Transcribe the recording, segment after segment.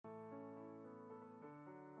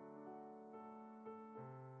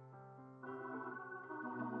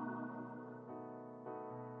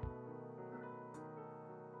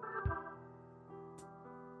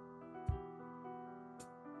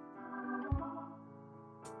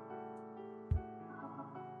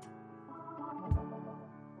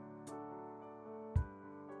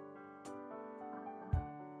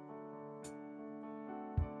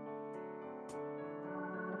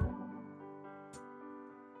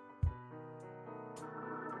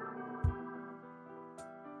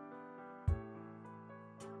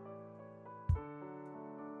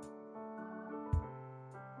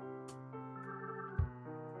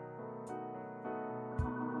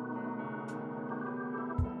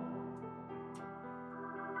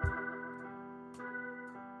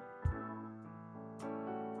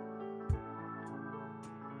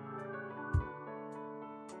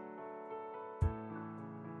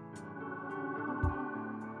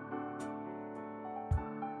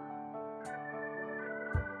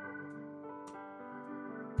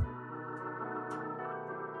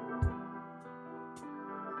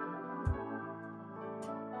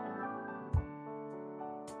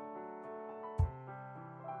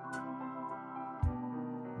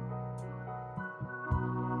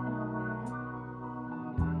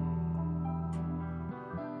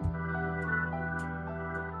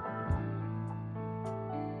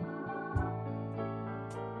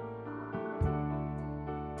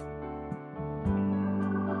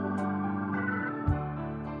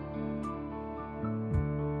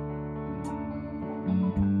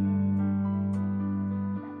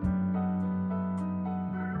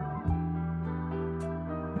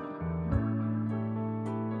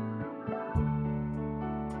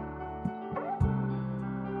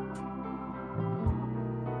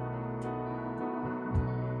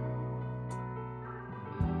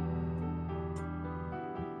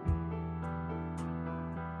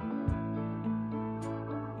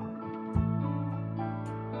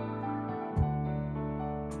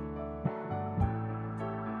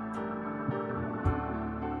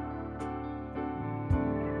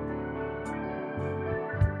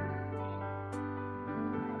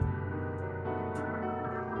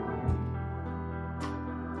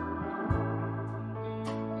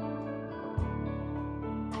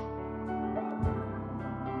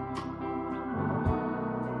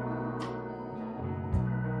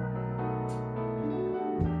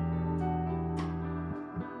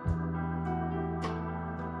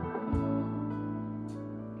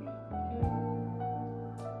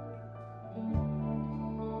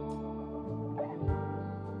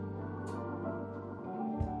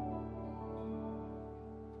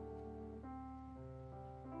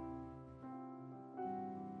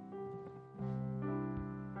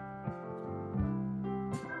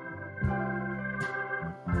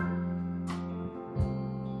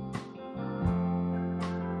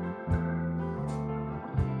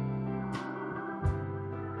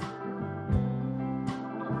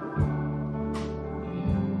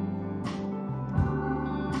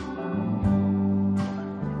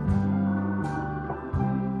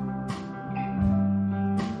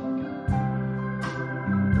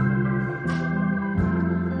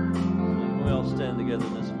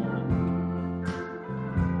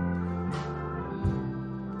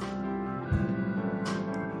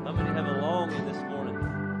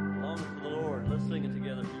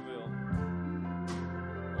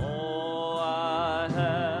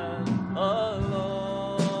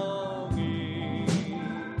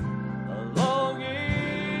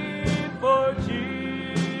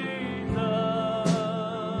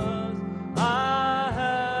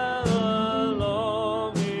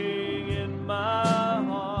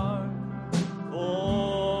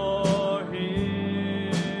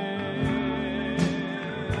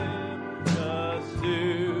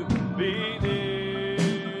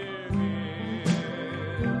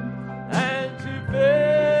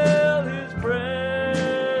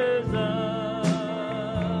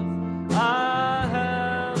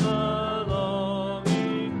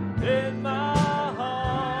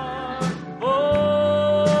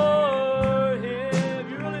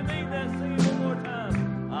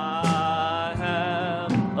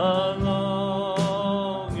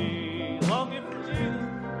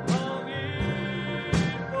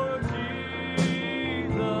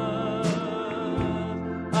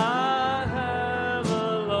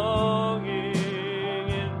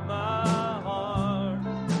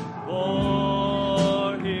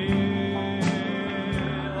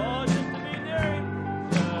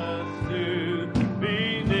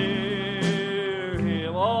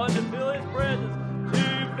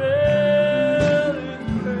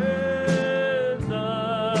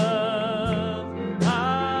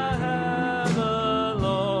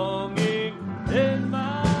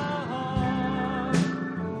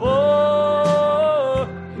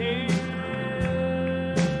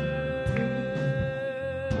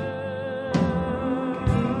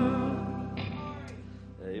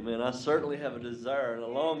And I certainly have a desire and a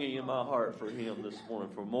longing in my heart for him this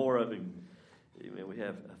morning, for more of him. Amen. We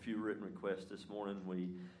have a few written requests this morning. We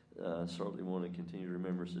certainly want to continue to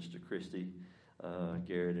remember Sister Christy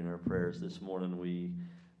Garrett in our prayers this morning. We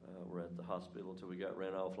were at the hospital till we got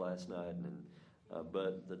ran off last night,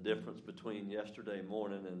 but the difference between yesterday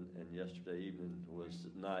morning and yesterday evening was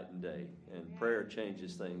night and day. And prayer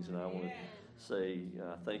changes things, and I want to say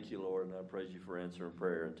thank you, Lord, and I praise you for answering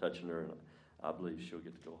prayer and touching her. And I believe she'll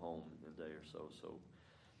get to go home in a day or so. So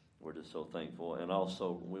we're just so thankful. And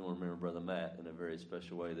also, we want to remember Brother Matt in a very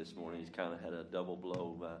special way this morning. He's kind of had a double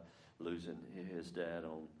blow by losing his dad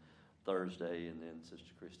on Thursday and then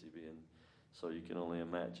Sister Christy being. So you can only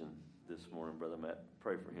imagine this morning, Brother Matt,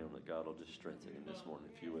 pray for him that God will just strengthen him this morning,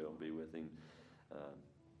 if you will, be with him.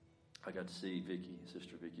 I got to see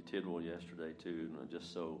Sister Vicky Tidwell yesterday too, and I'm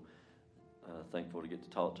just so thankful to get to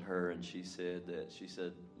talk to her. And she said,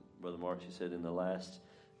 Brother Mark, she said, in the last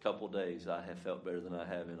couple of days, I have felt better than I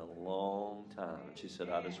have in a long time. And she said,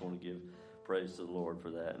 I just want to give praise to the Lord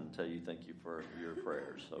for that and tell you thank you for your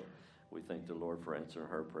prayers. So we thank the Lord for answering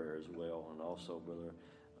her prayer as well. And also, Brother,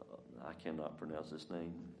 I cannot pronounce his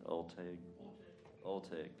name, Olteg,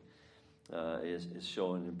 is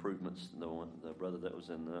showing improvements. The brother that was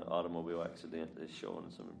in the automobile accident is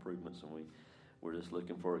showing some improvements, and we're just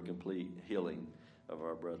looking for a complete healing of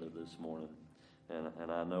our brother this morning.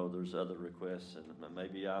 And I know there's other requests, and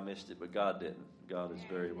maybe I missed it, but God didn't. God is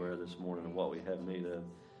very aware this morning of what we have need of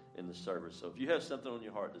in the service. So if you have something on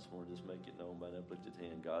your heart this morning, just make it known by an uplifted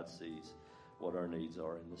hand. God sees what our needs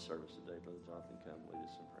are in the service today. Brother Jonathan, come lead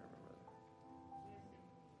us in prayer, my brother.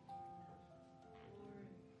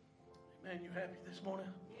 Amen. You happy this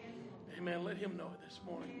morning? Amen. Let him know it this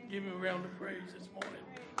morning. Give him a round of praise this morning.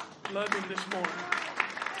 Love him this morning.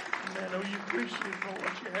 Amen. Oh, you appreciate for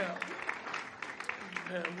what you have.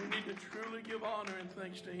 We need to truly give honor and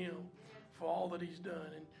thanks to him for all that he's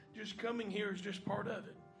done. And just coming here is just part of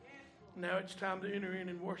it. Now it's time to enter in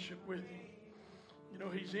and worship with him. You know,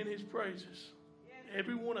 he's in his praises.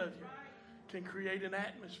 Every one of you can create an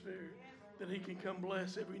atmosphere that he can come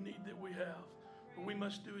bless every need that we have. But we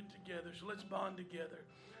must do it together. So let's bond together.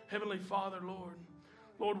 Heavenly Father, Lord,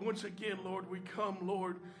 once again, Lord, we come,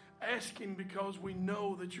 Lord, asking because we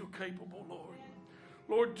know that you're capable, Lord.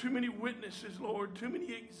 Lord, too many witnesses, Lord, too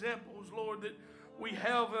many examples, Lord, that we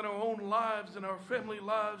have in our own lives and our family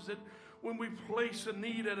lives, that when we place a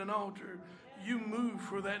need at an altar, you move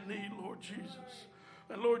for that need, Lord Jesus.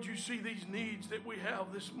 And Lord, you see these needs that we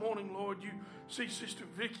have this morning, Lord. You see Sister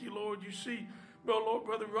Vicky, Lord. You see, Lord,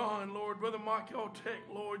 Brother Ron, Lord, Brother Mike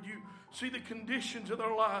Altek, Lord. You see the conditions of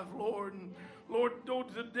their life, Lord. And Lord,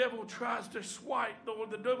 the devil tries to swipe,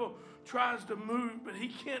 Lord. The devil tries to move, but he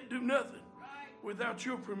can't do nothing without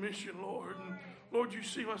your permission, Lord. And Lord, you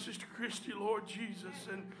see my Sister Christy, Lord Jesus.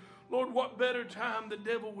 And Lord, what better time the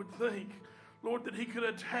devil would think, Lord, that he could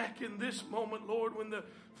attack in this moment, Lord, when the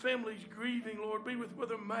family's grieving, Lord. Be with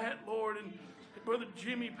Brother Matt, Lord, and Brother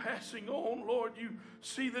Jimmy passing on, Lord. You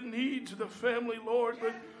see the needs of the family, Lord.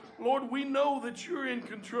 But Lord, we know that you're in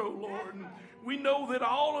control, Lord. And we know that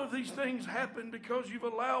all of these things happen because you've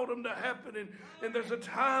allowed them to happen. And there's a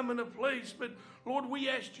time and a place. But Lord, we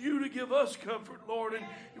asked you to give us comfort, Lord. And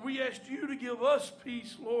we asked you to give us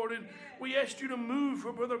peace, Lord. And we asked you to move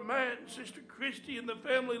for Brother Matt and Sister Christy and the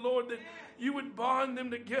family, Lord, that you would bond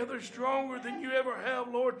them together stronger than you ever have,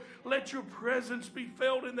 Lord. Let your presence be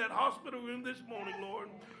felt in that hospital room this morning, Lord.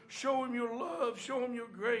 Show them your love. Show them your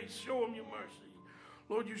grace. Show them your mercy.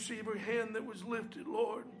 Lord, you see every hand that was lifted,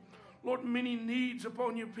 Lord. Lord, many needs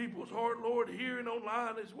upon your people's heart, Lord, here and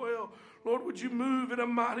online as well. Lord, would you move in a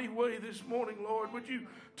mighty way this morning, Lord? Would you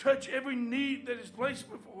touch every need that is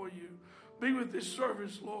placed before you? Be with this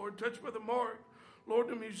service, Lord. Touch Brother Mark, Lord,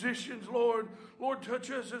 the musicians, Lord. Lord, touch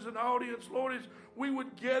us as an audience, Lord, as we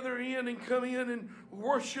would gather in and come in and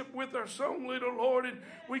worship with our song leader, Lord, and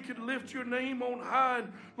we could lift your name on high.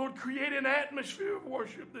 And Lord, create an atmosphere of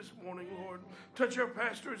worship this morning, Lord. Touch our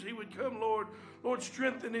pastor as he would come, Lord. Lord,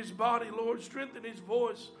 strengthen his body, Lord. Strengthen his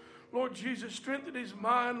voice. Lord Jesus, strengthen his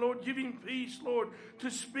mind, Lord. Give him peace, Lord, to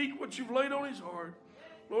speak what you've laid on his heart.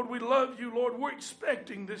 Lord, we love you, Lord. We're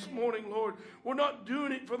expecting this morning, Lord. We're not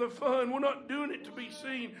doing it for the fun. We're not doing it to be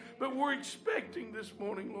seen, but we're expecting this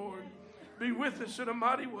morning, Lord. Be with us in a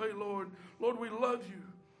mighty way, Lord. Lord, we love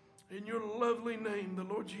you. In your lovely name, the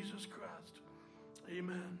Lord Jesus Christ.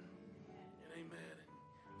 Amen and amen.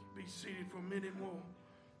 Be seated for a minute. We'll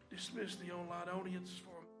dismiss the online audience for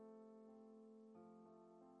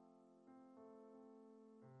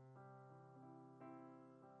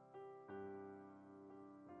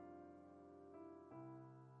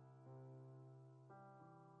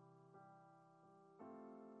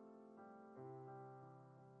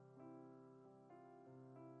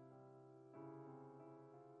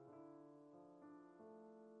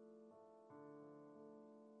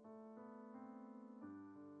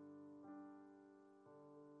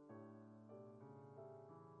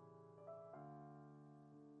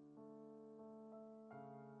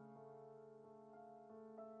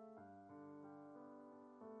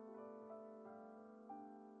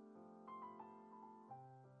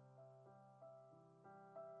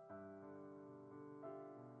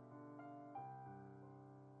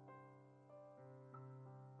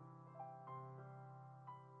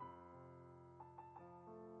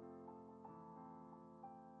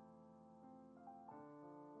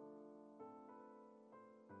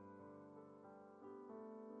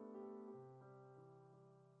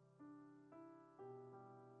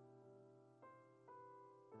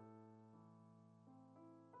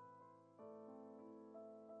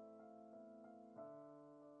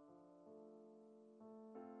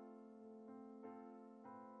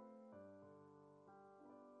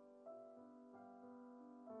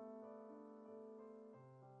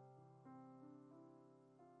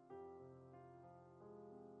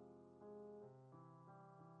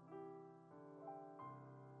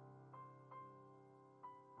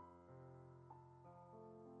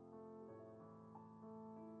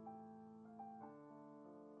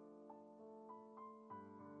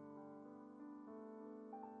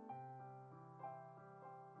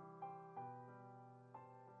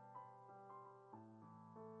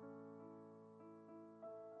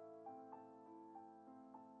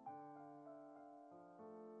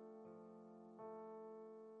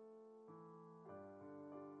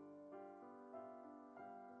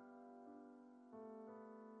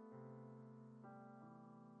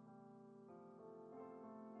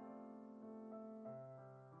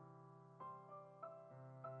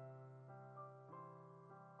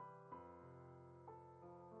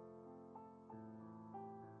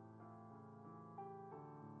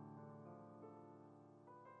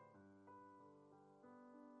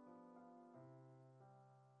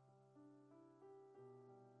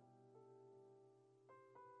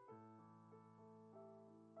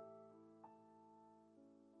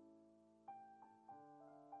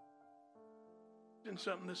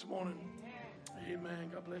expecting something this morning. Amen.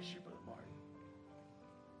 God bless you, Brother Martin.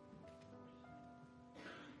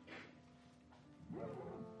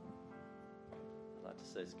 I'd like to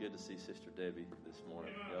say it's good to see Sister Debbie this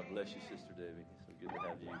morning. God bless you, Sister Debbie. So good to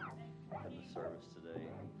have you in the service today.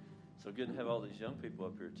 So good to have all these young people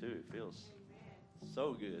up here too. It feels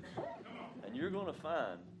so good. And you're going to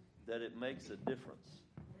find that it makes a difference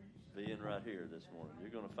being right here this morning.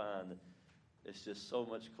 You're going to find that it's just so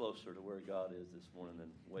much closer to where God is this morning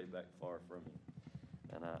than way back far from you.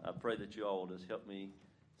 And I pray that you all will just help me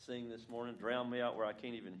sing this morning, drown me out where I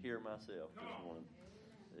can't even hear myself this morning.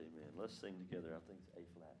 Amen. Let's sing together. I think it's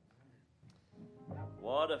A-flat.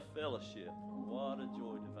 What a fellowship. What a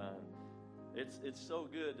joy divine. It's so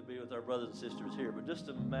good to be with our brothers and sisters here, but just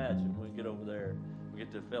imagine when we get over there, we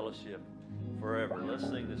get to fellowship forever. Let's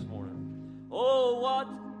sing this morning. Oh, what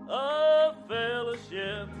a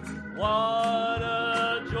fellowship. What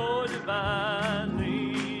a joy divine,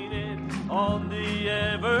 leaning on the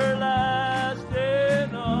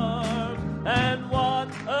everlasting arms. And what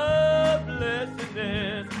a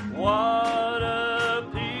blessedness, what a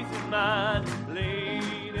peace of mind,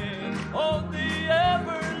 leaning on the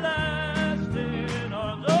everlasting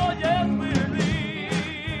arms. Oh, yes, we're leaning.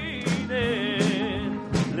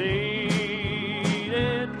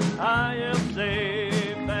 I am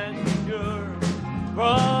safe and secure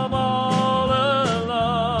from all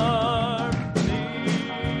alarm.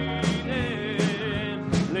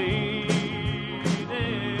 Leaning,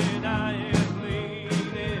 I am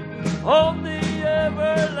leaning on the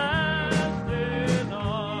everlasting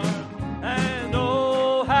arms. And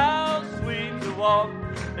oh, how sweet to walk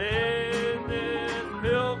in this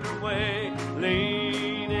pilgrim way,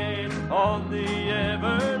 leaning on the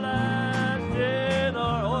everlasting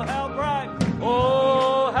arms. Oh, how bright!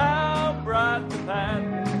 Oh, how bright the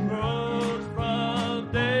path grows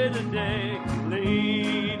from day to day,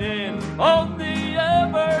 leaning on the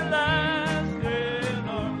everlasting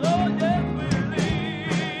arms. Oh, yes, we're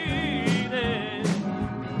leaning.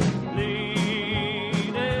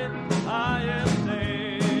 I am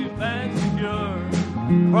safe and secure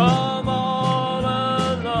from all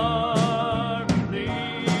alarm.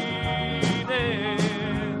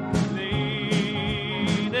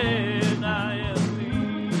 Leaning, I am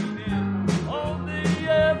leaning on the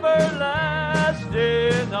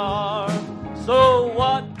everlasting arm. So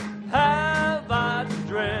what have I to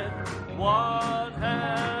dread? What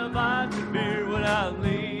have I to fear when I'm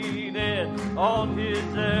leaning on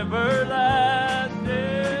His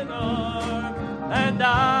everlasting arm? And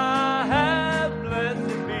I have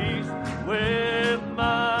blessed peace with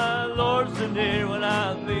my Lord so near when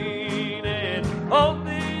I'm leaning on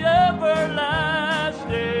the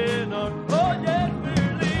everlasting arm. Oh, yes,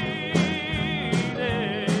 we're leaning,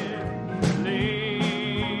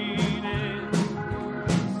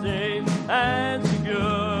 safe and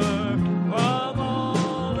secure from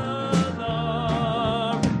all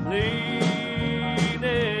alarm. Leaning,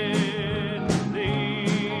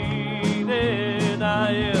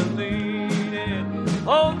 I am leaning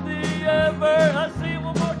on the I see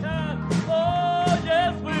one more time. Oh,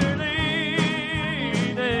 yes, we're leaning.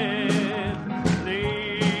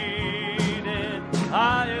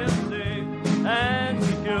 I am safe and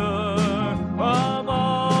secure from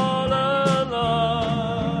all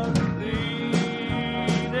alarm. Leaning,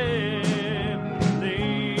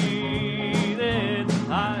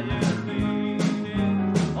 I am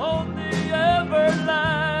leaning on the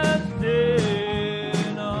everlasting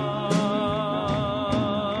arms.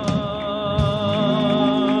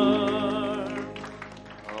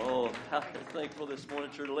 Oh, how thankful this morning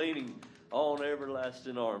that you're leaning on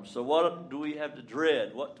everlasting arms. So what do we have to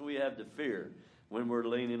dread? What do we have to fear when we're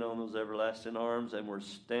leaning on those everlasting arms and we're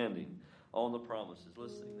standing on the promises?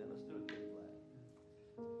 Let's sing that. Let's do it.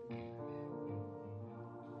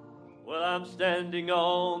 Well, I'm standing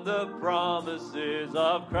on the promises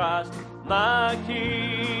of Christ, my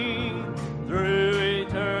King. Through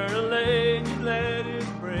eternal ages, let His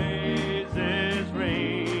praises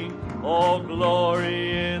ring. Oh,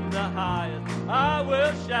 glory in the highest, I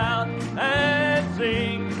will shout and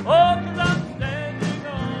sing. Oh, 'cause I'm standing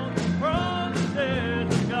on the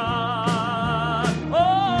promises of God.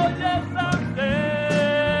 Oh, yes, I'm standing.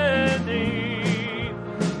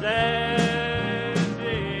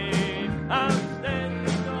 I'm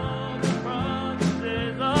standing on the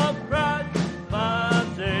promises of Christ, my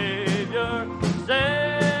Savior.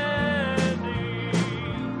 Standing.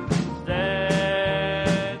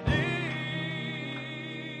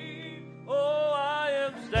 Oh, I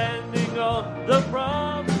am standing on the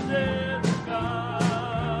promises of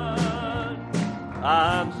God.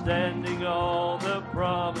 I'm standing on the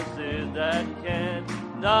promises that can't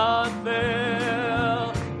not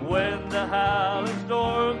fail. When the howling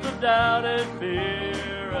storms of doubt and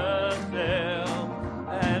fear assail,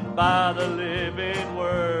 and by the living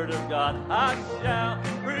word of God I shall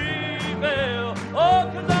prevail. Oh,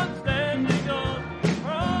 'cause I'm standing on the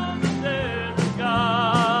promises of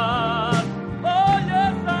God. Oh,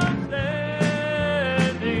 yes, I'm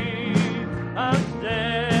standing. I'm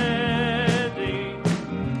standing.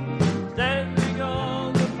 Standing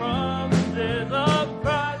on the promises of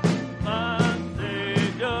Christ, my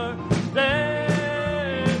Savior.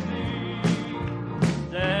 Standing.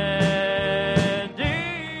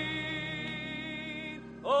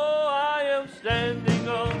 Oh, I am standing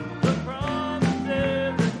on the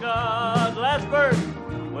promises of God. Last verse.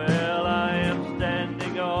 Well, I am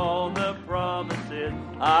standing on the promises.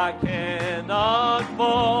 I cannot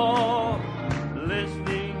fall.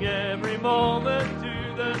 Listening every moment to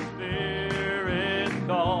the Spirit's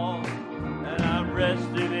call. And I'm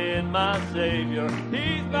resting in my Savior.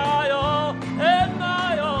 He's my all and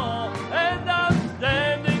my all. And I'm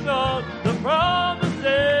standing on the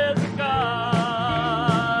promises of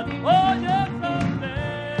God. Oh, yes, I'm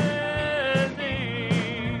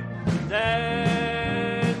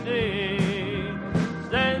standing,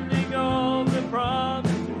 standing on the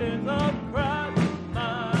promises of Christ,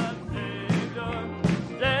 my Savior.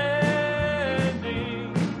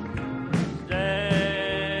 Standing.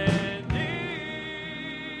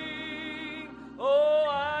 Oh,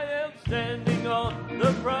 I am standing on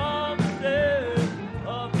the promises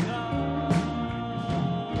of God.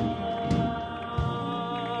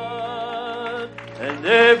 And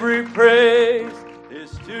every praise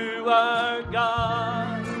is to our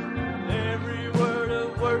God. Every word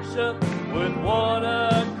of worship with one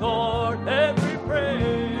accord. Every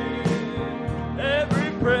praise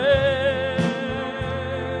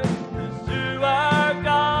is to our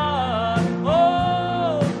God.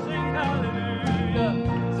 Oh, sing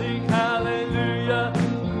hallelujah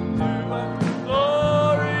to our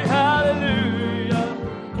glory, hallelujah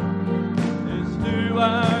is to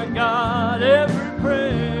our God. Every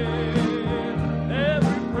praise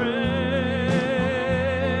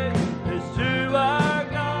is to our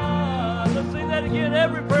God. Let's sing that again.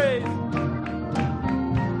 Every praise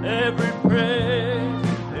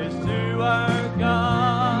is to our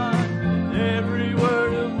God. Every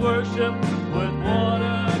word of worship with one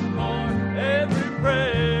accord. Every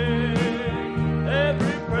praise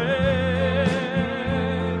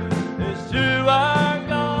is to our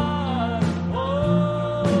God.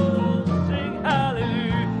 Oh, sing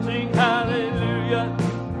hallelujah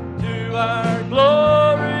to our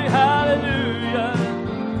glory, hallelujah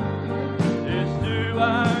is to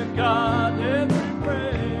our God. Every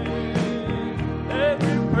praise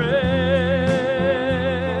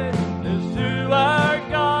is to our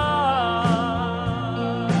God.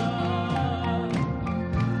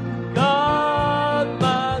 God,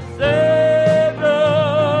 my Savior,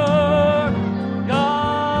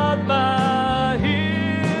 God, my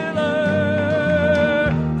healer,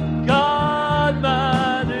 God,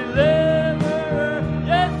 my deliverer.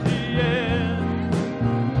 Yes, He is.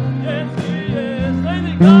 Yes, He is. Say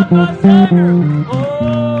that, God, my Savior.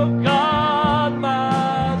 Oh, God,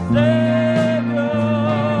 my Savior,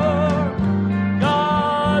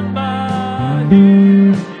 God, my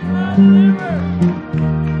healer, my deliverer.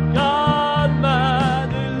 God, my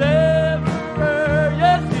deliverer.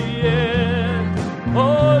 Yes, He is.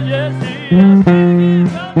 Oh, yes, He is.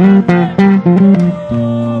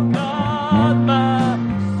 Oh, God, my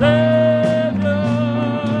Savior,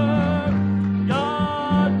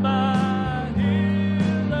 God, my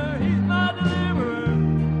healer. He's my deliverer.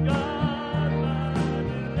 God, my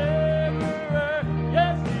deliverer.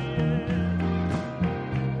 Yes, He is.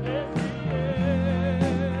 Yes, He is.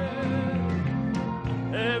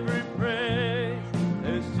 Every praise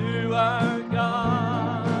is to our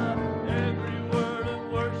God. Every word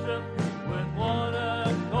of worship with one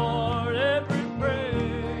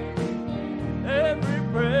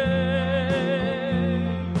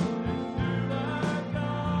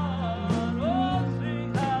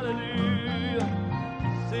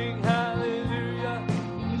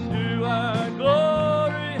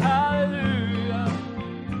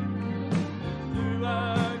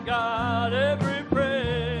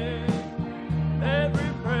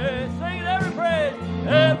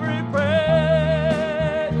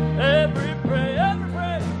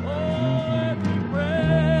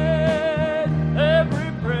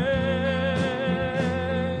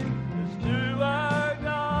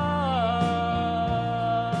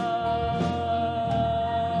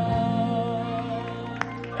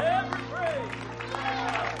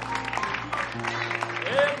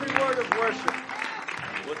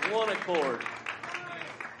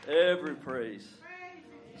praise.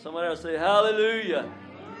 Somebody else say, hallelujah.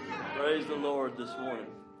 Praise the Lord this morning.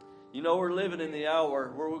 You know, we're living in the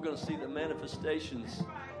hour where we're going to see the manifestations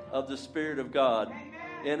of the Spirit of God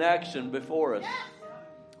in action before us.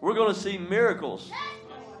 We're going to see miracles.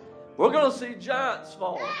 We're going to see giants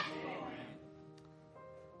fall.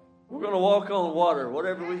 We're going to walk on water.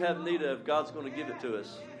 Whatever we have need of, God's going to give it to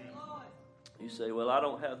us. You say, well, I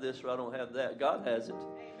don't have this or I don't have that. God has it.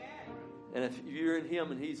 And if you're in Him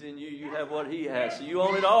and He's in you, you have what He has. So you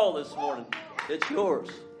own it all this morning. It's yours.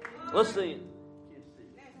 Let's sing it.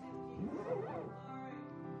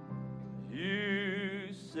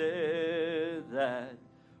 You said that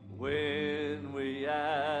when we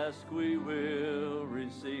ask, we will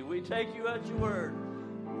receive. We take you at your word.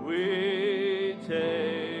 We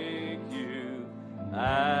take you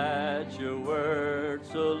at your word.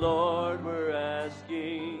 So, Lord, we're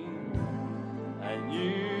asking. And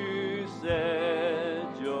you said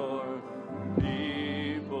your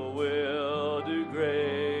people will do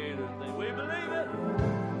greater things. We believe it.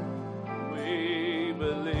 We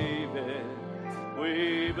believe it.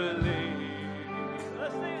 We believe.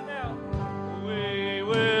 Let's sing it now. We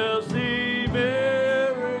will see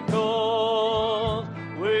miracles.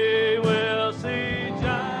 We will see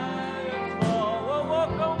giants fall. We'll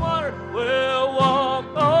walk on water. We'll walk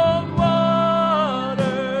on water.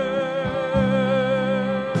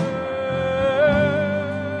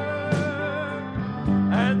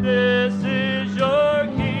 And this is your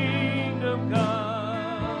kingdom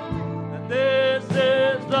come. And this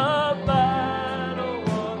is the battle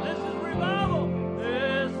won. This is revival.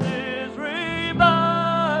 This is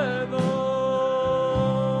revival.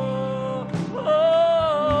 Oh,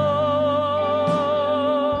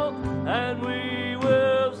 and we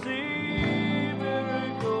will see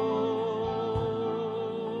miracles.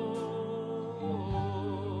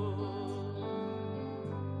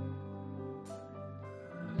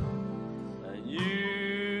 And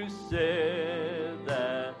you said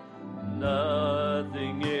that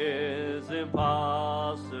nothing is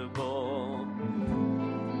impossible,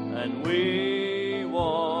 and we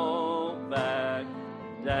won't back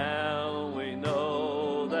down. We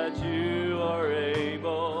know that you are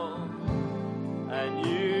able, and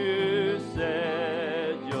you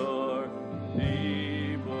said your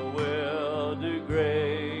people will do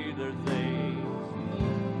greater things.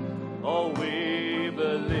 Oh, we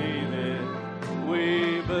believe it.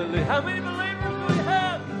 We believe. How many believers do we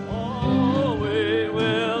have? Oh, we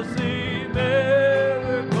will see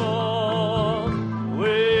miracles.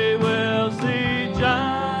 We will see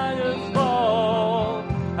giants fall,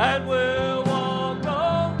 and we'll walk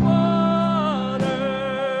on water.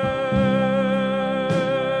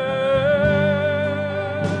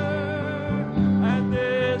 And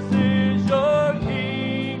this is your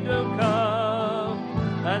kingdom come,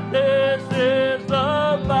 and this is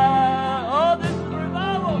the battle. Oh, this is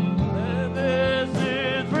revival, and this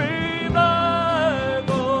is revival.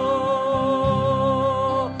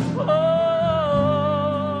 Oh,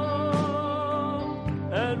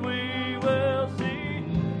 and we will see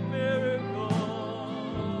miracles.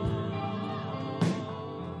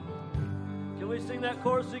 Can we sing that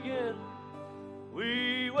chorus again?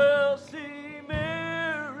 We will see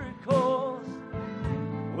miracles.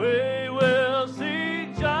 We will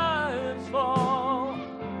see giants fall,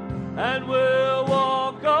 and we'll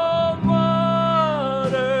walk on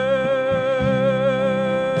water.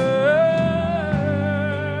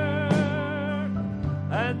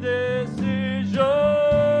 And this is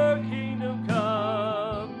your kingdom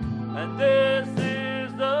come, and this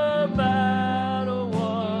is the battle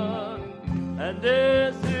won, and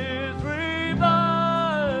this is revival.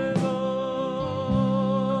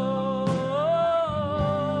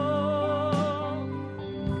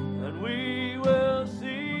 And we will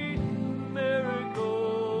see miracles.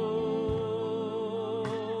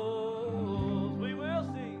 We will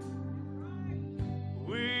see.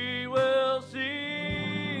 We will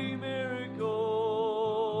see miracles.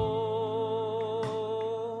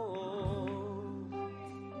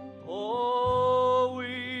 Oh,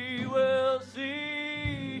 we will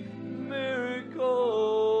see miracles.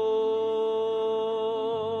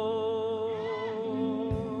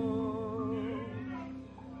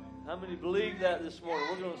 How many believe that this morning?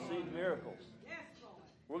 We're going to see miracles.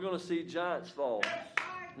 We're going to see giants fall.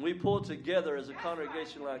 We pull together as a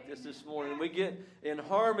congregation like this morning. We get in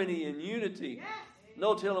harmony and unity.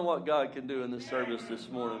 No telling what God can do in this service this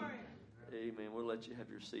morning. Amen. We'll let you have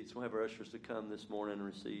your seats. We'll have our ushers to come this morning and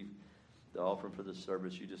receive the offering for this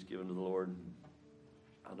service you just given to the Lord.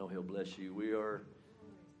 I know He'll bless you. We are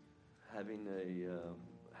having a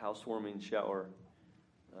housewarming shower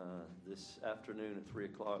this afternoon at 3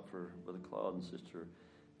 o'clock for Brother Claude and Sister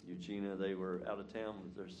Eugenia. They were out of town.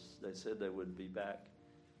 They said they would be back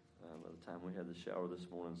by the time we had the shower this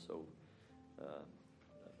morning. So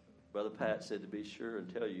Brother Pat said to be sure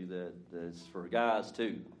and tell you that it's for guys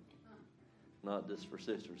too, not just for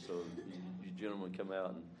sisters. So you gentlemen come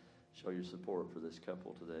out and show your support for this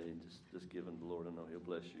couple today, and just give them the Lord. I know He'll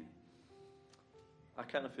bless you. I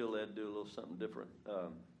kind of feel led to do a little something different.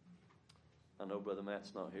 I know Brother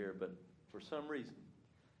Matt's not here, but for some reason,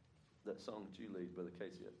 that song that you lead, Brother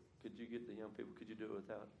Casey, could you get the young people, could you do it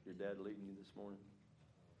without your dad leading you this morning?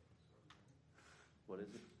 What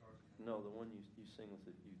is it? No, the one you sing with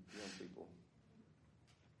the young people.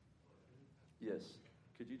 Yes.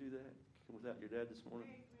 Could you do that without your dad this morning?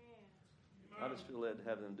 I just feel led to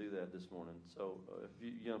have them do that this morning. So if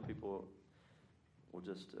you young people will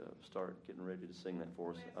just start getting ready to sing that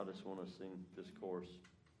for us. I just want to sing this chorus.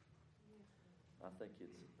 I think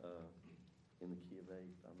it's in the key of A,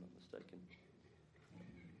 if I'm not mistaken.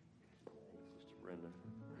 Sister Brenda.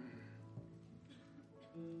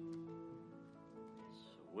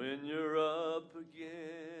 So when you're up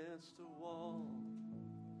against a wall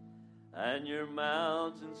and your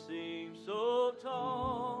mountain seems so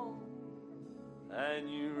tall, and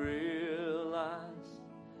you realize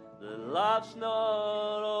that life's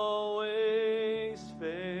not always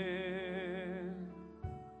fair,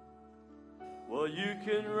 well, you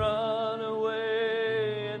can run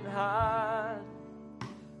away and hide.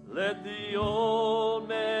 Let the old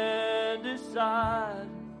man decide.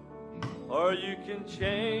 Or you can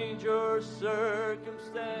change your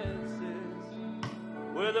circumstances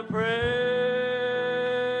with a prayer.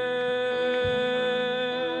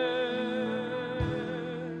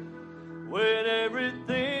 When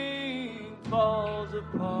everything falls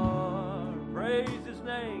apart, praise His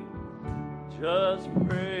name. Just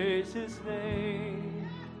praise His name.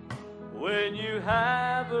 When you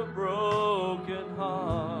have a broken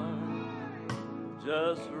heart,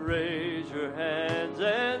 just raise your hands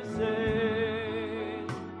and say,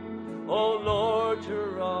 oh Lord,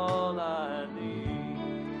 you're all I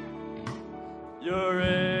need. You're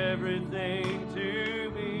everything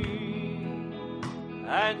to me,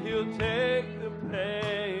 and He'll take the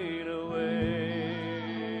pain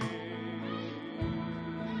away.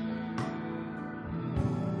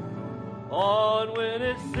 On when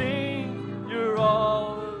it seems you're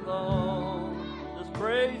all alone, just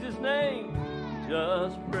praise His name.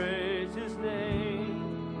 Just praise His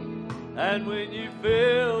name. And when you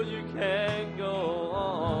feel you can't go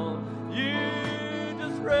on, you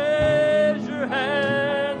just raise your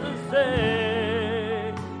hands and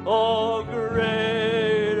say, oh,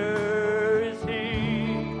 greater is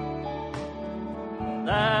He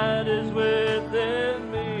that is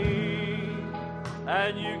within me.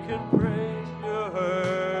 And you can praise your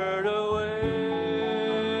hurt away.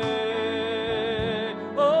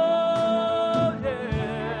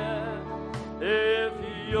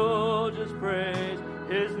 Praise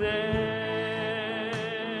His name.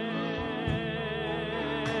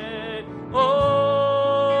 Oh,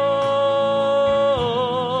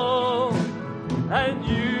 and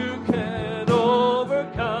you can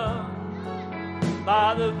overcome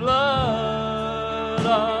by the blood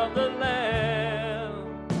of the Lamb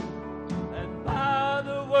and by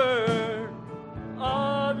the word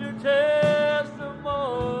of your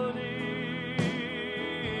testimony.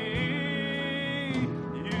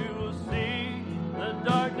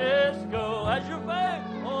 Darkness go as your faith,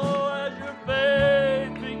 as your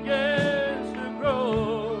faith begins to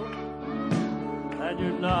grow, and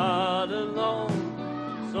you're not alone.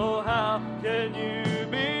 So how can you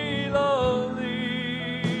be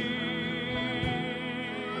lonely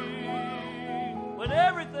when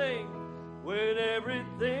everything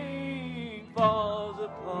falls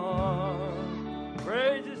apart?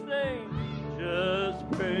 Praise His name, just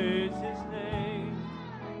praise His name.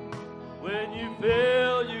 When you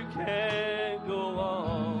feel you can't go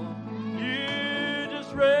on, you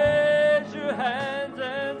just raise your hands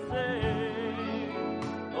and say,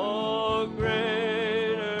 oh,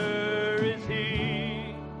 greater is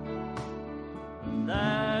He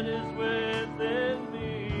that is within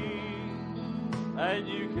me, and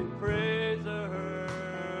you can praise the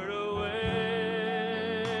hurt away.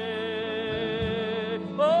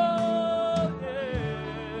 Oh, yeah,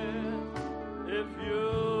 if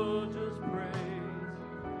you just praise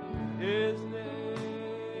His name.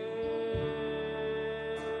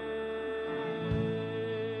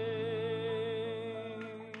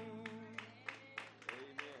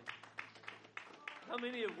 Amen. How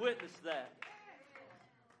many have witnessed that?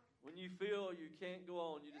 When you feel you can't go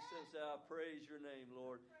on, you just say, I praise your name,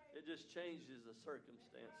 Lord. It just changes the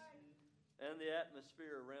circumstance. And the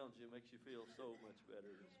atmosphere around you makes you feel so much better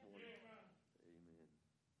this morning. Amen.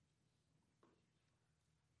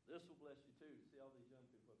 This will bless you too. See all these young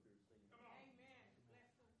people up here singing. Amen. Bless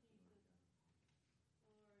them, Jesus.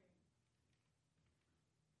 Glory.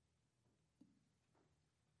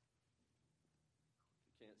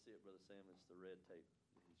 You can't see it, Brother Sam. It's the red tape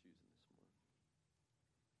that he's using this morning.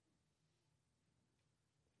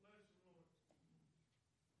 Bless you, Lord. Glory to you, God.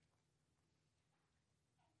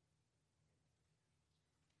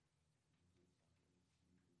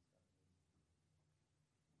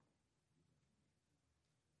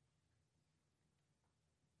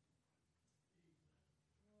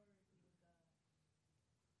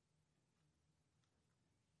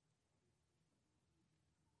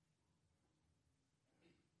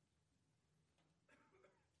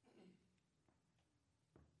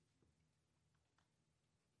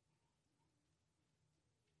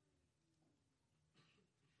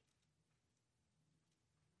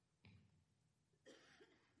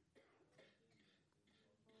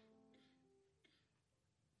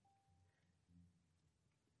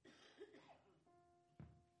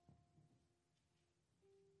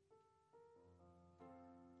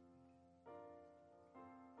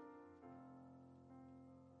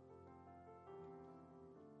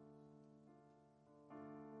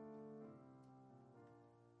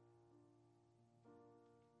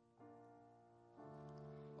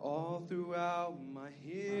 All throughout my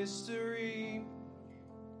history,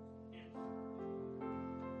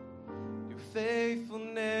 your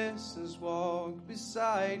faithfulness has walked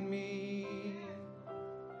beside me.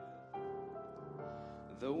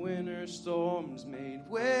 The winter storms made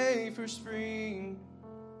way for spring.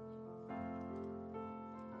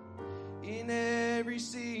 In every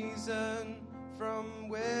season from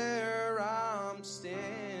where I'm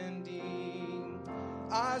standing,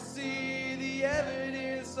 I see the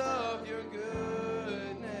evidence of your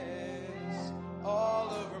goodness all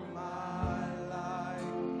over my life,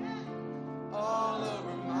 all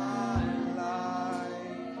over my life.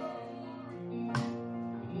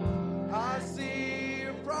 I see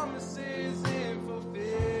your promises in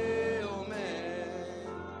fulfillment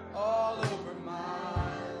all over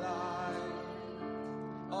my life,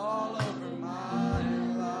 all over my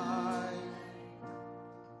life.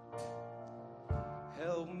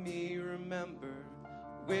 Help me remember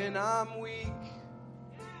when I'm weak,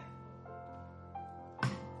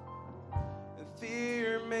 and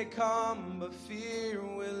fear may come, but fear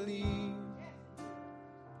will leave.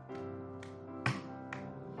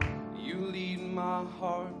 You lead my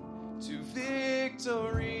heart to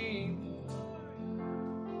victory.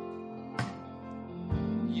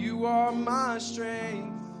 You are my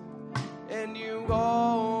strength, and you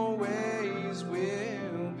always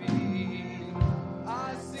will be.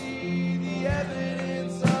 I see the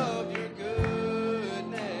evidence of your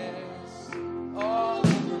goodness all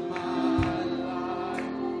over my life,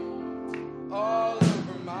 all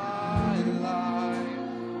over my life.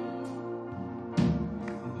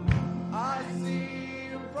 I see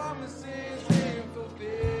your promises in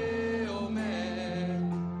fulfillment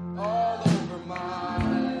all over my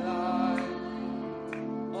life,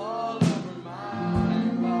 all over my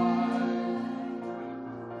life.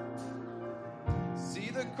 See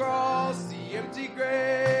the cross, the empty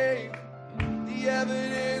grave, the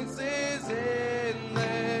evidence is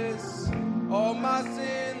endless. All my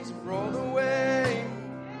sins rolled away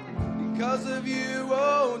because of you,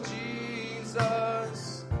 oh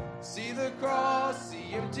Jesus. See the cross,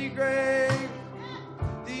 the empty grave,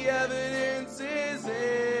 the evidence is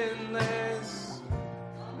endless.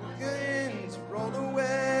 Sins rolled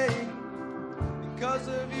away because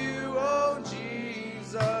of you, oh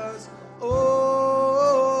Jesus.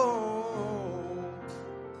 Oh,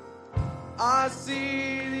 I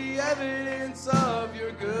see the evidence of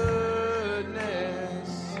your goodness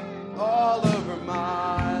all over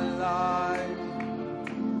my life,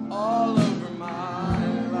 all over my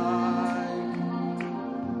life.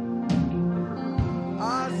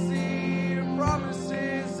 I see your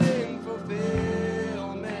promises in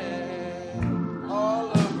fulfillment all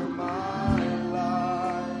over my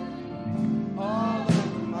life, all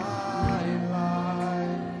over my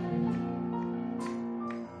life.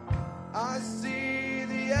 I see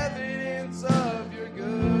the evidence of your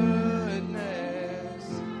goodness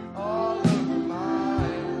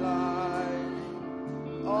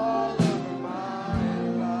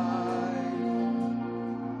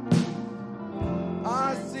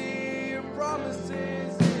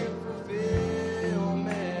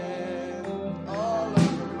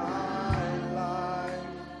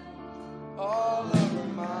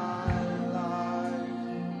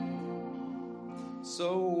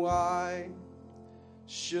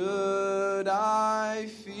should I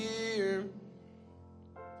fear?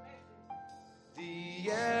 The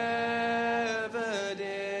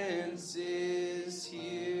evidence is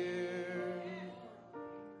here.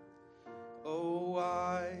 Oh,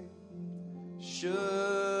 why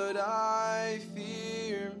should I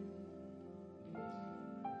fear?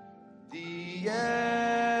 The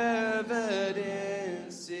evidence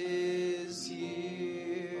is here.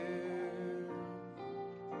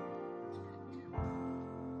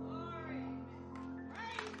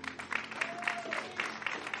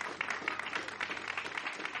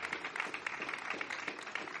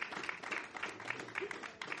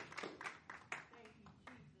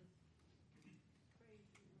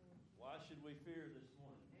 Why should we fear this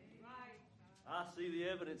morning? I see the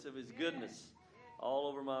evidence of His goodness all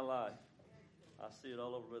over my life. I see it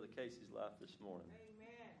all over Brother Casey's life this morning.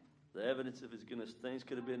 The evidence of His goodness. Things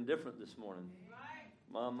could have been different this morning.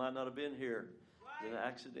 Mom might not have been here. There was an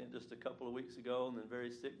accident just a couple of weeks ago and then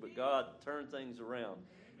very sick, but God turned things around.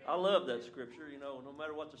 I love that scripture, no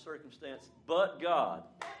matter what the circumstance, but God.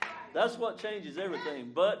 That's what changes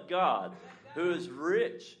everything, but God, who is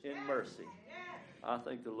rich in mercy. I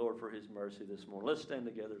thank the Lord for His mercy this morning. Let's stand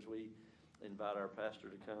together as we invite our pastor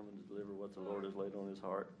to come and deliver what the Lord has laid on his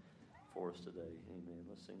heart for us today. Amen.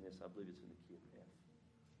 Let's sing this. I believe it's in the key of F.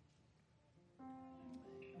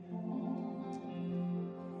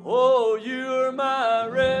 Oh, you're my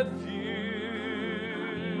refuge.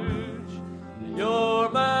 You're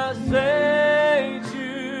my sanctuary.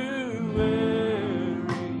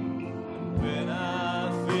 When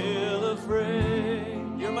I feel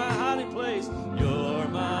afraid, you're my hiding place. You're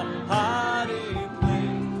my hiding place.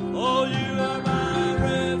 Oh, you are my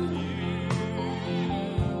refuge.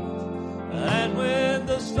 And when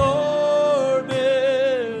the storm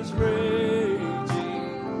is raging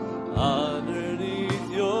underneath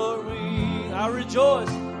your wing, I rejoice.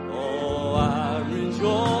 Oh, I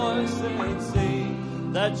rejoice and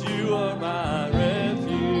sing that you are my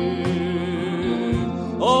refuge.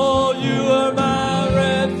 Oh, you are my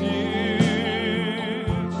refuge,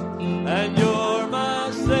 and you're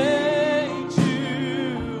my sanctuary.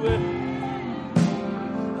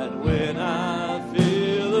 And when I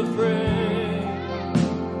feel afraid,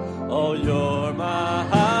 oh, you're my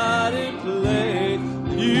hiding place.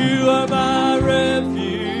 You are my refuge,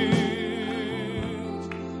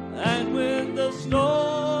 and when the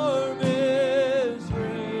storm is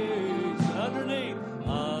raging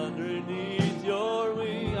underneath your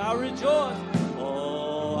wing, I rejoice.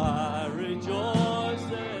 Oh, I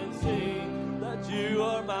rejoice and sing that you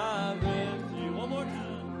are my refuge. One more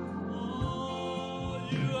time. Oh,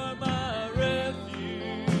 you are my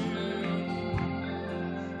refuge.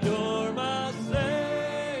 You're my sanctuary.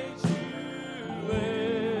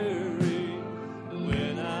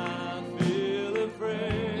 When I feel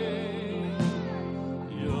afraid,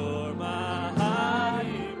 you're my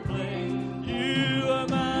hiding place. You are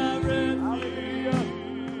my refuge.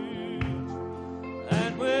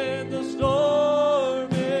 And when the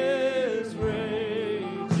storm is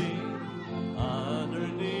raging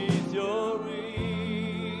underneath your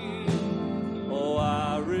wing, oh,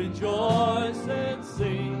 I rejoice and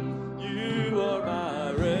sing, you are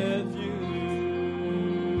my refuge.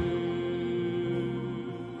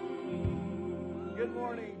 Good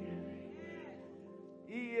morning.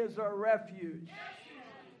 He is our refuge.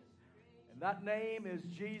 And that name is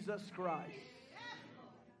Jesus Christ.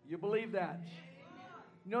 You believe that?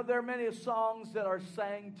 There are many songs that are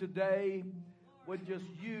sang today with just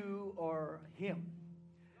you or him.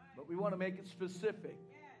 But we want to make it specific.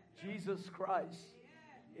 Jesus Christ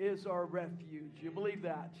is our refuge. You believe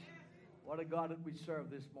that? What a God that we serve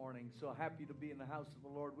this morning. So happy to be in the house of the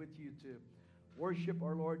Lord with you to worship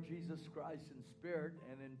our Lord Jesus Christ in spirit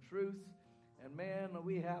and in truth. And man,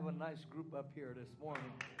 we have a nice group up here this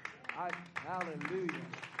morning. Hallelujah.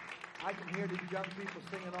 I can hear these young people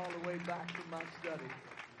singing all the way back from my study.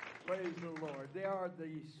 Praise the Lord. They are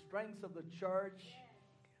the strength of the church.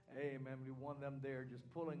 Amen. We want them there just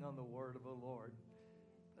pulling on the word of the Lord.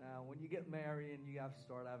 Now, when you get married and you have to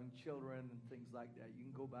start having children and things like that, you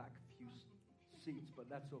can go back a few seats, but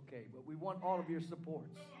that's okay. But we want all of your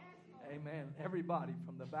supports. Amen. Everybody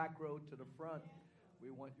from the back row to the front, we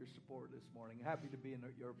want your support this morning. Happy to be in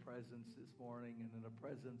your presence this morning and in the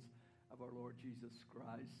presence of our Lord Jesus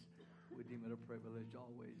Christ. We deem it a privilege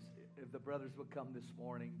always. If the brothers would come this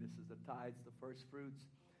morning, this is the tithes, the first fruits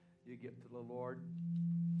you give to the Lord.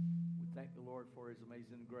 We thank the Lord for His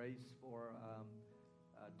amazing grace, for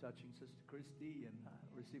touching Sister Christy, and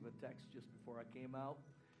received a text just before I came out,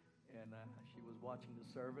 and she was watching the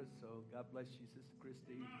service. So God bless you, Sister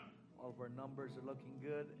Christy. All of our numbers are looking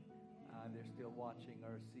good. They're still watching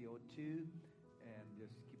her CO2 and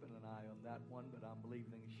just keeping an eye on that one, but I'm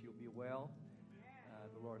believing she'll be well.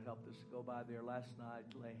 The Lord helped us go by there last night,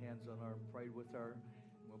 lay hands on her, prayed with her.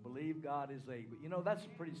 We'll believe God is able. You know, that's a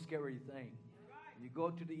pretty scary thing. You go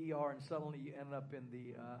to the ER and suddenly you end up in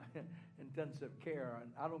the intensive care,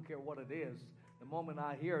 and I don't care what it is. The moment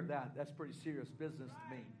I hear that, that's pretty serious business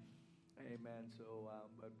to me. Amen. So,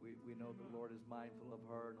 but we know the Lord is mindful of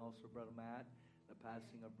her, and also Brother Matt, the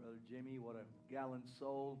passing of Brother Jimmy. What a gallant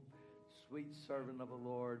soul, sweet servant of the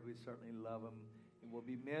Lord. We certainly love him. He will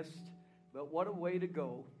be missed, but what a way to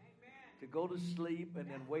go to sleep and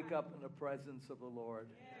then wake up in the presence of the Lord.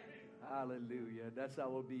 Hallelujah. That's how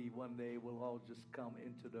it will be one day. We'll all just come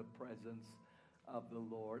into the presence of the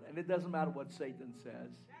Lord. And it doesn't matter what Satan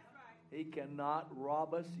says. He cannot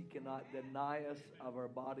rob us. He cannot deny us of our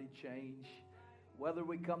body change. Whether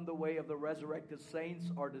we come the way of the resurrected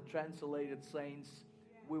saints or the translated saints,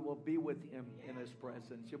 we will be with him in his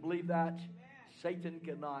presence. You believe that? Satan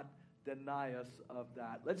cannot deny us of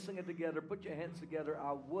that. Let's sing it together. Put your hands together.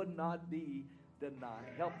 I would not be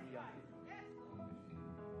denied. Help me out here.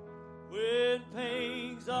 When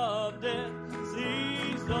pangs of death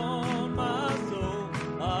seized on my soul,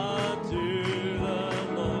 unto the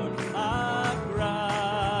Lord I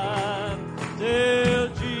cried, till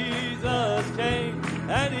Jesus came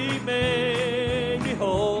and he made me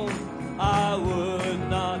whole. I would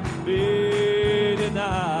not be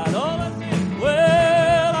denied. Oh, let's sing.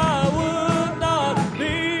 Well, I would not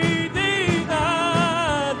be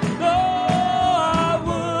denied. No, I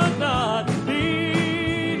would not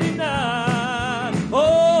be denied.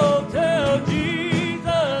 Oh, till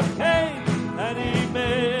Jesus came and he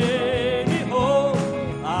made me whole.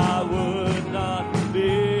 I would not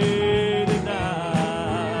be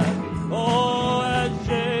denied. Oh, as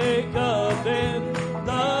Jacob in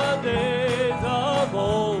the days of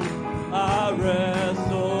old, I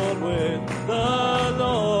wrestled with the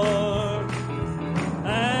Lord,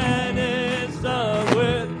 and instant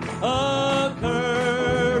with a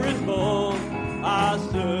courage bold, I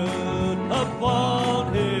stood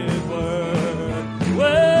upon his word.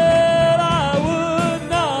 Well, I would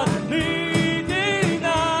not be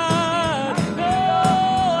denied. No,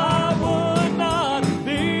 I would not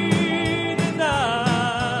be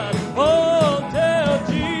denied. Oh, till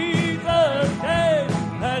Jesus came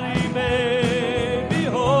and he made me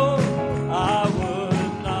whole, I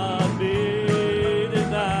would not be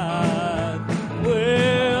denied.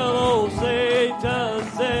 Well, old Satan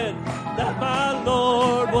said that my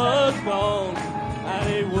Lord was gone, and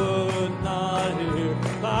he would not hear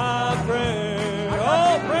my prayer.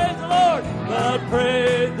 Oh, praise the Lord! But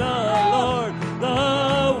praise the Lord, the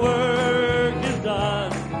work is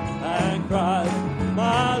done, and Christ,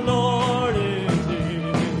 my Lord, is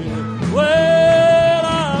here. Well,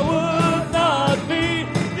 I would not be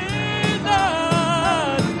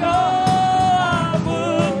denied. No, I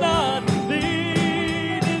would not be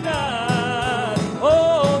denied.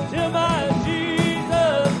 Oh, till my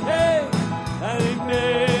Jesus came and he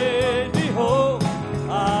made me whole.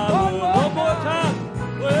 I would, one more time.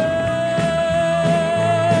 Well,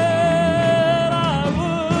 I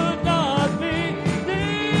would not be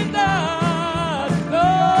denied. No,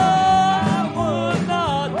 I would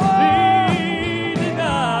not be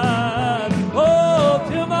denied. Oh,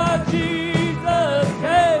 till my Jesus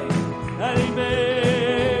came and he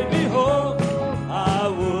made me whole. I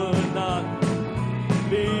would not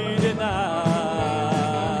be denied.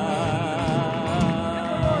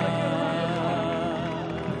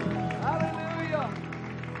 Hallelujah.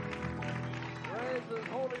 Praise his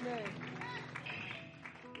holy name.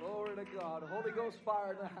 Glory to God. Holy Ghost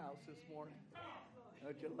fire in the house this morning.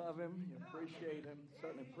 Don't you love him? You appreciate him.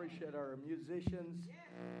 Certainly appreciate our musicians,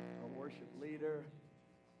 our worship leader,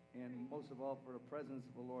 and most of all for the presence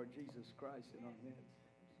of the Lord Jesus Christ in our midst.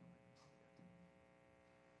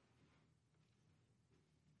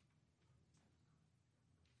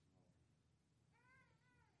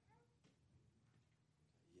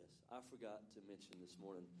 Yes, I forgot to mention this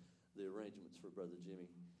morning the arrangements for Brother Jimmy.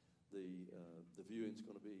 The viewing's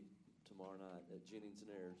going to be tomorrow night at Jennings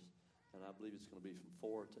and Ayers, and I believe it's going to be from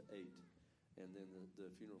 4 to 8. And then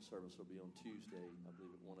the funeral service will be on Tuesday, I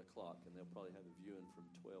believe at 1 o'clock, and they'll probably have a viewing from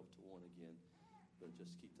 12 to 1 again. But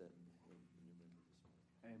just keep that in your memory this morning.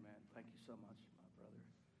 Amen. Thank you so much, my brother.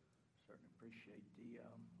 Certainly appreciate the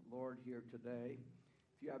Lord here today.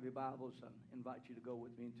 If you have your Bibles, I invite you to go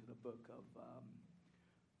with me into the book of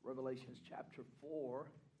Revelations chapter 4.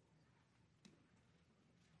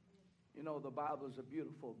 You know, the Bible is a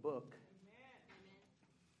beautiful book.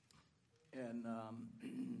 And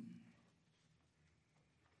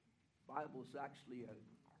Bible is actually a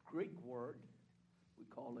Greek word. We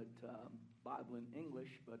call it Bible in English,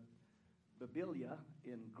 but Biblia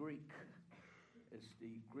in Greek is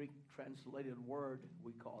the Greek translated word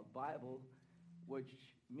we call Bible, which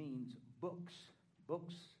means books.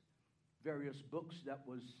 Books, various books that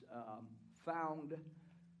was found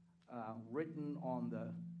written on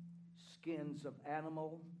the skins of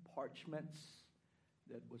animal parchments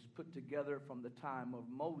that was put together from the time of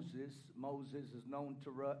Moses. Moses is known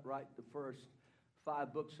to write the first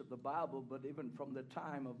 5 books of the Bible, but even from the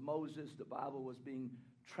time of Moses, the Bible was being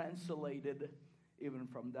translated. Even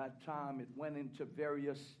from that time, it went into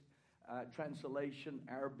various translation,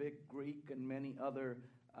 Arabic, Greek, and many other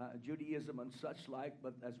Judaism and such like.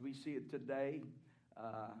 But as we see it today,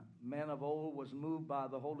 man of old was moved by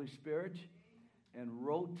the Holy Spirit and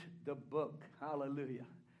wrote the book. Hallelujah.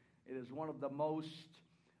 It is one of the most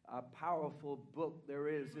powerful book there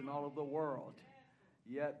is in all of the world.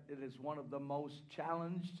 Yet it is one of the most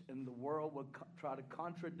challenged, and the world will try to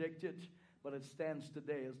contradict it, but it stands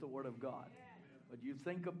today as the Word of God. But you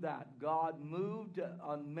think of that. God moved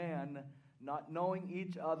on men, not knowing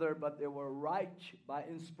each other, but they were right by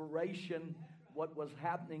inspiration. What was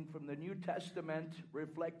happening from the New Testament,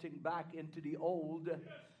 reflecting back into the Old,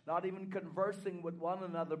 not even conversing with one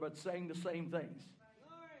another, but saying the same things.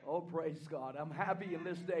 Oh, praise God. I'm happy in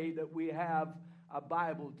this day that we have a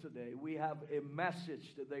Bible today. We have a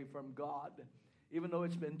message today from God. Even though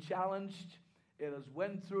it's been challenged, it has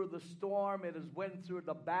went through the storm, it has went through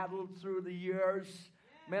the battle through the years.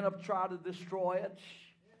 Men have tried to destroy it.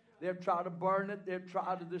 They've tried to burn it. They've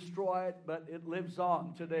tried to destroy it, but it lives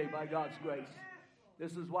on today by God's grace.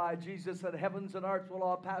 This is why Jesus said, heavens and earth will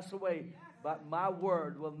all pass away, but my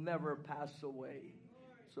word will never pass away.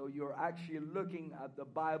 So you're actually looking at the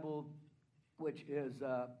Bible, which is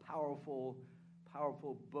a powerful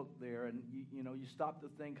book there. And you stop to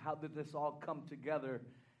think, how did this all come together?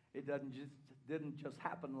 It didn't just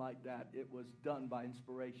happen like that. It was done by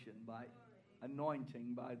inspiration, by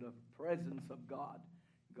anointing, by the presence of God.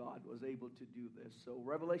 God was able to do this. So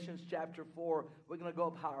Revelations chapter 4, we're going to go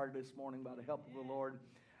up higher this morning by the help of the Lord.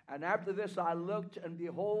 And after this I looked, and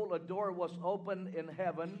behold, a door was opened in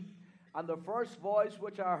heaven. And the first voice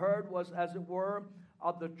which I heard was, as it were,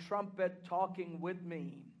 of the trumpet talking with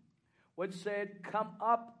me, which said, come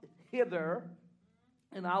up hither,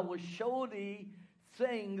 and I will show thee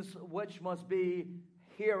things which must be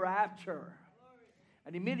hereafter.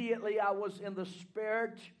 And immediately I was in the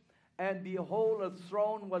Spirit, and behold, a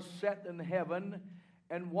throne was set in heaven,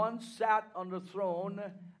 and one sat on the throne,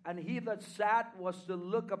 and he that sat was to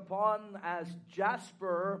look upon as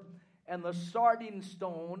jasper and the sardine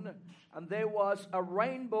stone, and there was a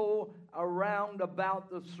rainbow around about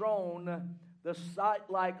the throne, the sight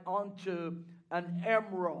like unto an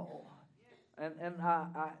emerald. And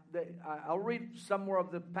I'll read some more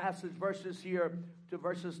of the passage verses here to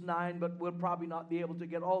verses 9, but we'll probably not be able to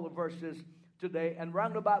get all the verses today. And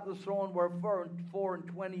round about the throne were 24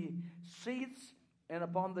 seats, and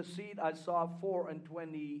upon the seat I saw 24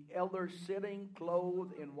 elders sitting,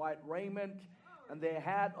 clothed in white raiment, and they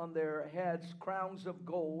had on their heads crowns of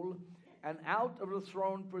gold, and out of the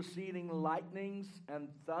throne proceeding lightnings and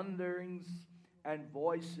thunderings and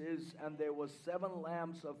voices, and there was 7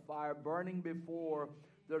 lamps of fire burning before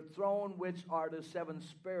the throne, which are the 7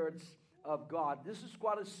 spirits of God. This is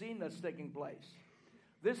quite a scene that's taking place.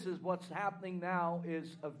 This is what's happening now,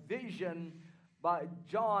 is a vision by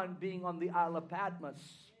John being on the Isle of Patmos.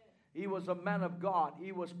 He was a man of God.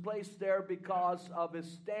 He was placed there because of his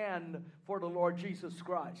stand for the Lord Jesus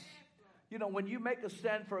Christ. You know, when you make a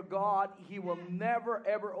stand for God, He will never,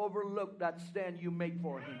 ever overlook that stand you make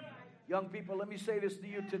for Him. Young people, let me say this to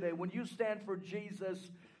you today. When you stand for Jesus,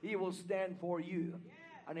 He will stand for you.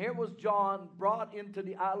 And here was John brought into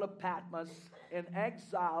the Isle of Patmos in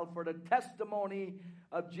exile for the testimony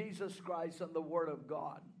of Jesus Christ and the Word of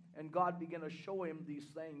God. And God began to show him these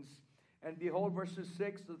things. And behold, verses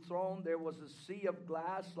 6, the throne, there was a sea of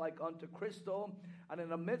glass like unto crystal. And in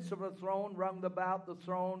the midst of the throne, round about the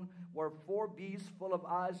throne, were 4 beasts full of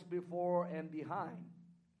eyes before and behind.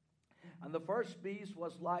 And the first beast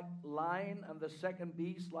was like lion, and the second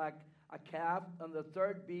beast like a calf, and the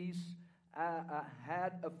third beast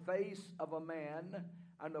had a face of a man,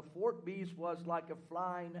 and the 4th beast was like a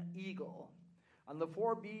flying eagle. And the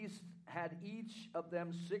 4 beasts had each of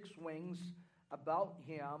them 6 wings about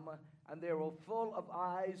him, and they were full of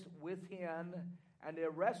eyes within, and they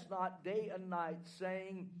rest not day and night,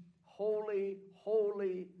 saying, Holy,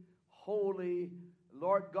 holy, holy,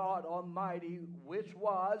 Lord God Almighty, which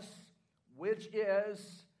was, which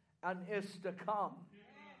is, and is to come.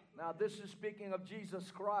 Now this is speaking of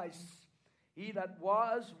Jesus Christ. He that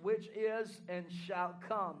was, which is, and shall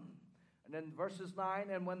come. And then verses 9,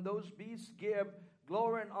 and when those beasts give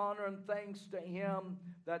glory and honor and thanks to him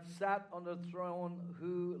that sat on the throne,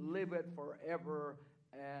 who liveth forever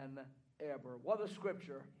and ever. What a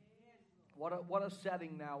scripture. What a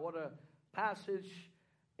setting now. What a passage.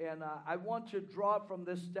 And I want to draw from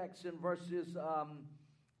this text in verses, I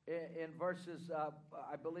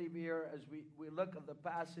believe here, as we look at the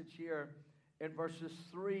passage here in verses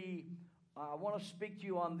 3, I want to speak to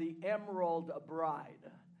you on the emerald bride.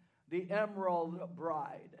 The emerald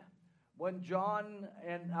bride. When John,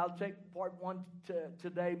 and I'll take part 1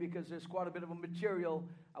 today because there's quite a bit of a material,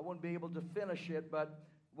 I won't be able to finish it, but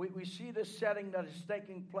we see this setting that is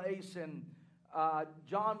taking place, and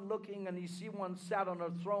John looking, and he see one sat on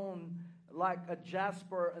a throne like a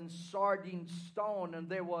jasper and sardine stone, and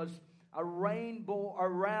there was a rainbow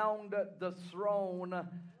around the throne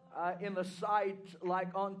in the sight like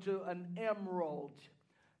unto an emerald.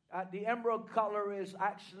 The emerald color is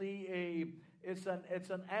actually it's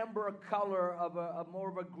an amber color of a more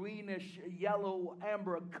of a greenish yellow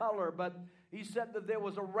amber color, but he said that there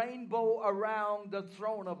was a rainbow around the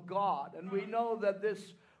throne of God, and we know that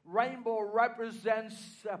this rainbow represents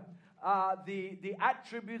the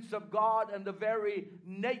attributes of God and the very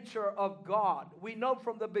nature of God. We know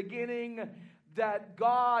from the beginning that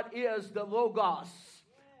God is the Logos.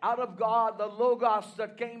 Out of God, the Logos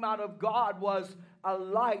that came out of God was a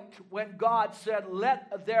light. When God said,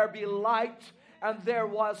 "Let there be light," and there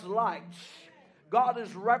was light. God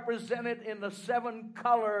is represented in the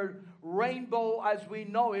 7-colored rainbow as we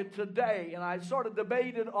know it today. And I sort of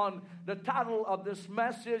debated on the title of this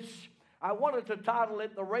message. I wanted to title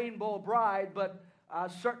it The Rainbow Bride, but a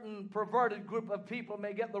certain perverted group of people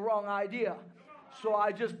may get the wrong idea. So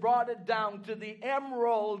I just brought it down to the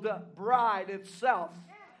emerald bride itself.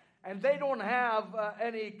 And they don't have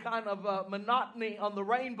any kind of monotony on the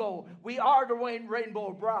rainbow. We are the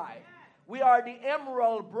rainbow bride. We are the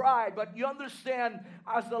emerald bride. But you understand,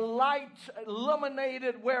 as the light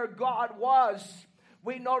illuminated where God was,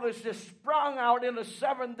 we noticed it sprung out into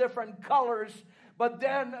 7 different colors. But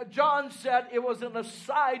then John said it was in the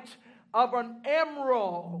sight of an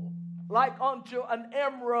emerald, like unto an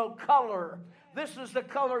emerald color. This is the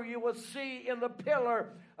color you will see in the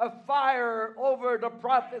pillar of fire over the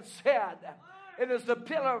prophet's head. It is the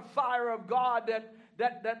pillar of fire of God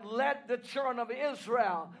that led the children of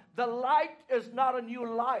Israel. The light is not a new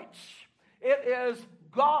light. It is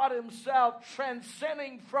God himself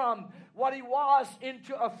transcending from what he was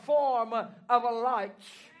into a form of a light.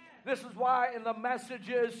 This is why in the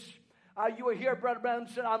messages you will hear Brother Branham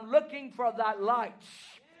say, "I'm looking for that light."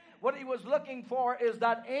 What he was looking for is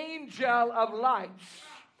that angel of light.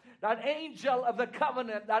 That angel of the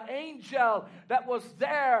covenant, that angel that was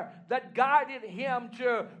there, that guided him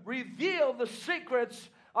to reveal the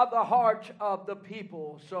secrets of the heart of the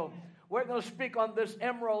people. So we're going to speak on this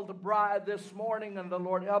emerald bride this morning, and the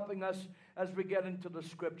Lord helping us as we get into the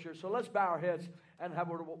scripture. So let's bow our heads and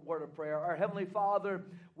have a word of prayer. Our Heavenly Father,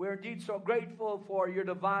 we're indeed so grateful for your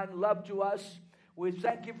divine love to us. We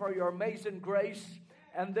thank you for your amazing grace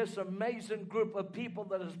and this amazing group of people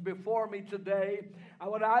that is before me today. I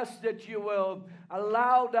would ask that you will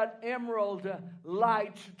allow that emerald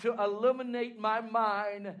light to illuminate my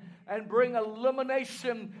mind and bring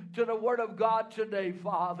illumination to the Word of God today,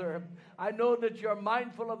 Father. I know that you're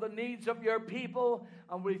mindful of the needs of your people,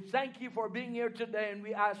 and we thank you for being here today, and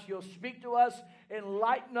we ask you'll speak to us,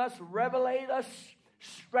 enlighten us, revelate us,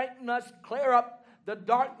 strengthen us, clear up the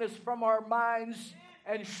darkness from our minds,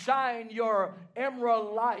 and shine your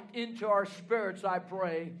emerald light into our spirits, I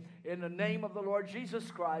pray. In the name of the Lord Jesus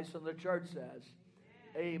Christ, and the church says,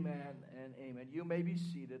 amen and amen. You may be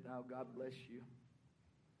seated now. God bless you.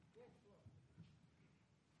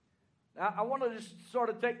 Now, I want to just sort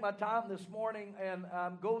of take my time this morning and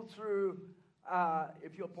go through,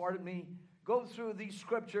 if you'll pardon me, go through these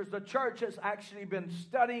scriptures. The church has actually been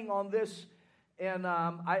studying on this, and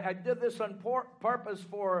I did this on purpose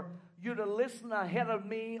for you to listen ahead of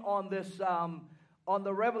me on this, on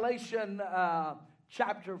the Revelation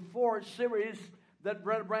chapter 4 series that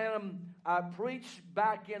Brother Branham preached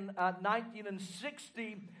back in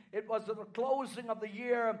 1960. It was at the closing of the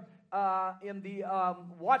year in the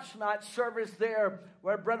watch night service there,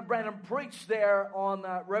 where Brother Branham preached there on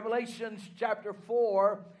Revelation chapter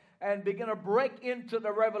 4 and began to break into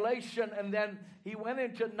the Revelation, and then he went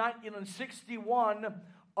into 1961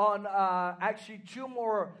 on actually 2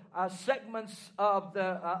 more segments of the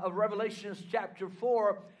of Revelation chapter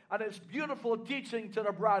 4, and it's beautiful teaching to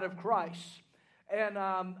the bride of Christ. And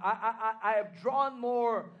I have drawn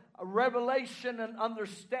more a revelation and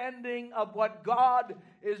understanding of what God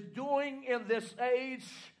is doing in this age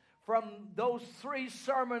from those 3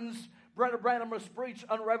 sermons Brother Branham has preached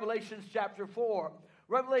on Revelations chapter 4.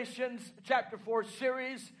 Revelations chapter 4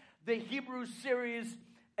 series, the Hebrew series,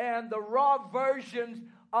 and the raw versions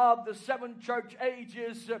of the 7 church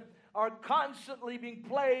ages are constantly being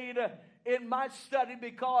played in my study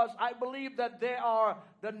because I believe that they are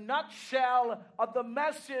the nutshell of the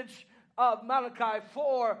message of Malachi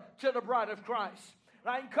 4 to the bride of Christ.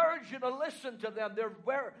 And I encourage you to listen to them. They're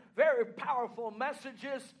very, very powerful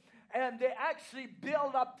messages, and they actually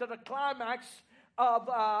build up to the climax of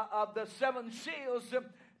the 7 seals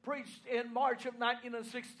preached in March of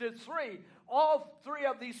 1963. All 3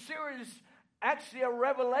 of these series actually a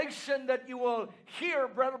revelation that you will hear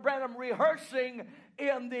Brother Branham rehearsing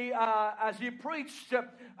in the as he preached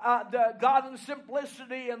the God in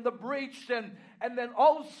simplicity and the breach, and then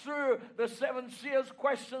all through the 7 seals,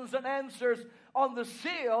 questions and answers on the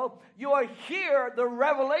seal, you will hear the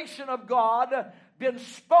revelation of God been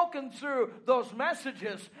spoken through those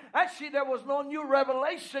messages. Actually, there was no new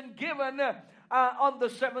revelation given on the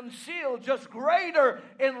 7th seal, just greater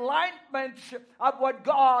enlightenment of what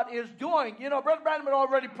God is doing. You know, Brother Branham had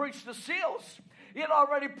already preached the seals. He had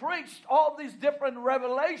already preached all these different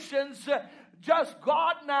revelations. Just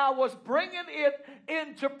God now was bringing it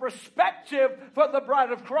into perspective for the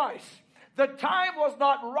bride of Christ. The time was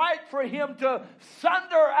not right for him to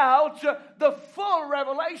thunder out the full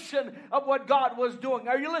revelation of what God was doing.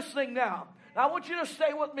 Are you listening now? Now, I want you to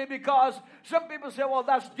stay with me because some people say, well,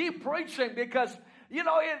 that's deep preaching because, you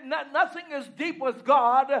know, nothing is deep with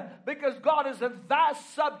God because God is a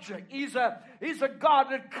vast subject. He's a God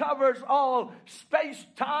that covers all space,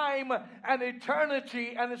 time, and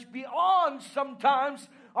eternity, and it's beyond sometimes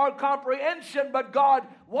our comprehension, but God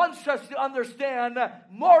wants us to understand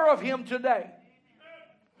more of Him today.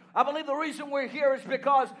 I believe the reason we're here is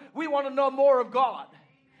because we want to know more of God.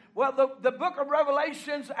 Well, the book of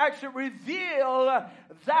Revelations actually reveal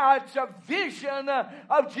that vision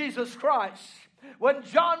of Jesus Christ. When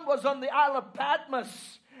John was on the Isle of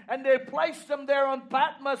Patmos, and they placed him there on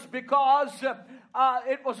Patmos because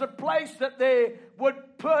it was a place that they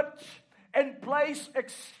would put in place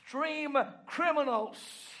extreme criminals.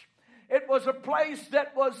 It was a place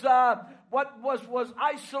that was was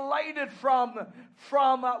isolated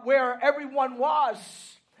from where everyone was.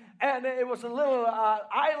 And it was a little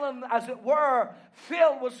island, as it were,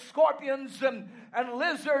 filled with scorpions and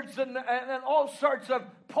lizards and all sorts of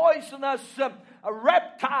poisonous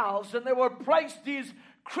reptiles. And they were placed these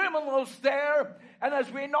criminals there. And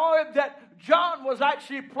as we know it, that John was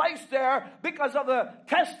actually placed there because of the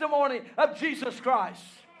testimony of Jesus Christ.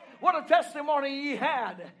 What a testimony he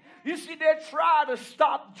had. You see, they tried to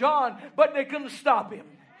stop John, but they couldn't stop him.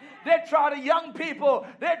 They tried to young people.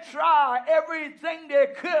 They tried everything they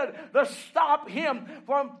could to stop him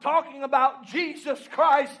from talking about Jesus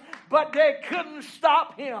Christ, but they couldn't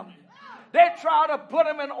stop him. They tried to put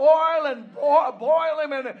him in oil and boil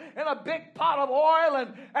him in a big pot of oil,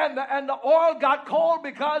 and the oil got cold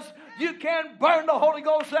because you can't burn the Holy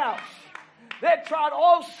Ghost out. They tried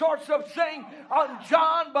all sorts of things on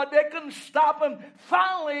John, but they couldn't stop him.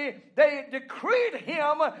 Finally, they decreed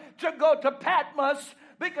him to go to Patmos,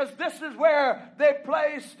 because this is where they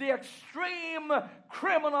place the extreme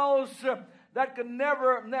criminals that can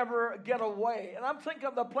never get away. And I'm thinking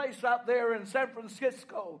of the place out there in San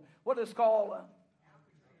Francisco, what is called,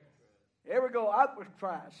 here we go,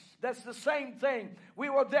 Alcatraz. That's the same thing.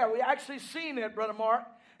 We were there. We actually seen it, Brother Mark.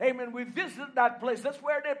 Amen. We visited that place. That's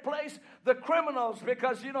where they place the criminals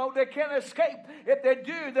because, you know, they can't escape. If they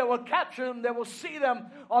do, they will capture them. They will see them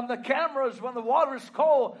on the cameras. When the water's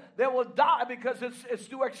cold, they will die because it's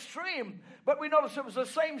too extreme. But we notice it was the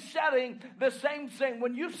same setting, the same thing.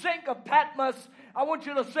 When you think of Patmos, I want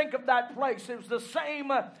you to think of that place. It was the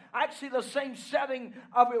same, actually the same setting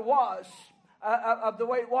of the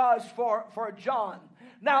way it was for John.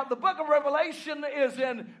 Now, the book of Revelation is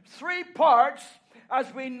in 3 parts,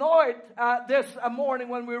 as we know it this morning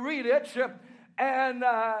when we read it. And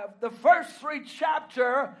the first 3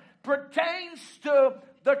 chapters pertains to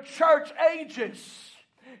the church ages.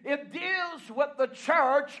 It deals with the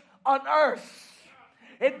church on earth.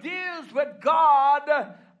 It deals with God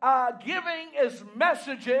giving His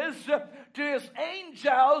messages to His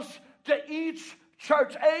angels to each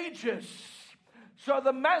church ages. So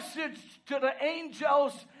the message to the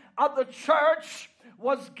angels of the church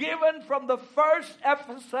was given from the first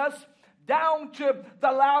Ephesus down to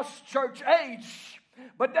the last church age.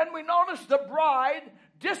 But then we notice the bride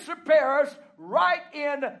disappears right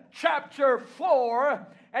in chapter 4,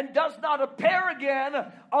 and does not appear again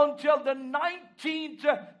until the 19th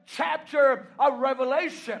chapter of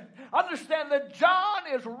Revelation. Understand that John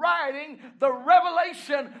is writing the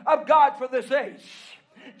revelation of God for this age.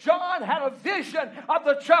 John had a vision of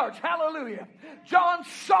the church. Hallelujah. John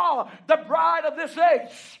saw the bride of this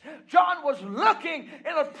age. John was looking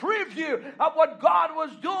in a preview of what God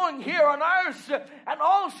was doing here on earth and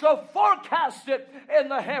also forecasted in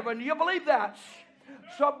the heaven. You believe that?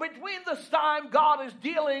 So between this time, God is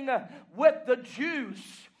dealing with the Jews.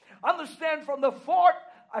 Understand, from the 4th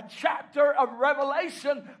chapter of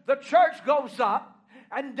Revelation, the church goes up.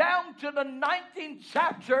 And down to the 19th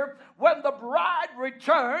chapter, when the bride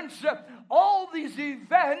returns, all these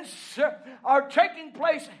events are taking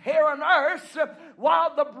place here on earth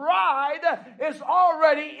while the bride is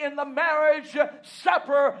already in the marriage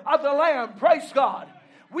supper of the Lamb. Praise God.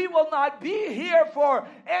 We will not be here for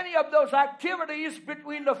any of those activities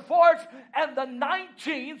between the 4th and the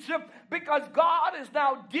 19th because God is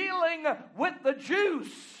now dealing with the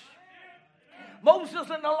Jews. Moses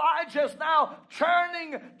and Elijah is now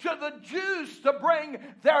turning to the Jews to bring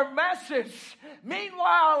their message.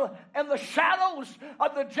 Meanwhile, in the shadows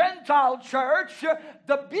of the Gentile church,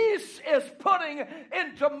 the beast is putting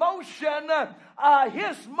into motion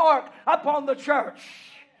his mark upon the church.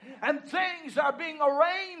 And things are being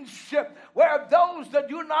arranged where those that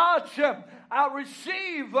do not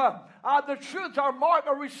receive the truth or mark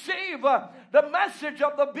or receive the message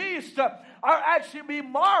of the beast are actually be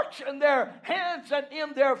marked in their hands and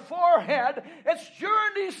in their forehead. It's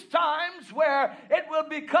during these times where it will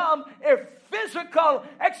become a physical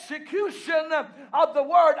execution of the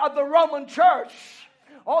word of the Roman church.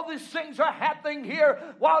 All these things are happening here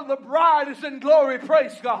while the bride is in glory.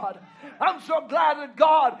 Praise God. I'm so glad that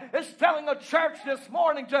God is telling a church this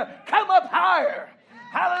morning to come up higher.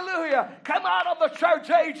 Hallelujah. Come out of the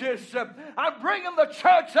church ages. I'm bringing the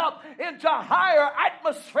church up into a higher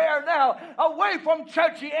atmosphere now, away from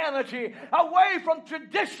churchianity, away from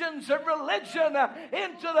traditions and religion,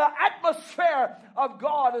 into the atmosphere of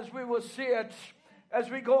God as we will see it as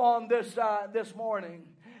we go on this morning.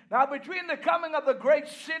 Now, between the coming of the great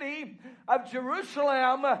city of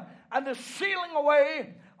Jerusalem and the sealing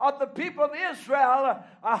away of the people of Israel,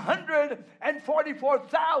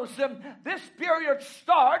 144,000, this period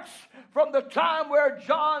starts from the time where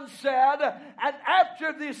John said, and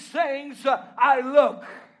after these things I look.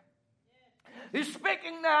 He's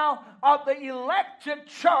speaking now of the elected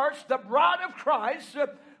church, the bride of Christ,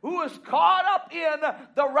 who is caught up in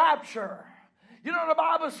the rapture. You know, the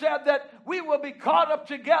Bible said that we will be caught up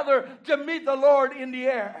together to meet the Lord in the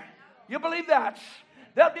air. You believe that?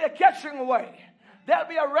 There'll be a catching away. There'll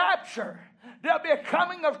be a rapture. There'll be a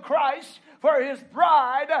coming of Christ for his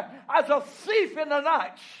bride as a thief in the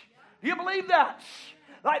night. You believe that?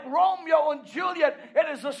 Like Romeo and Juliet, it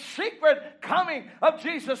is a secret coming of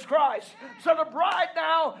Jesus Christ. So the bride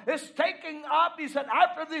now is taking up. He said,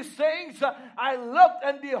 after these things, I looked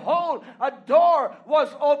and behold, a door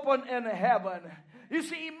was opened in heaven. You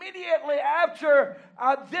see, immediately after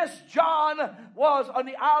this, John was on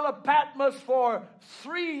the Isle of Patmos for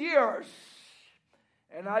 3 years.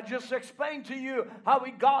 And I just explained to you how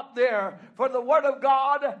he got there for the Word of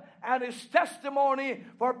God and his testimony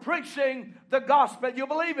for preaching the gospel. You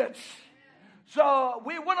believe it? So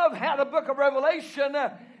we wouldn't have had a book of Revelation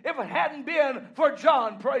if it hadn't been for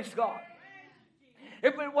John. Praise God.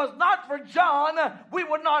 If it was not for John, we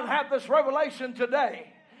would not have this revelation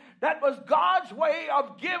today. That was God's way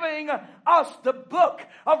of giving us the book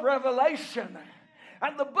of Revelation.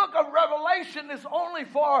 And the book of Revelation is only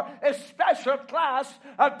for a special class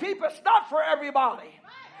of people. It's not for everybody.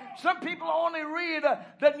 Some people only read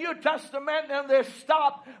the New Testament and they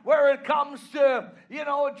stop where it comes to,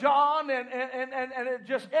 John and it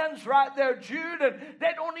just ends right there, Jude. And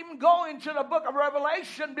they don't even go into the book of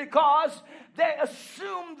Revelation because they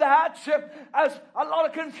assume that as a lot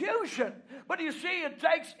of confusion. But you see, it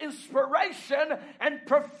takes inspiration and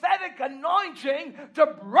prophetic anointing to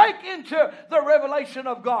break into the revelation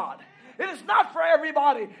of God. It is not for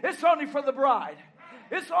everybody. It's only for the bride.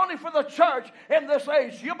 It's only for the church in this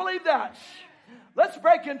age. You believe that? Let's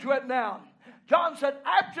break into it now. John said,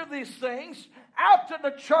 after these things, after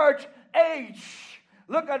the church age.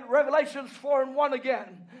 Look at Revelations 4:1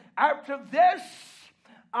 again. After this,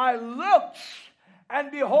 I looked,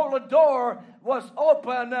 and behold, a door was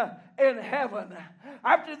open in heaven.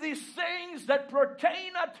 After these things that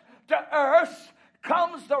pertain to earth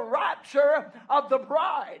comes the rapture of the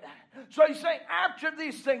bride. So he's saying after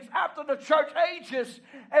these things, after the church ages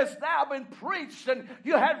has now been preached, and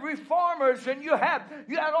you had reformers, and you had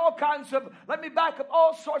all kinds of, let me back up,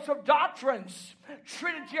 all sorts of doctrines,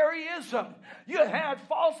 Trinitarianism, you had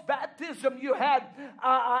false baptism, you had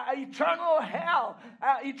eternal hell,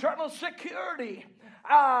 eternal security,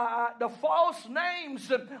 the false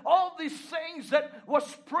names, and all these things that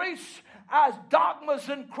was preached as dogmas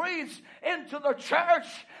and creeds into the church,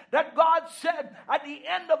 that God said at the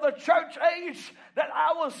end of the church age that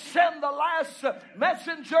I will send the last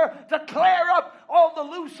messenger to clear up all the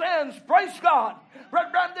loose ends. Praise God. Brother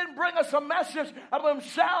Branham didn't bring us a message of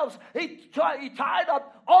himself. He tied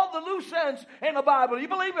up all the loose ends in the Bible. You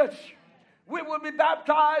believe it? We will be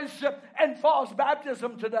baptized in false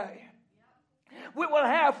baptism today. We will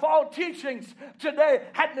have false teachings today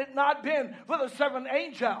had it not been for the seventh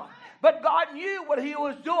angel. But God knew what he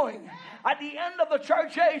was doing. At the end of the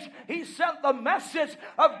church age, he sent the message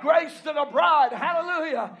of grace to the bride.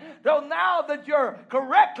 Hallelujah. So now that you're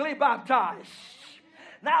correctly baptized,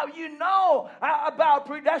 now you know about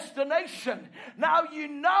predestination. Now you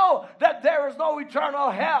know that there is no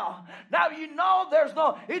eternal hell. Now you know there's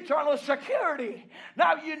no eternal security.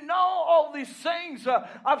 Now you know all these things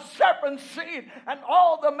of serpent seed and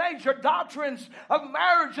all the major doctrines of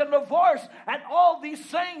marriage and divorce and all these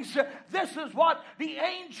things. This is what the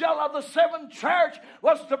angel of the seventh church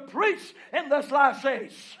was to preach in this last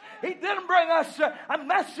age. He didn't bring us a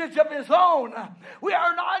message of his own.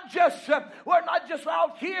 We're not just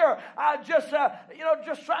out here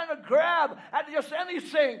just trying to grab at just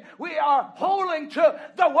anything. We are holding to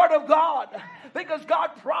the Word of God, because God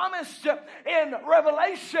promised in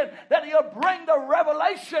Revelation that he'll bring the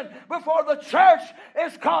revelation before the church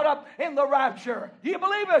is caught up in the rapture. Do you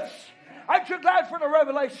believe it? Aren't you glad for the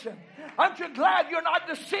revelation? Aren't you glad you're not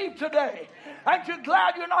deceived today? Aren't you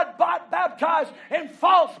glad you're not baptized in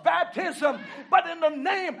false baptism, but in the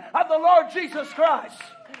name of the Lord Jesus Christ?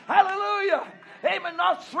 Hallelujah. Amen.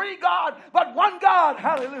 Not three God, but one God.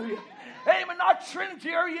 Hallelujah. Amen. Not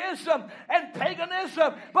Trinitarianism and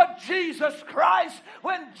paganism, but Jesus Christ.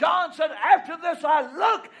 When John said, after this I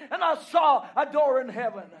looked and I saw a door in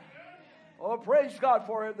heaven. Oh, praise God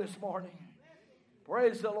for it this morning.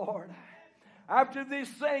 Praise the Lord. After these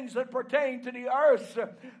things that pertain to the earth,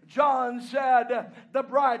 John said, the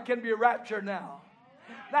bride can be raptured now.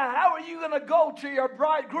 Now, how are you going to go to your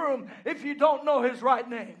bridegroom if you don't know his right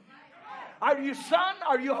name? Are you Son?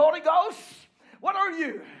 Are you Holy Ghost? What are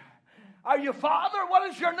you? Are you Father? What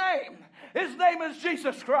is your name? His name is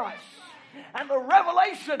Jesus Christ. And the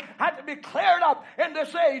revelation had to be cleared up in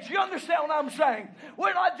this age. You understand what I'm saying?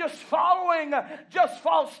 We're not just following just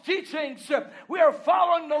false teachings. We are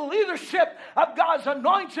following the leadership of God's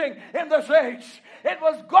anointing in this age. It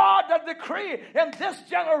was God that decreed in this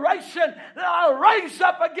generation that I'll raise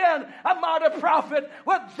up again a mighty prophet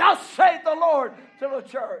with thus saith the Lord to the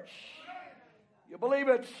church. You believe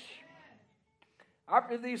it?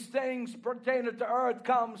 After these things pertaining to earth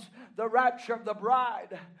comes the rapture of the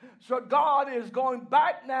bride. So God is going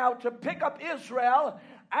back now to pick up Israel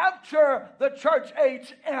after the church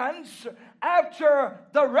age ends, after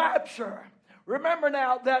the rapture. Remember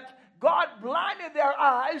now that God blinded their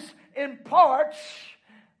eyes in parts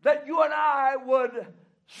that you and I would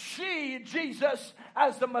see Jesus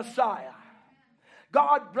as the Messiah.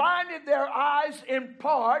 God blinded their eyes in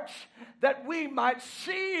parts that we might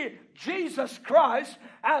see Jesus Christ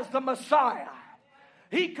as the Messiah.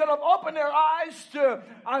 He could have opened their eyes to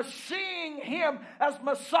seeing him as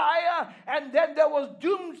Messiah, and then there was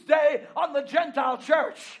doomsday on the Gentile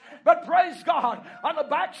church. But praise God, on the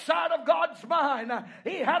backside of God's mind,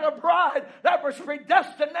 he had a bride that was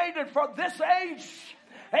predestinated for this age.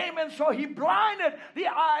 Amen. So he blinded the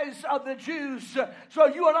eyes of the Jews so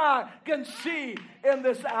you and I can see in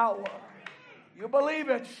this hour. You believe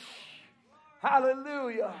it?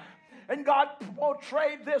 Hallelujah. And God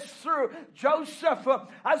portrayed this through Joseph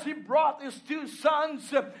as he brought his two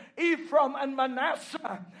sons, Ephraim and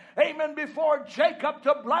Manasseh, amen, before Jacob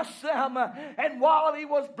to bless them. And while he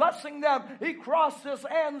was blessing them, he crossed his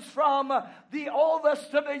hands from the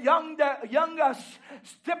oldest to the youngest,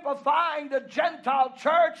 typifying the Gentile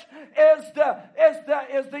church is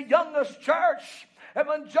the youngest church. And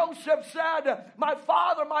when Joseph said, my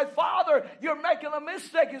father, you're making a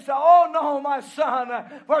mistake. He said, oh no, my son,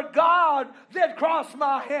 for God did cross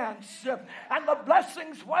my hands. And the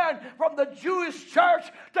blessings went from the Jewish church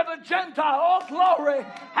to the Gentile. Oh, glory.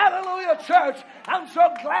 Hallelujah, church. I'm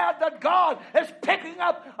so glad that God is picking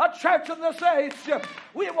up a church in this age.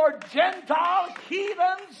 We were Gentile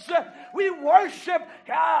heathens. We worship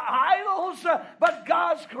idols. But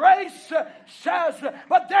God's grace says,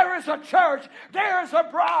 but there is a church. There there's a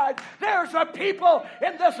bride, there's a people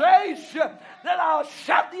in this age that I'll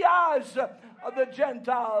shut the eyes of the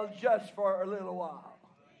Gentiles just for a little while.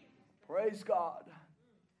 Praise God.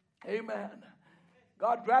 Amen.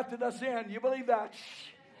 God grafted us in. You believe that?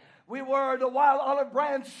 We were the wild olive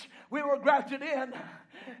branch. We were grafted in.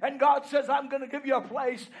 And God says, I'm going to give you a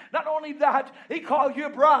place. Not only that, He called you a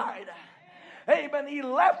bride. Amen. He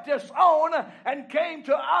left His own and came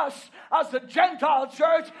to us as a Gentile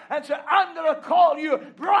church and said, I'm going to call you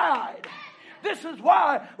bride. This is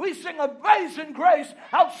why we sing Amazing Grace.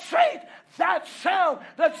 How sweet that sound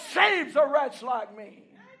that saves a wretch like me.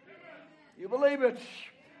 You believe it?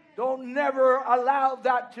 Don't never allow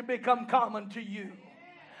that to become common to you.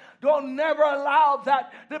 Don't never allow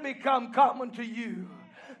that to become common to you.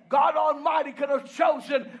 God Almighty could have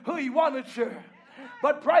chosen who He wanted to.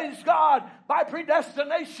 But praise God, by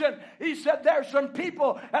predestination, He said there's some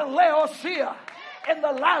people in Laodicea in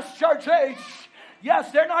the last church age.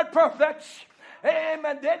 Yes, they're not perfect.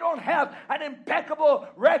 Amen. They don't have an impeccable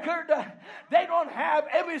record. They don't have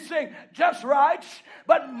everything just right.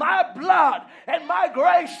 But my blood and my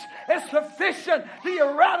grace is sufficient to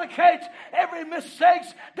eradicate every mistake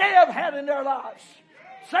they have had in their lives.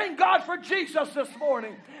 Thank God for Jesus this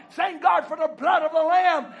morning. Thank God for the blood of the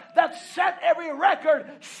Lamb that set every record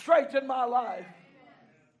straight in my life.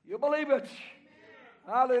 You believe it?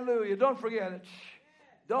 Hallelujah. Don't forget it.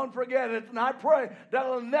 Don't forget it. And I pray that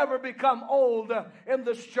it'll never become old in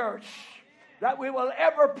this church. That we will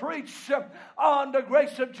ever preach on the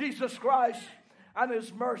grace of Jesus Christ and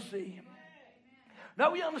His mercy.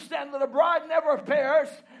 Now we understand that a bride never appears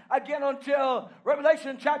again until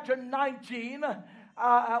Revelation chapter 19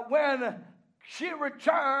 when she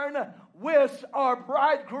returned with our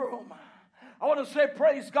bridegroom. I want to say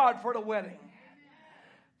praise God for the wedding.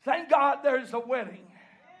 Thank God there's a wedding.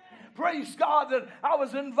 Praise God that I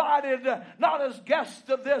was invited not as guest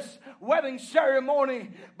of this wedding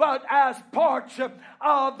ceremony, but as part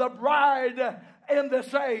of the bride in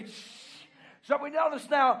this age. So we notice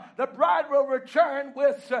now the bride will return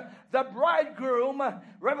with the bridegroom.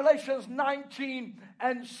 Revelations 19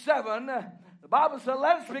 and 7. The Bible says,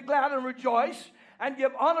 let us be glad and rejoice and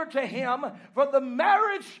give honor to Him, for the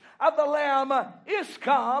marriage of the Lamb is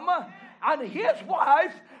come, and His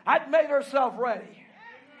wife had made herself ready.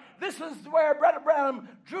 This is where Brother Branham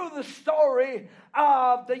drew the story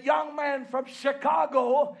of the young man from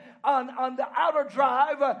Chicago on the outer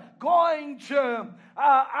drive going to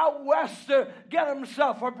out west to get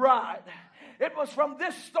himself a bride. It was from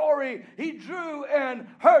this story he drew and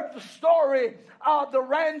heard the story of the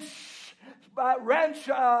ranch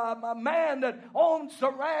man that owns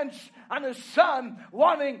the ranch and his son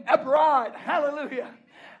wanting a bride. Hallelujah.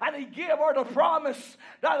 And he gave her the promise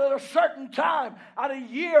that at a certain time, at a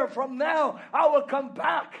year from now, I will come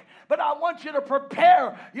back. But I want you to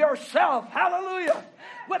prepare yourself, hallelujah,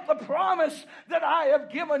 with the promise that I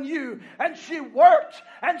have given you. And she worked,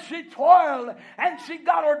 and she toiled, and she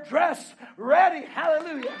got her dress ready,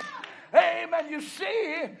 hallelujah. Amen. You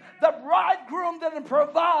see, the bridegroom didn't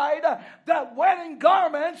provide the wedding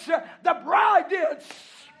garments, the bride did.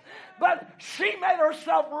 But she made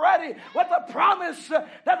herself ready with the promise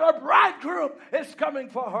that her bridegroom is coming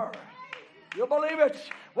for her. You believe it?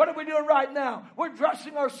 What are we doing right now? We're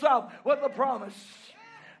dressing ourselves with the promise.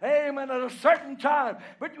 Amen. At a certain time,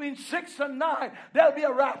 between 6 and 9, there'll be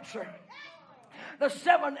a rapture. The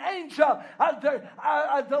seventh angel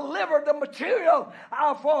has delivered the material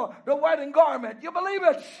for the wedding garment. You believe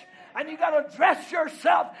it? And you got to dress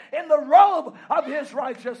yourself in the robe of His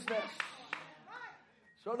righteousness.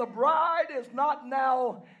 So the bride is not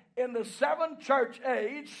now in the seventh church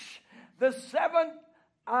age, the seven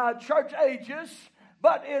church ages,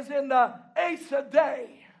 but is in the eighth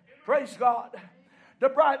day. Praise God. The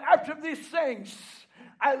bride, after these things,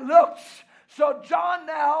 I looked. So John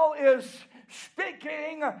now is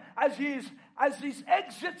speaking as he's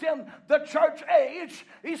exiting the church age.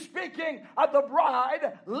 He's speaking of the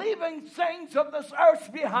bride leaving things of this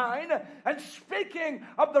earth behind and speaking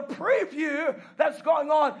of the preview that's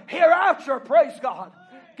going on hereafter. Praise God.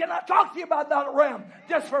 Can I talk to you about that realm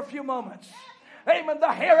just for a few moments? Amen.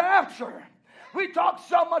 The hereafter. We talk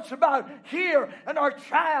so much about here and our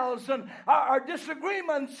trials and our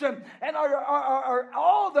disagreements and our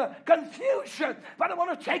all the confusion. But I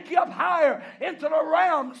want to take you up higher into the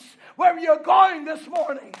realms where you're going this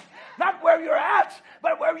morning. Not where you're at,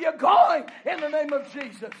 but where you're going in the name of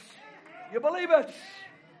Jesus. You believe it?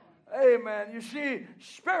 Amen. You see,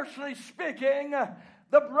 spiritually speaking,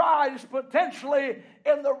 the bride is potentially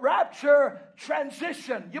in the rapture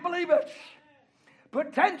transition. You believe it?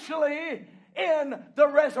 Potentially in the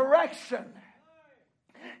resurrection.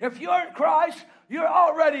 If you're in Christ, you're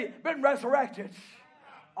already been resurrected.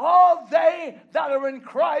 All they that are in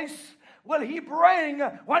Christ will he bring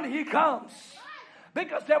when he comes,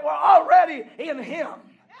 because they were already in him.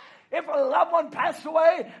 If a loved one passed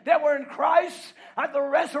away, they were in Christ. At the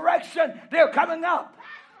resurrection, they're coming up.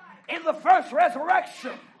 In the first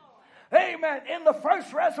resurrection. Amen. In the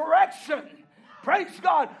first resurrection. Praise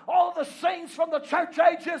God. All the saints from the church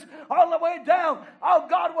ages all the way down. Oh,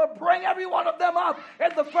 God will bring every one of them up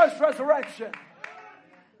in the first resurrection.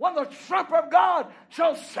 When the trumpet of God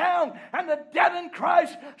shall sound and the dead in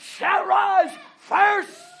Christ shall rise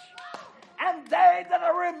first. And they that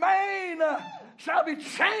remain shall be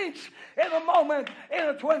changed in a moment, in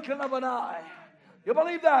a twinkling of an eye. You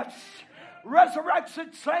believe that?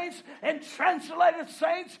 Resurrected saints and translated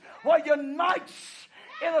saints will unite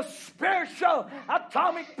in a spiritual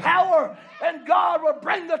atomic power, and God will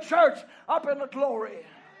bring the church up in the glory.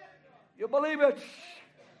 You believe it?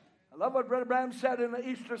 I love what Brother Branham said in the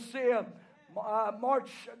Easter Seal, March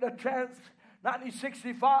the 10th,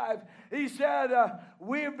 1965. He said,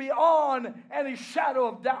 we're beyond any shadow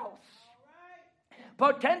of doubt.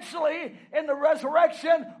 Potentially in the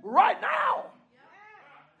resurrection right now.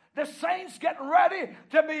 The saints getting ready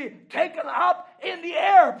to be taken up in the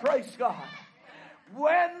air, praise God.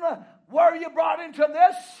 When were you brought into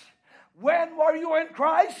this? When were you in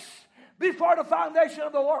Christ? Before the foundation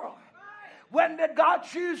of the world. When did God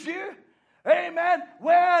choose you? Amen.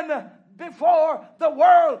 When? Before the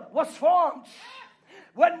world was formed.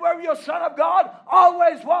 When were you a son of God?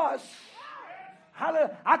 Always was.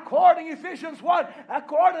 According to Ephesians 1,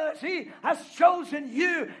 according as he has chosen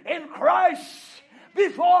you in Christ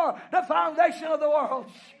before the foundation of the world.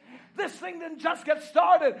 This thing didn't just get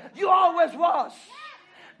started. You always was.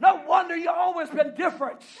 No wonder you always been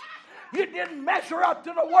different. You didn't measure up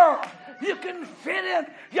to the world. You can fit in,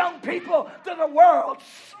 young people, to the world.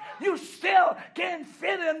 You still can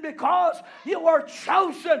fit in because you were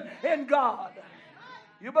chosen in God.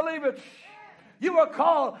 You believe it? You were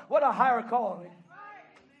called with a higher calling.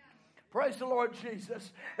 Praise the Lord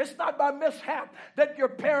Jesus. It's not by mishap that your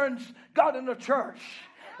parents got in the church.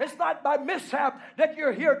 It's not by mishap that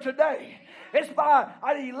you're here today. It's by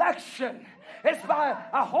an election. It's by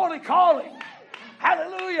a holy calling.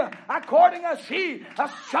 Hallelujah. According as he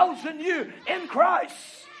has chosen you in Christ.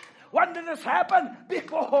 When did this happen?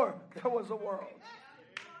 Before there was a world.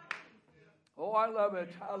 Oh, I love it.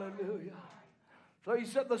 Hallelujah. So he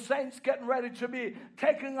said the saints getting ready to be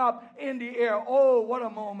taken up in the air. Oh, what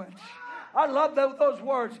a moment. I love those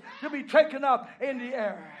words, to be taken up in the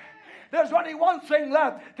air. There's only one thing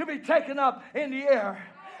left, to be taken up in the air.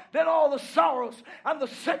 Then all the sorrows and the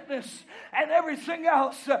sickness and everything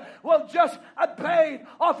else will just abate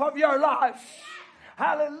off of your lives.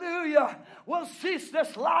 Hallelujah. We'll cease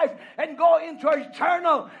this life and go into an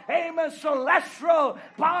eternal, amen, celestial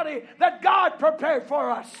body that God prepared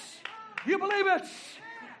for us. You believe it?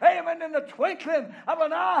 Amen. In the twinkling of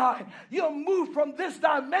an eye, you'll move from this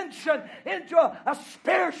dimension into a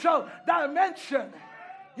spiritual dimension.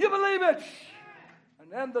 You believe it?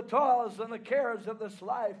 And then the toils and the cares of this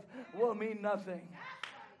life will mean nothing.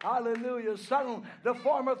 Hallelujah. Suddenly, the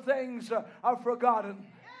former things are forgotten.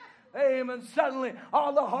 Amen. Suddenly,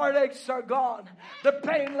 all the heartaches are gone. The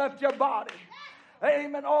pain left your body.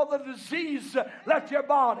 Amen. All the disease left your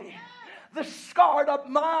body. The scarred up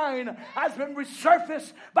mind has been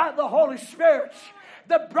resurfaced by the Holy Spirit.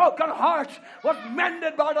 The broken heart was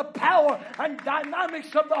mended by the power and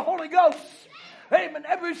dynamics of the Holy Ghost. Amen.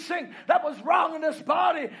 Everything that was wrong in this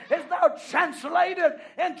body is now translated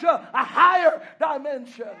into a higher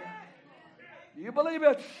dimension. Do you believe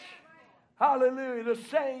it? Hallelujah. The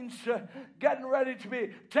saints getting ready to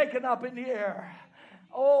be taken up in the air.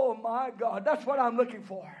 Oh my God. That's what I'm looking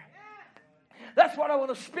for. That's what I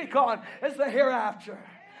want to speak on, is the hereafter.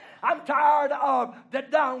 I'm tired of the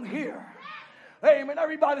down here. Amen.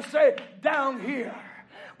 Everybody say down here.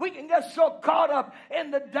 We can get so caught up in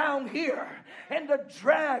the down here, in the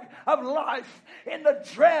drag of life, in the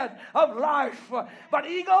dread of life. But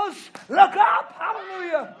eagles, look up.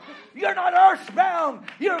 Hallelujah. You're not earthbound.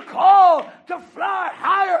 You're called to fly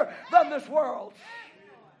higher than this world.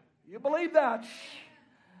 You believe that?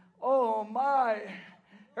 Oh my.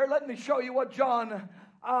 Here, let me show you what John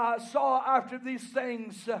saw after these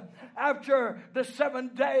things. After the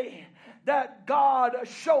seventh day, that God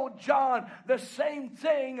showed John the same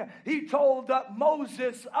thing he told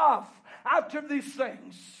Moses of. After these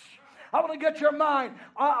things. I want to get your mind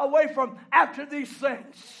away from after these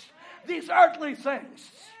things. These earthly things.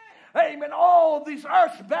 Amen. All these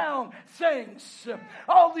earthbound things.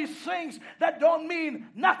 All these things that don't mean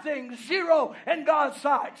nothing. Zero in God's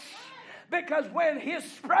sight. Because when His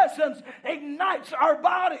presence ignites our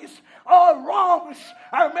bodies, all wrongs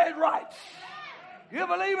are made right. You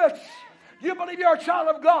believe it? You believe you're a child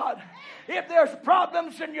of God? If there's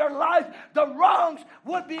problems in your life, the wrongs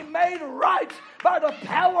would be made right by the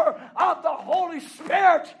power of the Holy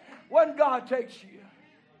Spirit when God takes you.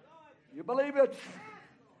 You believe it?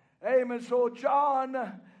 Amen. So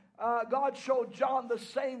God showed John the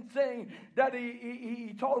same thing that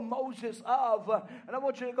he told Moses of. And I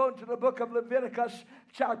want you to go into the book of Leviticus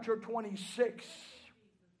chapter 26.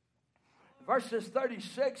 Verses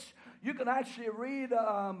 36. You can actually read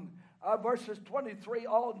verses 23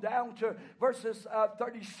 all down to verses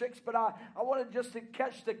 36. But I wanted just to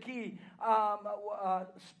catch the key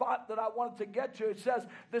spot that I wanted to get to. It says,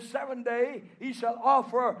 the 7th day he shall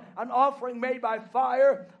offer an offering made by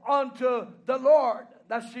fire unto the Lord.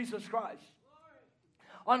 That's Jesus Christ.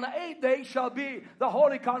 On the 8th day shall be the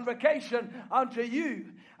holy convocation unto you.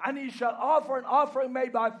 And he shall offer an offering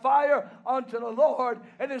made by fire unto the Lord.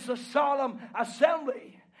 It is a solemn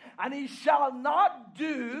assembly. And he shall not,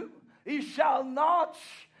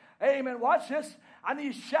 amen, watch this. And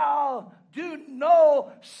he shall do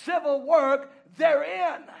no civil work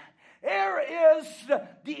therein. Here is the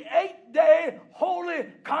 8th-day holy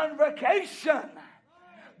convocation.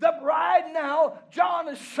 The bride now, John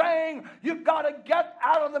is saying, you've got to get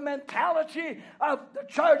out of the mentality of the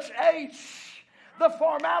church age. The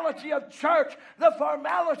formality of church, the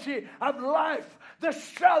formality of life, the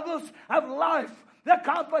struggles of life, the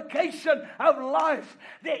complication of life,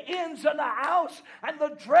 the ins and the outs, and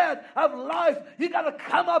the dread of life. You got to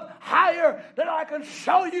come up higher that I can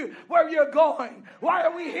show you where you're going. Why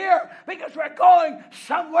are we here? Because we're going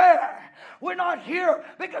somewhere. We're not here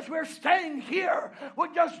because we're staying here.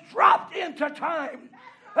 We're just dropped into time.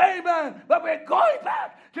 Amen. But we're going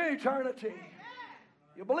back to eternity.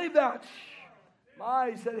 You believe that?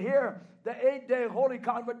 He said here, the 8th-day holy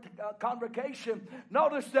convocation.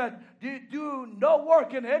 Notice that you do no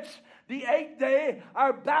work in it. The 8th day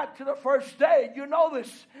are back to the first day. You know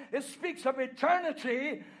this. It speaks of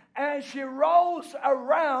eternity. And she rolls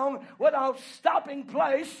around without stopping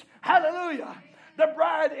place. Hallelujah. The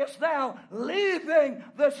bride is now leaving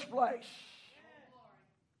this place.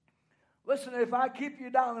 Listen, if I keep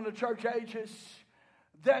you down in the church ages,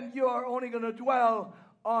 then you're only going to dwell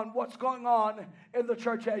on what's going on in the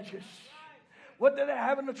church ages. What did they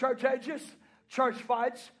have in the church ages? Church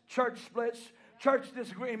fights, church splits, church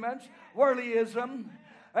disagreements, worldlyism,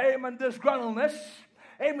 amen, disgruntledness,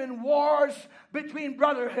 amen, wars between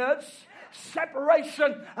brotherhoods,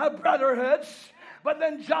 separation of brotherhoods. But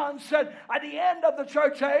then John said, at the end of the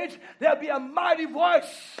church age, there'll be a mighty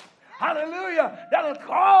voice. Hallelujah. That'll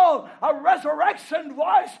call a resurrection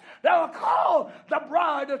voice. That'll call the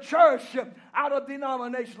bride, the church, out of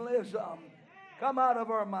denominationalism. Come out of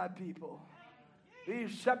her, my people.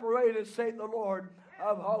 He's separated, saith the Lord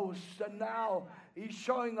of hosts. And now he's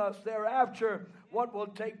showing us thereafter what will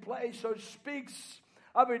take place. So it speaks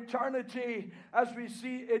of eternity as we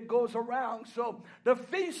see it goes around. So the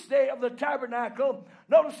feast day of the tabernacle,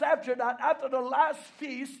 notice after that, after the last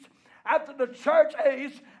feast, after the church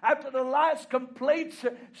age, after the last complete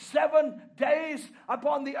 7 days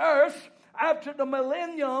upon the earth, after the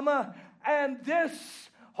millennium, and this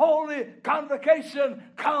holy convocation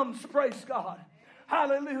comes, praise God.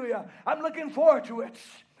 Hallelujah. I'm looking forward to it,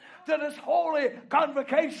 to this holy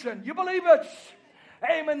convocation. You believe it?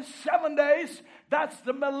 Amen. 7 days, that's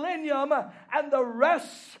the millennium, and the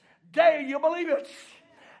rest day, you believe it?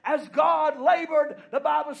 As God labored, the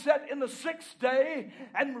Bible said, in the 6th day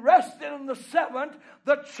and rested in the 7th,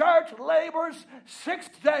 the church labors 6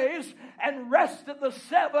 days and rested the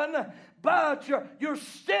 7, but you're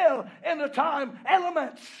still in the time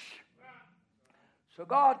elements. So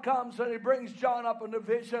God comes and he brings John up in the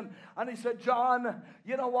vision, and he said, John,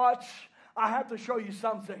 you know what? I have to show you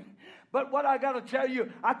something. But what I got to tell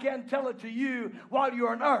you, I can't tell it to you while you're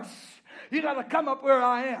on earth. You got to come up where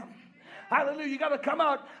I am. Hallelujah. You got to come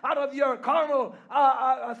out of your carnal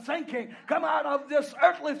thinking. Come out of this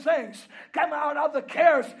earthly things. Come out of the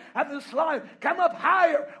cares of this life. Come up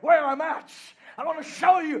higher where I'm at. I want to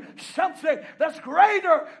show you something that's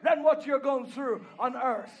greater than what you're going through on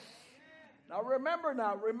earth. Now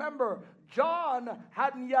remember, John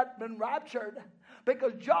hadn't yet been raptured,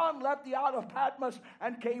 because John left the Isle of Patmos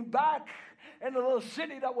and came back in the little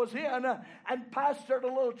city that was in and pastored a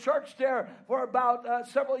little church there for about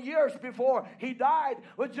several years before he died,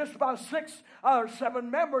 with just about 6 or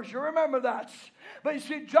 7 members. You remember that? But you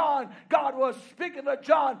see, John, God was speaking to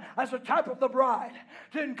John as a type of the bride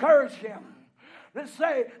to encourage him. Let's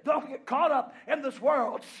say, don't get caught up in this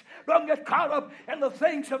world. Don't get caught up in the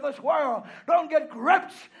things of this world. Don't get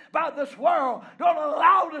gripped by this world. Don't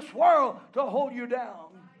allow this world to hold you down.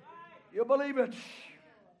 You believe it?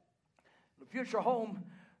 The future home,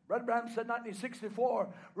 Brother Branham said 1964,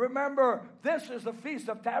 remember, this is the Feast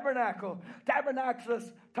of Tabernacles,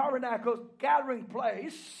 gathering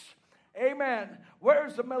place. Amen.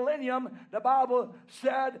 Where's the millennium? The Bible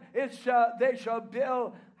said they shall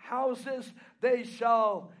build houses, they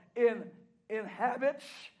shall inhabit.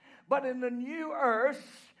 But in the new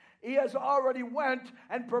earth, he has already went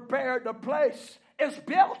and prepared the place. It's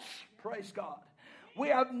built. Praise God. We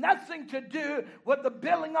have nothing to do with the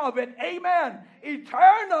building of it. Amen.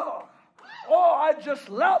 Eternal. Oh, I just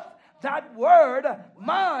love that word.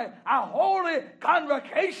 A holy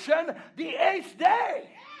convocation, the 8th day.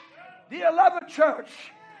 The 11th church.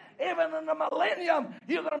 Even in the millennium,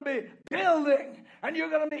 you're going to be building and you're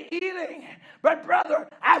going to be eating. But brother,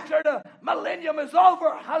 after the millennium is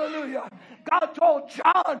over, hallelujah, God told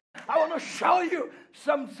John, I want to show you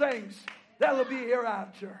some things that will be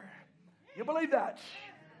hereafter. You believe that?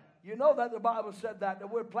 You know that the Bible said that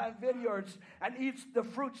we'll plant vineyards and eat the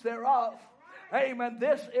fruits thereof. Amen.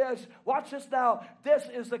 This is, watch this now, this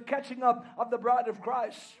is the catching up of the bride of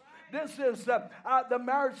Christ. This is the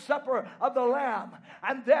marriage supper of the Lamb.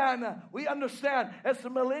 And then we understand it's the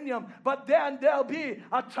millennium. But then there'll be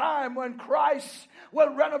a time when Christ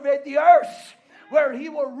will renovate the earth, where he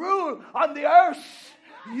will rule on the earth.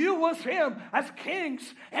 You with him as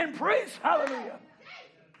kings and priests. Hallelujah.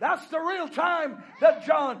 That's the real time that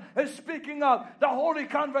John is speaking of. The holy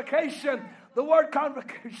convocation. The word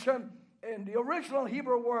convocation in the original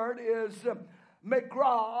Hebrew word is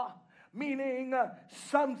megrah, meaning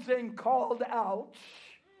something called out.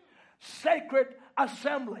 Sacred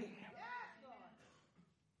assembly.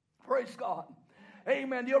 Praise God.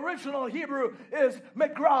 Amen. The original Hebrew is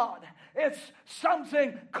megrah. It's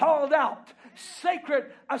something called out.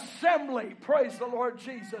 Sacred assembly. Praise the Lord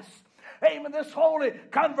Jesus. Amen. This holy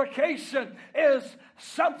convocation is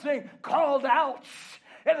something called out.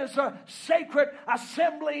 It is a sacred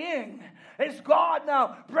assemblying. It's God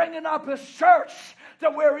now bringing up his church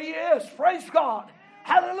to where he is. Praise God.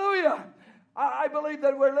 Hallelujah. I believe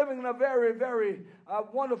that we're living in a very, very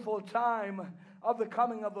wonderful time of the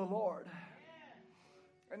coming of the Lord.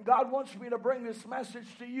 And God wants me to bring this message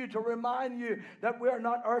to you to remind you that we are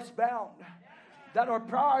not earthbound. That our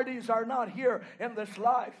priorities are not here in this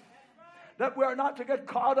life. That we are not to get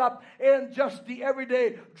caught up in just the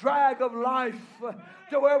everyday drag of life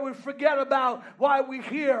to where we forget about why we're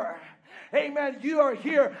here. Amen. You are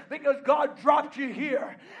here because God dropped you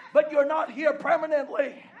here. But you're not here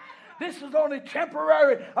permanently. This is only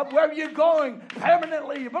temporary of where you're going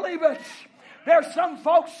permanently. You believe it? There's some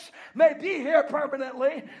folks may be here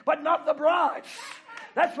permanently, but not the brides.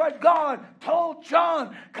 That's what God told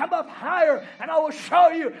John. Come up higher and I will show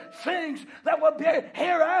you things that will be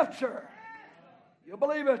hereafter. You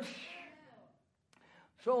believe it?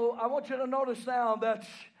 So I want you to notice now that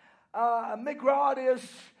migrad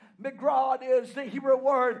is the Hebrew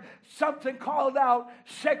word, something called out,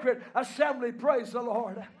 sacred assembly. Praise the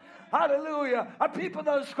Lord. Hallelujah. A people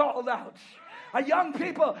that is called out. A young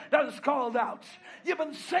people that is called out. You've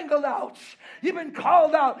been singled out. You've been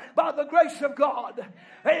called out by the grace of God.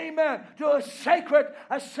 Amen. To a sacred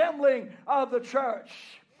assembling of the church.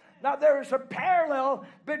 Now there is a parallel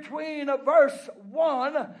between verse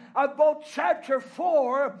 1 of both chapter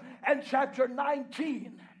 4 and chapter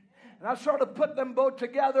 19. And I sort of put them both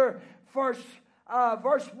together. Verse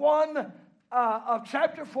 1 of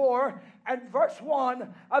chapter 4 and verse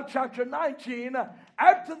 1 of chapter 19.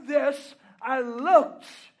 After this I looked,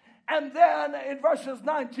 and then in verses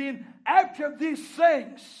 19, after these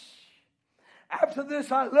things. After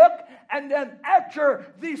this I looked, and then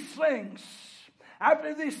after these things.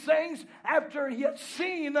 After these things, after he had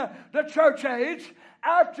seen the church age,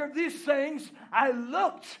 after these things, I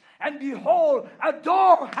looked, and behold, a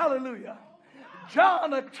door. Hallelujah.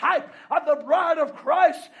 John, a type of the bride of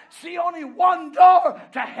Christ, see only one door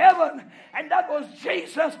to heaven, and that was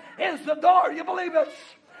Jesus is the door. You believe it?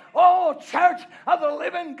 Oh, church of the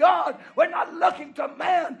living God, we're not looking to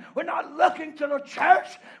man. We're not looking to the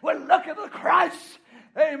church. We're looking to Christ.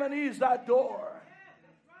 Amen. He's that door.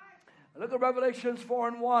 Look at Revelations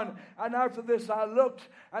 4:1. And after this I looked,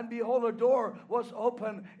 and behold, a door was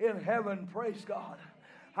open in heaven. Praise God.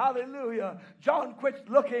 Hallelujah. John quit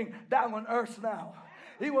looking down on earth now.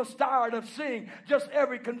 He was tired of seeing just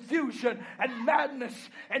every confusion and madness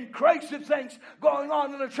and crazy things going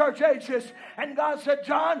on in the church ages. And God said,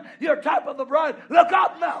 John, you're type of the bride. Look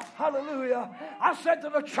up now. Hallelujah. I said to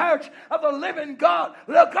the church of the living God,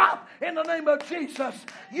 look up in the name of Jesus.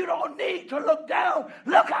 You don't need to look down.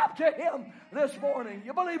 Look up to Him this morning.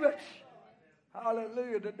 You believe it?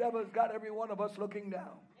 Hallelujah. The devil's got every one of us looking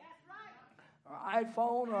down. Our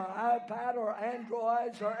iPhone or iPad or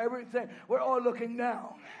Androids or everything. We're all looking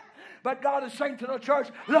down. But God is saying to the church,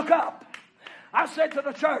 look up. I said to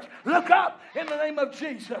the church, look up in the name of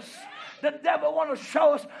Jesus. The devil wants to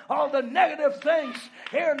show us all the negative things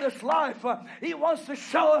here in this life. He wants to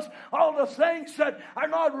show us all the things that are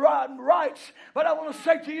not right. But I want to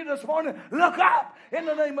say to you this morning, look up in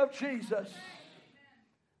the name of Jesus.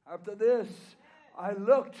 After this, I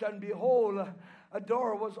looked, and behold, a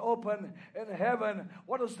door was open in heaven.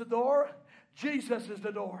 What is the door? Jesus is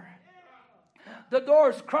the door. The door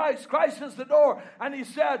is Christ. Christ is the door. And He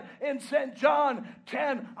said in St. John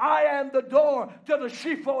 10, I am the door to the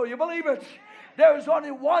sheepfold. You believe it? There is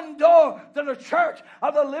only one door to the church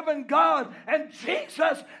of the living God, and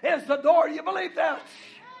Jesus is the door. You believe that?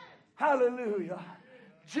 Hallelujah.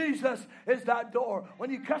 Jesus is that door.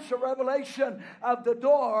 When you catch the revelation of the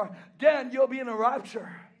door, then you'll be in a rapture.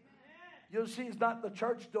 You'll see it's not the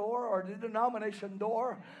church door or the denomination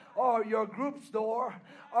door or your group's door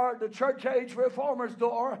or the church age reformers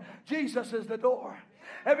door. Jesus is the door.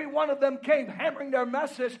 Every one of them came hammering their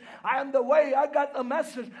message. I am the way. I got the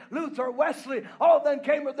message. Luther, Wesley, all of them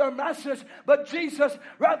came with their message. But Jesus,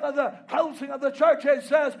 right at the closing of the church age,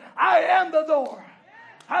 says, I am the door.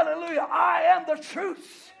 Hallelujah. I am the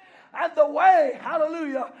truth and the way.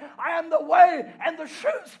 Hallelujah. I am the way and the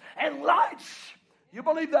truth and light. You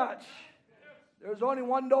believe that? There's only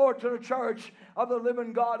one door to the church of the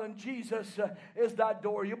living God, and Jesus is that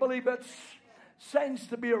door. You believe it? Saints,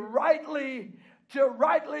 to rightly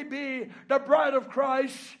be the bride of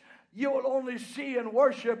Christ, you will only see and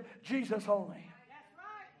worship Jesus only.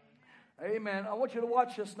 Amen. I want you to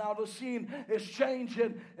watch this now. The scene is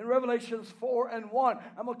changing in Revelations 4 and 1.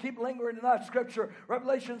 I'm going to keep lingering in that scripture.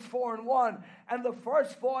 Revelations 4 and 1. And the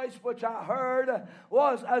first voice which I heard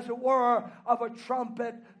was as it were of a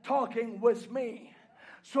trumpet talking with me.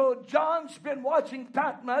 So John's been watching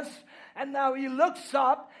Patmos, and now he looks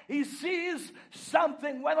up. He sees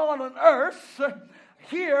something went on earth.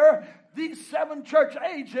 Here, these 7 church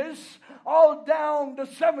ages, all down the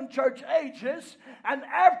 7 church ages. And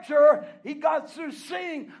after he got through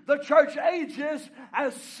seeing the church ages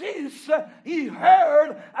as cease, he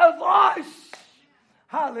heard a voice.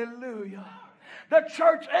 Hallelujah. The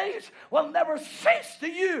church age will never cease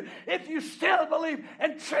to you if you still believe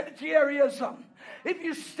in Trinitarianism. If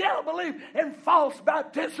you still believe in false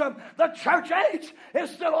baptism, the church age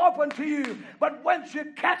is still open to you. But once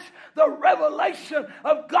you catch the revelation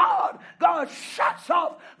of God, God shuts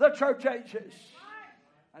off the church ages.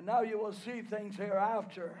 And now you will see things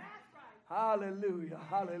hereafter. Hallelujah,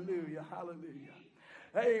 hallelujah, hallelujah.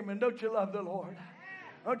 Amen. Don't you love the Lord?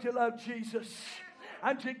 Don't you love Jesus?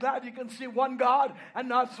 Aren't you glad you can see one God and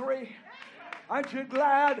not 3? Aren't you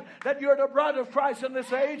glad that you're the bride of Christ in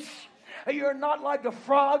this age? You're not like the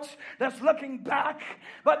frogs that's looking back,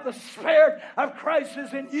 but the Spirit of Christ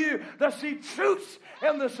is in you to see truths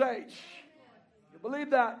in this age. You believe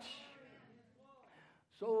that?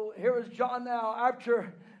 So here is John now.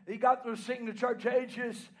 After he got through seeing the church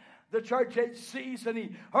ages, the church age ceased, and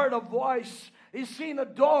he heard a voice. He seen a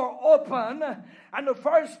door open, and the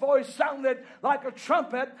first voice sounded like a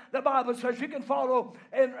trumpet. The Bible says, you can follow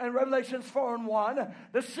in Revelations 4 and 1.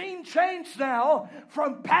 The scene changed now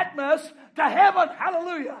from Patmos to heaven.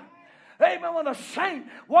 Hallelujah. Amen. When a saint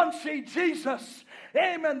once see Jesus,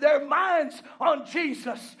 amen, their mind's on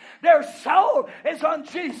Jesus. Their soul is on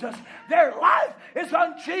Jesus. Their life is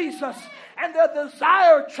on Jesus. And their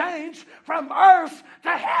desire changed from earth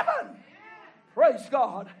to heaven. Praise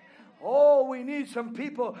God. Oh, we need some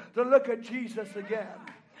people to look at Jesus again.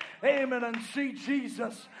 Amen. And see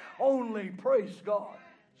Jesus only. Praise God.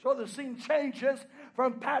 So the scene changes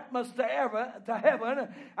from Patmos to heaven.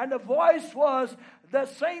 And the voice was the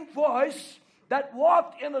same voice that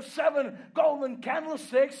walked in the 7 golden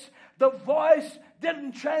candlesticks. The voice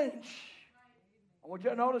didn't change. I want you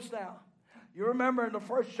to notice now. You remember in the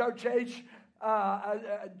first church age,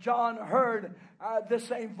 John heard the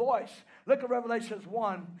same voice. Look at Revelations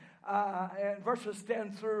 1. And verses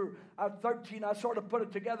 10 through 13, I sort of put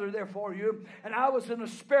it together there for you. And I was in the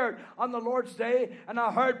Spirit on the Lord's day, and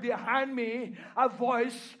I heard behind me a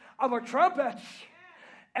voice of a trumpet,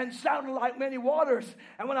 and sounded like many waters.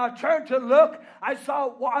 And when I turned to look, I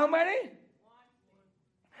saw how many?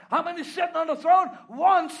 How many sitting on the throne?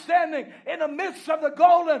 One standing in the midst of the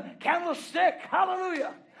golden candlestick.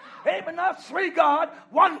 Hallelujah. Amen. Not three God,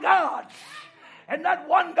 one God. And that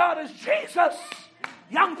one God is Jesus.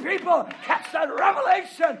 Young people, catch that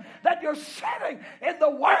revelation that you're sitting in the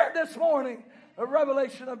Word this morning. A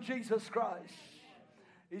revelation of Jesus Christ.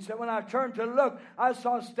 He said, when I turned to look, I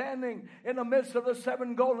saw standing in the midst of the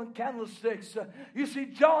 7 golden candlesticks. You see,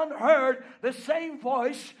 John heard the same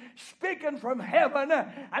voice speaking from heaven,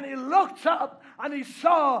 and he looked up and he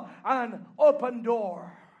saw an open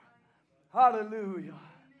door. Hallelujah.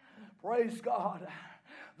 Praise God.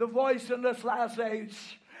 The voice in this last age,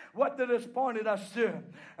 what did it point us to?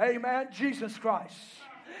 Amen. Jesus Christ.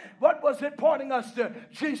 What was it pointing us to?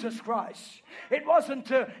 Jesus Christ. It wasn't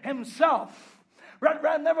to himself.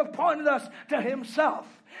 Brother never pointed us to himself.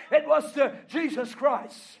 It was to Jesus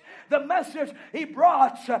Christ. The message he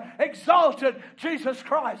brought exalted Jesus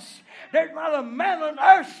Christ. There's not a man on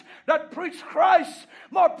earth that preached Christ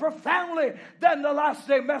more profoundly than the last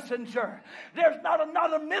day messenger. There's not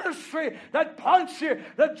another ministry that points you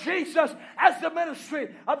to Jesus as the ministry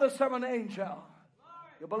of the seventh angel.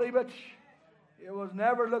 You believe it? It was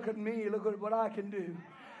never look at me, look at what I can do.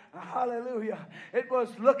 Hallelujah. It was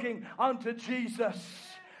looking unto Jesus.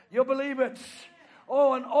 You believe it?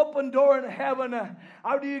 Oh, an open door in heaven.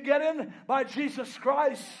 How do you get in? By Jesus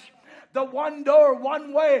Christ. The one door,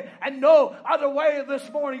 one way, and no other way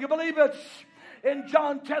this morning. You believe it? In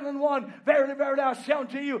John 10:1, verily, verily, I say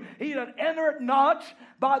unto you, he that entereth not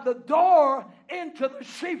by the door into the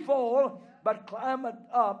sheepfold, but climbeth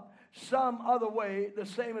up some other way, the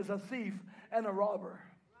same as a thief and a robber.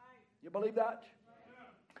 You believe that?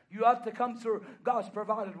 You have to come through God's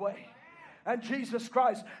provided way. And Jesus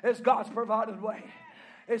Christ is God's provided way.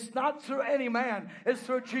 It's not through any man. It's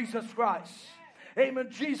through Jesus Christ. Amen.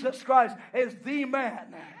 Jesus Christ is the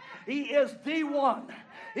man. He is the one.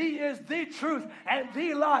 He is the truth and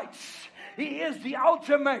the light. He is the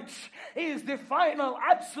ultimate. He is the final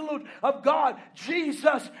absolute of God.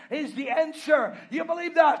 Jesus is the answer. You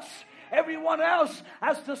believe that? Everyone else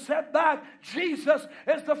has to sit back. Jesus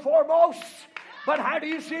is the foremost. But how do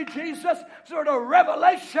you see Jesus? Through the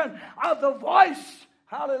revelation of the voice.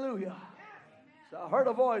 Hallelujah. So I heard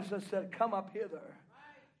a voice that said, come up hither.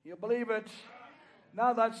 You believe it?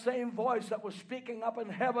 Now that same voice that was speaking up in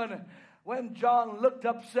heaven, when John looked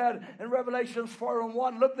up, said in Revelation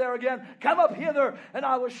 4:1, look there again, come up hither, and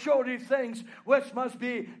I will show thee things which must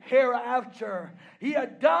be hereafter. He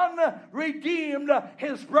had done, redeemed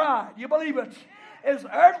his bride. You believe it? His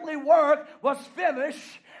earthly work was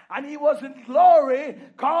finished, and he was in glory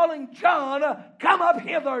calling John, come up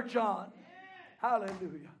hither, John.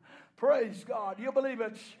 Hallelujah. Praise God. You believe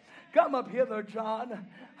it? Come up hither, John.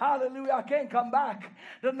 Hallelujah. I can't come back.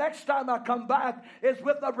 The next time I come back is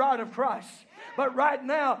with the bride of Christ. But right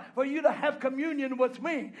now, for you to have communion with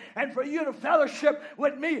me and for you to fellowship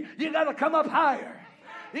with me, you got to come up higher.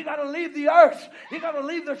 You got to leave the earth. You got to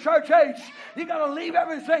leave the church age. You got to leave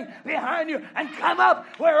everything behind you and come up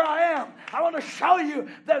where I am. I want to show you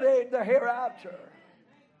the hereafter.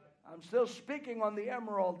 I'm still speaking on the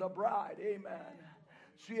emerald, the bride. Amen.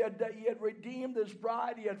 So he had redeemed his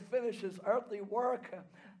bride. He had finished his earthly work.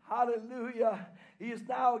 Hallelujah. He is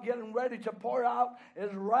now getting ready to pour out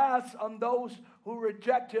his wrath on those who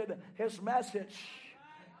rejected his message.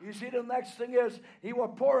 You see, the next thing is he will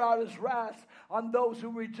pour out his wrath on those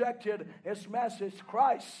who rejected his message.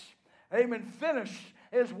 Christ, amen, finished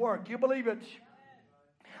his work. You believe it?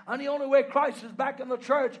 And the only way Christ is back in the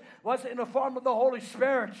church was in the form of the Holy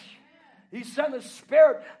Spirit. He sent his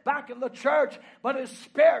Spirit back in the church, but his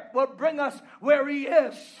Spirit will bring us where he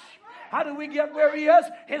is. How do we get where he is?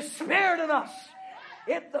 His Spirit in us.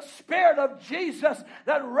 It's the Spirit of Jesus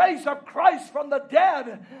that raised up Christ from the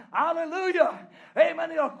dead. Hallelujah.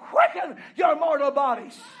 Amen. He'll quicken your mortal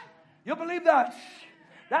bodies. You believe that?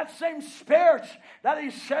 That same Spirit that he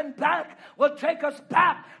sent back will take us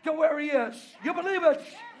back to where he is. You believe it?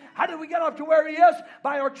 How do we get up to where he is?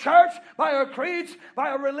 By our church, by our creeds, by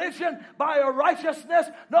our religion, by our righteousness.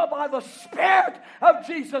 No, by the Spirit of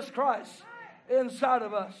Jesus Christ inside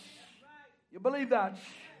of us. You believe that?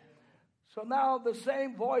 So now the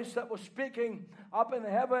same voice that was speaking up in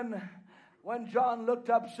heaven when John looked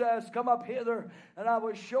up says, come up hither and I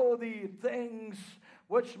will show thee things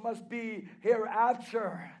which must be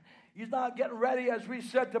hereafter. He's not getting ready, as we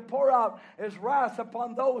said, to pour out his wrath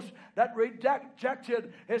upon those that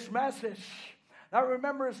rejected his message. Now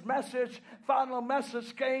remember, his message, final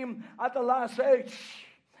message came at the last age.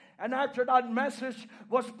 And after that message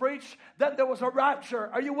was preached, then there was a rapture.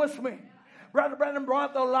 Are you with me? Brother Brennan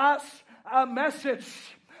brought the last message.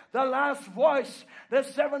 The last voice, the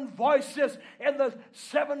 7 voices in the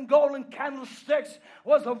 7 golden candlesticks,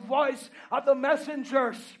 was the voice of the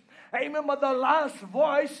messengers. Amen. But the last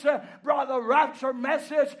voice brought the rapture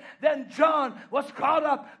message. Then John was caught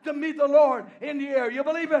up to meet the Lord in the air. You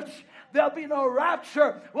believe it? There'll be no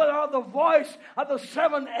rapture without the voice of the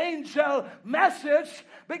 7 angel message,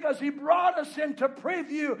 because he brought us into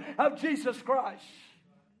preview of Jesus Christ.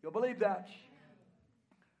 You believe that?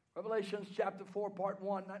 Revelations chapter 4, part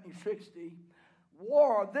 1, 1960.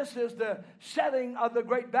 War. This is the setting of the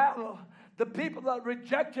great battle. The people that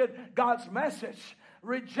rejected God's message,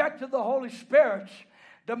 rejected the Holy Spirit,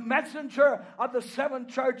 the messenger of the 7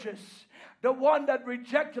 churches, the one that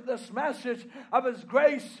rejected this message of His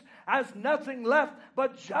grace, has nothing left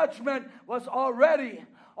but judgment, was already.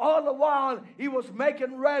 All the while He was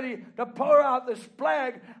making ready to pour out this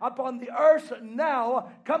plague upon the earth.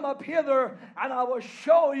 Now come up hither, and I will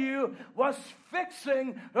show you what's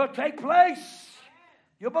fixing to take place.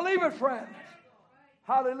 You believe it, friend?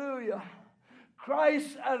 Hallelujah.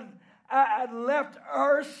 Christ had left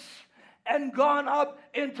earth and gone up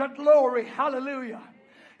into glory. Hallelujah.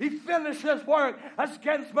 He finished His work as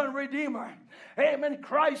kinsman redeemer. Amen.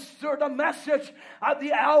 Christ, through the message of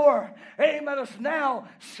the hour, amen, is now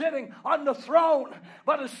sitting on the throne.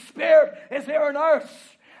 But His Spirit is here on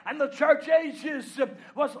earth. And the church ages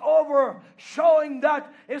was over, showing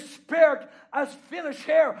that His Spirit has finished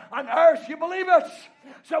here on earth. You believe it?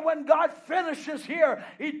 So when God finishes here,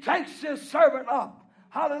 He takes His servant up.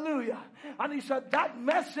 Hallelujah. And He said that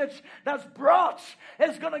message that's brought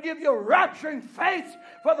is going to give you rapturing faith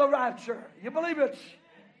for the rapture. You believe it?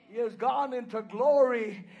 He has gone into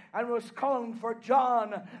glory and was calling for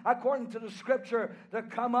John, according to the scripture, to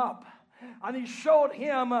come up. And He showed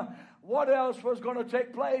him what else was going to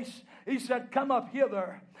take place. He said, come up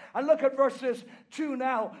hither. And look at verses 2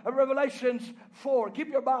 now of Revelations 4. Keep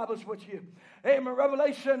your Bibles with you. Amen.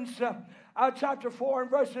 Revelations chapter 4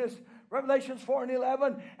 and verses Revelations 4 and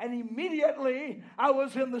 11. And immediately I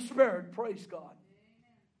was in the Spirit. Praise God.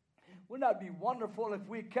 Wouldn't that be wonderful if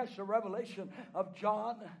we catch the revelation of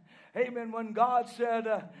John? Amen. When God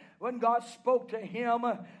said, when God spoke to him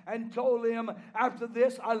and told him, after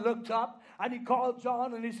this I looked up, and He called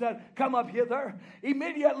John and He said, come up hither.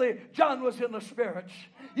 Immediately John was in the Spirit.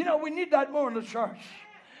 You know, we need that more in the church.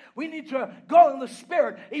 We need to go in the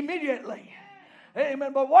Spirit immediately.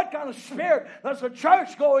 Amen. But what kind of spirit does the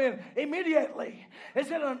church go in immediately?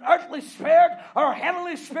 Is it an earthly spirit or a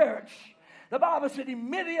heavenly spirit? The Bible said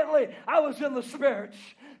immediately I was in the Spirit.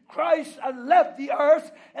 Christ had left the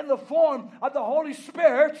earth in the form of the Holy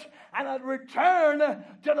Spirit and had returned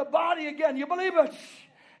to the body again. You believe it?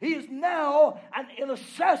 He is now an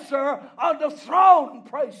intercessor on the throne.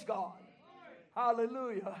 Praise God.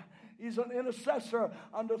 Hallelujah. He's an intercessor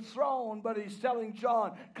on the throne, but He's telling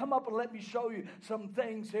John, come up and let me show you some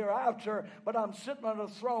things hereafter. But I'm sitting on the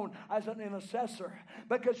throne as an intercessor,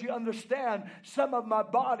 because you understand, some of my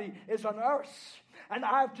body is on earth. And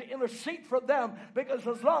I have to intercede for them, because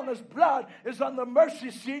as long as blood is on the mercy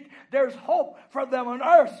seat, there's hope for them on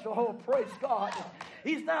earth. Oh, praise God.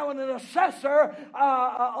 He's now an intercessor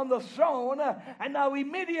on the throne. And now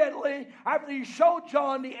immediately, after He showed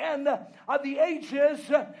John the end of the ages,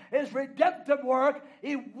 His redemptive work,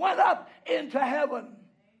 He went up into heaven.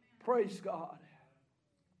 Praise God.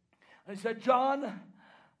 And He said, John,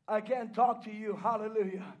 I can't talk to you,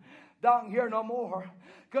 hallelujah, down here no more,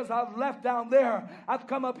 because I've left down there. I've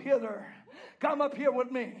come up hither. Come up here with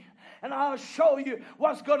me, and I'll show you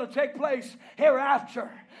what's going to take place hereafter.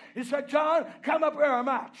 He said, John, come up where I'm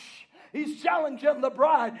at. He's challenging the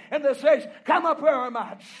bride in this age. Come up where I'm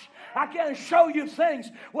at. I can't show you things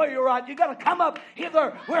where you're at. You got to come up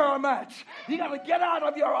hither where I'm at. You got to get out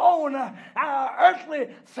of your own earthly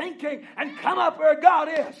thinking and come up where God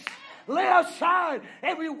is. Lay aside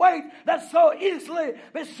every weight that so easily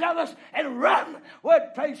beset us and run with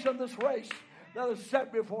patience this race that is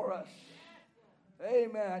set before us.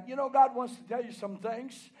 Amen. You know, God wants to tell you some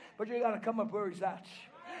things, but you got to come up where He's at.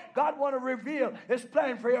 God wants to reveal His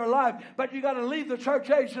plan for your life, but you got to leave the church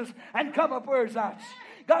ages and come up where He's at.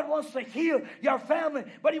 God wants to heal your family,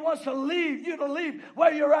 but He wants to leave you to leave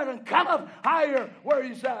where you're at and come up higher where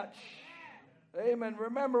He's at. Amen.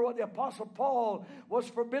 Remember what the Apostle Paul was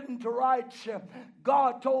forbidden to write.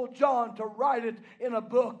 God told John to write it in a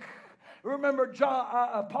book. Remember,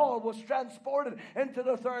 Paul was transported into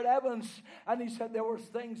the third heavens, and he said there were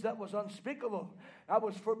things that was unspeakable. I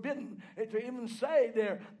was forbidden to even say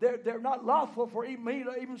they're not lawful for me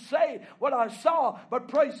to even say what I saw. But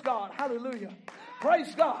praise God, hallelujah,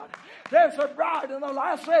 praise God. There's a bride in the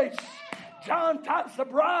last age. John touched the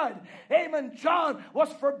bride. Amen. John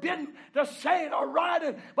was forbidden to say it or write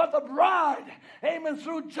it, but the bride, amen,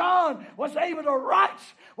 through John was able to write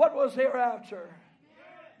what was hereafter.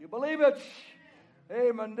 You believe it?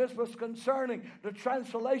 Amen. This was concerning the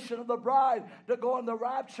translation of the bride to go in the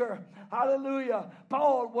rapture. Hallelujah.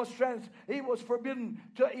 Paul was he was forbidden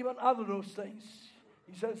to even utter those things.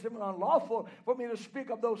 He said it's even unlawful for me to speak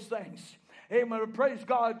of those things. Amen. Praise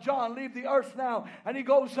God. John leave the earth now, and he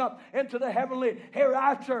goes up into the heavenly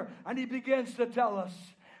hereafter, and he begins to tell us.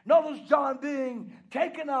 Notice John being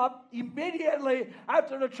taken up immediately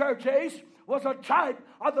after the church age was a type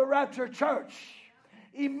of the rapture church.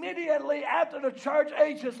 Immediately after the church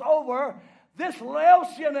age is over, this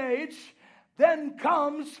Laodicean age, then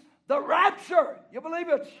comes the rapture. You believe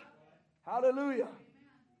it? Hallelujah.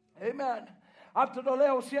 Amen. After the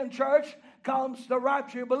Laodicean church comes the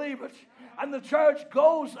rapture. You believe it? And the church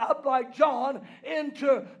goes up like John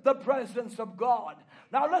into the presence of God.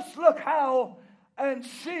 Now let's look how and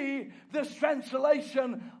see this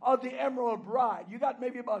translation of the Emerald Bride. You got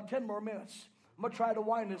maybe about 10 more minutes. I'm going to try to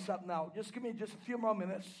wind this up now. Just give me just a few more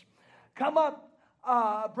minutes. Come up,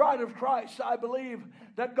 bride of Christ. I believe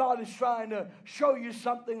that God is trying to show you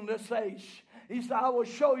something this age. He said, I will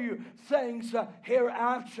show you things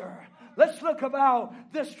hereafter. Let's look about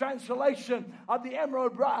this translation of the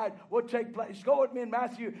Emerald Bride will take place. Go with me in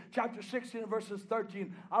Matthew chapter 16 and verses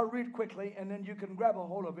 13. I'll read quickly and then you can grab a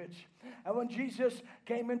hold of it. And when Jesus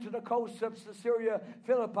came into the coast of Caesarea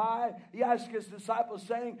Philippi, he asked his disciples,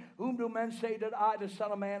 saying, whom do men say that I, the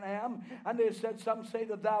Son of Man, am? And they said, some say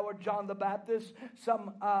that thou art John the Baptist,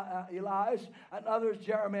 some Elias, and others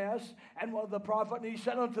Jeremias, and one of the prophets. And he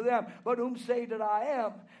said unto them, but whom say that I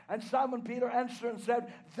am? And Simon Peter answered and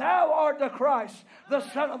said, thou art the Christ, the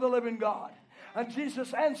Son of the living God. And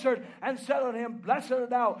Jesus answered and said unto him, blessed art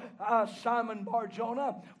thou, Simon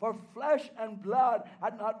Bar-Jonah, for flesh and blood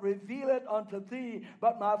hath not revealed it unto thee,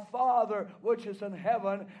 but my Father which is in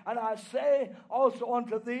heaven. And I say also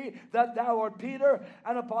unto thee that thou art Peter,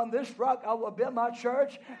 and upon this rock I will build my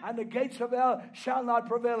church, and the gates of hell shall not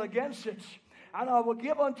prevail against it. And I will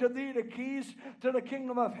give unto thee the keys to the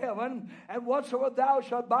kingdom of heaven. And whatsoever thou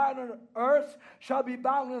shalt bind on earth shall be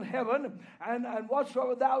bound in heaven. And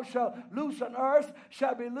whatsoever thou shalt loose on earth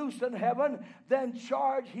shall be loosed in heaven. Then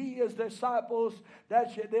charge he his disciples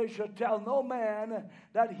that they should tell no man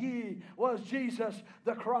that he was Jesus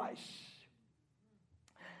the Christ.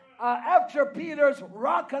 After Peter's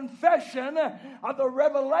raw confession of the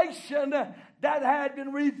revelation that had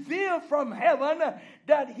been revealed from heaven,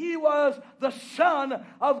 that he was the Son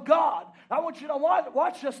of God. I want you to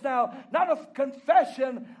watch this now. Not a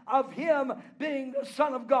confession of him being the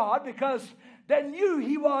Son of God, because they knew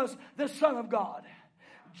he was the Son of God.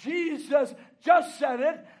 Jesus just said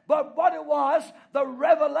it, but what it was, the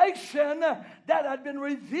revelation that had been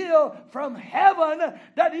revealed from heaven,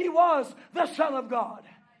 that he was the Son of God.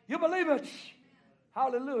 You believe it?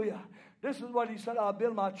 Hallelujah. This is what he said, I'll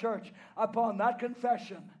build my church upon that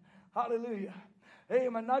confession. Hallelujah.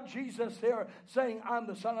 Amen. Not Jesus here saying, I'm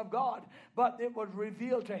the Son of God, but it was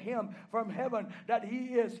revealed to him from heaven that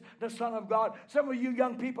he is the Son of God. Some of you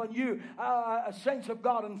young people, and you saints of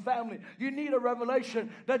God and family, you need a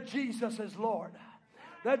revelation that Jesus is Lord.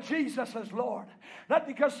 That Jesus is Lord. Not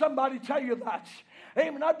because somebody tell you that.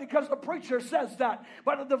 Amen. Not because the preacher says that,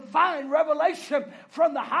 but a divine revelation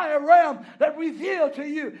from the higher realm that revealed to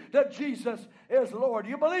you that Jesus is Lord.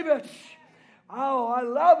 You believe it? Oh, I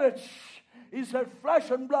love it. He said,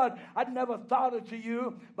 flesh and blood, I'd never thought it to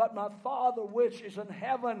you, but my Father which is in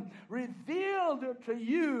heaven revealed it to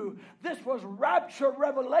you. This was rapture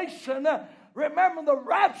revelation. Remember, the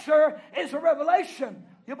rapture is a revelation.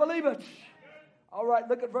 You believe it? All right,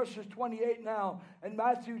 look at verses 28 now in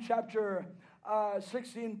Matthew chapter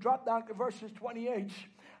 16. Drop down to verses 28.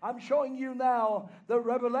 I'm showing you now the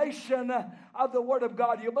revelation of the Word of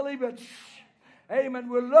God. You believe it? Amen.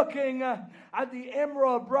 We're looking at the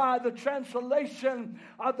Emerald Bride, the translation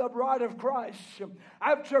of the Bride of Christ.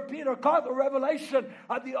 After Peter caught the revelation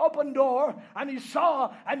of the open door and he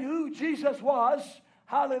saw and who Jesus was,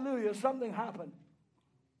 hallelujah, something happened.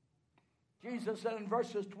 Jesus said in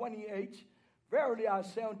verses 28, verily I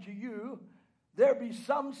say unto you, there be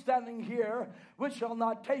some standing here which shall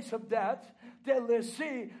not taste of death till they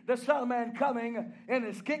see the Son of Man coming in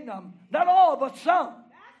his kingdom. Not all, but some.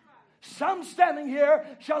 Some standing here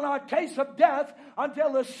shall not taste of death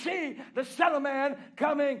until they see the Son of Man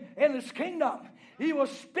coming in his kingdom. He was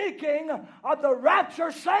speaking of the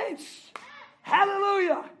rapture saints.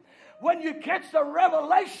 Hallelujah. When you catch the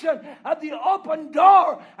revelation of the open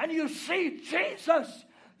door and you see Jesus,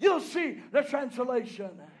 you'll see the translation.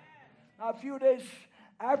 Now, a few days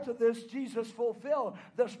after this, Jesus fulfilled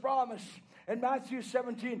this promise in Matthew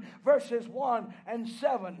 17, verses 1 and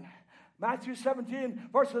 7. Matthew 17,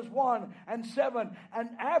 verses 1 and 7. And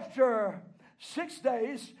after 6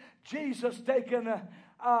 days, Jesus taken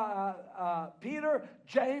Peter,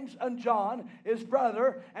 James, and John, his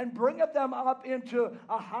brother, and bringeth them up into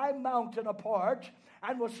a high mountain apart,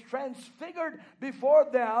 and was transfigured before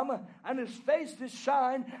them, and his face did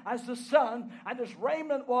shine as the sun, and his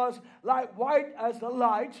raiment was like white as the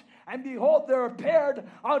light. And behold, there appeared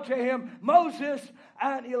unto him Moses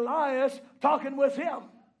and Elias talking with him.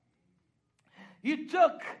 He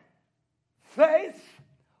took faith,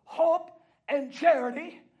 hope, and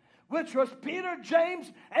charity, which was Peter, James,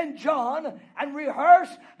 and John, and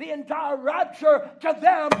rehearsed the entire rapture to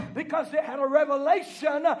them because they had a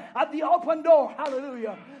revelation at the open door.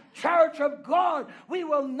 Hallelujah. Church of God, we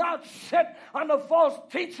will not sit on the false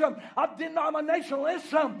teaching of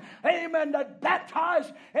denominationalism, amen, that baptize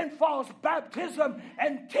in false baptism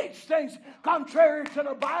and teach things contrary to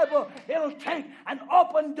the Bible. It'll take an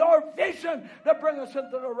open door vision to bring us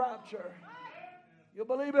into the rapture. You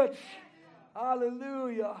believe it?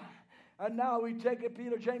 Hallelujah. And now we take it,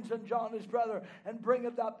 Peter, James, and John, his brother, and bring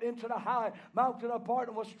it up into the high mountain apart,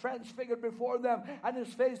 and was transfigured before them. And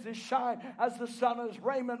his face did shine as the sun, and his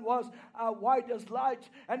raiment was white as light.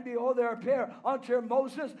 And behold, there appeared unto him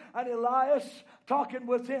Moses and Elias talking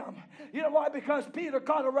with him. You know why? Because Peter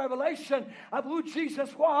caught a revelation of who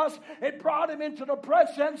Jesus was. It brought him into the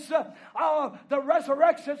presence of the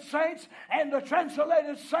resurrected saints and the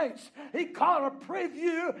translated saints. He caught a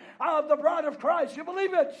preview of the bride of Christ. You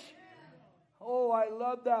believe it? Oh, I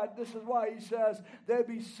love that. This is why he says, there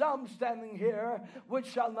be some standing here which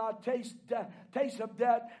shall not taste of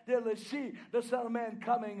death till they see the Son of Man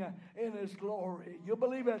coming in his glory. You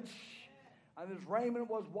believe it? And his raiment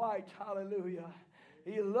was white. Hallelujah.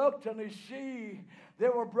 He looked and he see they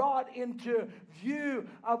were brought into view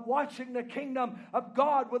of watching the kingdom of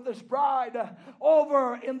God with his bride.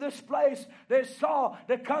 Over in this place, they saw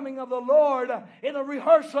the coming of the Lord in a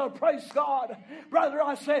rehearsal. Praise God. Brother,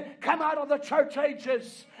 I say, come out of the church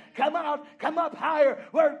ages. Come out, come up higher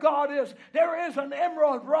where God is. There is an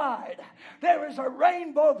emerald bride. There is a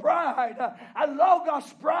rainbow bride, a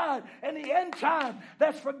Logos bride in the end time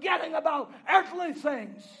that's forgetting about earthly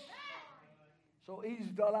things. So he's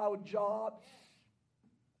done out jobs,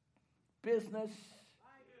 business,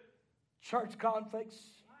 church conflicts,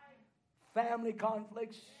 family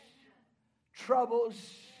conflicts, troubles.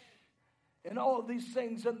 In all these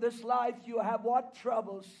things in this life, you have what?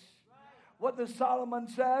 Troubles. What the Solomon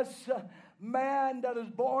says, man that is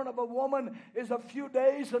born of a woman is a few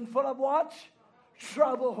days and full of what?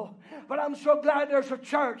 Trouble. But I'm so glad there's a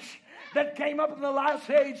church that came up in the last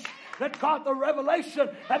age that caught the revelation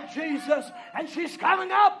of Jesus, and she's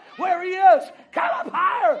coming up where he is. Come up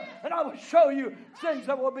higher, and I will show you things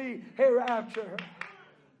that will be hereafter.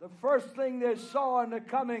 The first thing they saw in the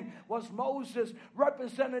coming was Moses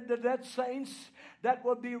represented the dead saints that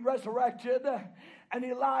would be resurrected, and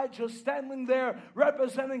Elijah standing there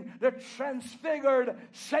representing the transfigured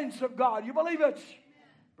saints of God. You believe it?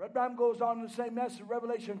 Brother Branham goes on in the same message,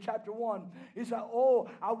 Revelation chapter 1. He said, oh,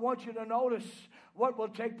 I want you to notice what will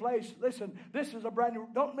take place. Listen, this is a brand new,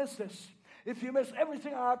 don't miss this. If you miss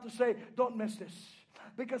everything I have to say, don't miss this.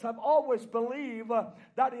 Because I've always believed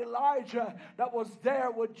that Elijah that was there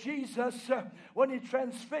with Jesus when he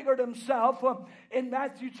transfigured himself in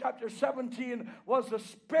Matthew chapter 17 was the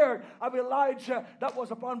spirit of Elijah that was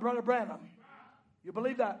upon Brother Branham. You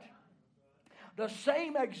believe that? The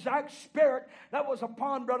same exact spirit that was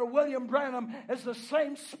upon Brother William Branham is the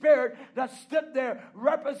same spirit that stood there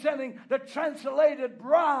representing the translated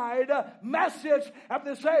bride message of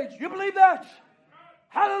this age. You believe that?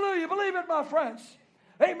 Hallelujah. You believe it, my friends?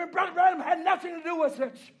 Amen. Brother Branham had nothing to do with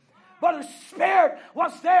it. But his spirit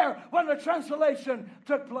was there when the translation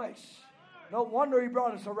took place. No wonder he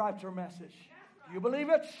brought us a rapture message. Do you believe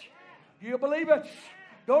it? Do you believe it?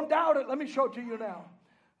 Don't doubt it. Let me show it to you now.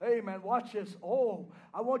 Amen. Watch this. Oh,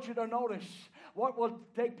 I want you to notice what will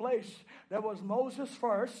take place. There was Moses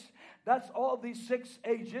first. That's all these 6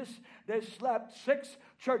 ages. They slept 6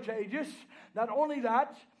 church ages. Not only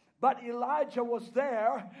that, but Elijah was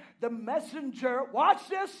there. The messenger, watch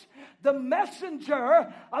this, the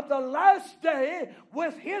messenger of the last day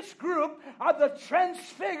with his group of the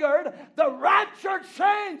transfigured, the raptured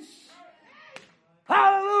saints.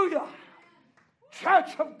 Hallelujah.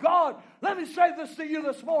 Church of God, let me say this to you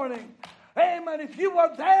this morning. Amen. If you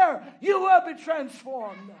were there, you will be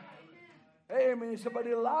transformed. Amen. He said, but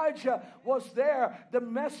Elijah was there, the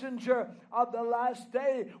messenger of the last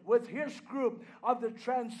day with his group of the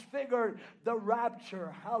transfigured, the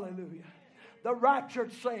rapture. Hallelujah. the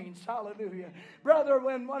raptured saints. Hallelujah. Brother,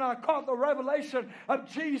 when I caught the revelation of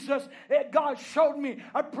Jesus, God showed me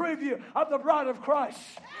a preview of the bride of Christ.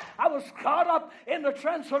 I was caught up in the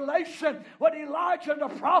translation with Elijah and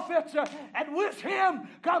the prophets, and with him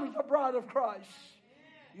comes the bride of Christ.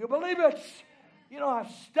 You believe it? You know,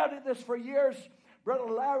 I've studied this for years.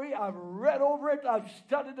 Brother Larry, I've read over it. I've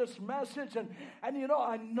studied this message. And you know,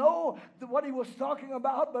 I know what he was talking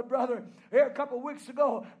about. But brother, here a couple of weeks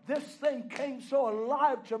ago, this thing came so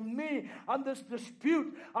alive to me on this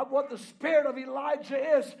dispute of what the spirit of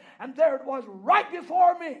Elijah is. And there it was right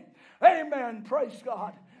before me. Amen. Praise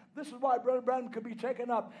God. This is why Brother Branham could be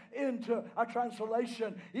taken up into a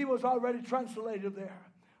translation. He was already translated there.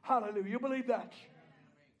 Hallelujah. You believe that?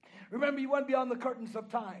 Remember, he went beyond the curtains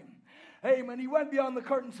of time. Amen. He went beyond the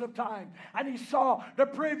curtains of time and he saw the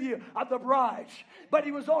preview of the bride. But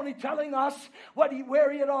he was only telling us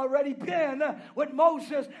where he had already been with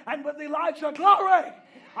Moses and with Elijah. Glory.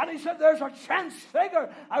 And he said there's a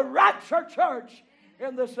transfigure, a rapture church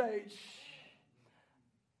in this age.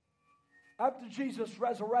 After Jesus'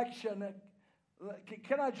 resurrection,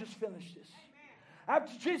 can I just finish this?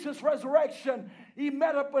 After Jesus' resurrection, he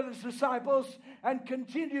met up with his disciples and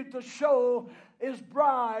continued to show his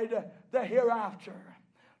bride the hereafter.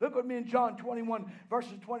 Look with me in John 21,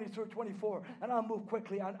 verses 20 through 24. And I'll move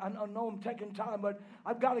quickly. I know I'm taking time, but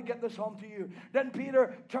I've got to get this home to you. Then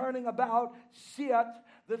Peter, turning about, seeth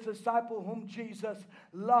the disciple whom Jesus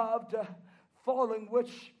loved, falling,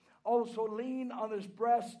 which also leaned on his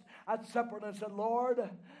breast at supper, and said, Lord,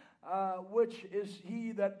 which is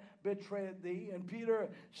he that betrayed thee? And Peter,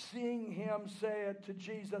 seeing him, said to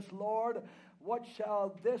Jesus, Lord, what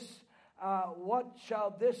shall this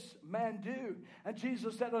man do? And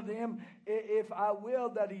Jesus said unto him, if I will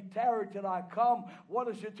that he tarry till I come, what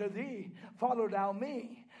is it to thee? Follow thou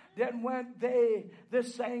me. Then went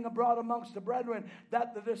this saying abroad amongst the brethren,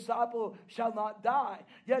 that the disciple shall not die.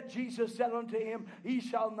 Yet Jesus said unto him, he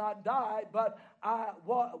shall not die, but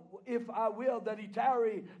if I will that he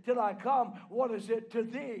tarry till I come, what is it to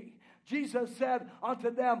thee? Jesus said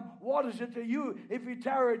unto them, what is it to you? If you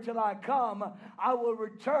tarry till I come, I will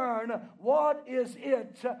return. What is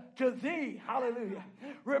it to thee? Hallelujah.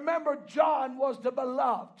 Remember, John was the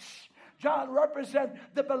beloved. John represents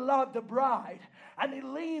the beloved bride. And he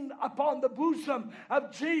leaned upon the bosom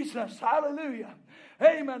of Jesus. Hallelujah.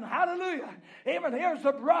 Amen. Hallelujah. Amen. Here's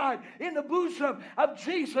the bride in the bosom of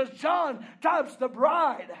Jesus. John types the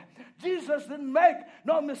bride. Jesus didn't make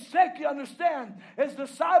no mistake, you understand. His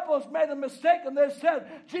disciples made a mistake and they said,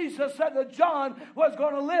 Jesus said that John was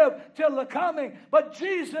going to live till the coming. But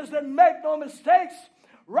Jesus didn't make no mistakes.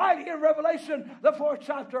 Right here in Revelation, the 4th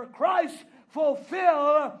chapter, Christ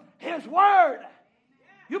fulfilled his word.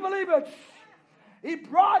 You believe it? He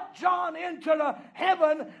brought John into the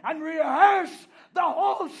heaven and rehearsed the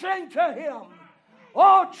whole thing to him.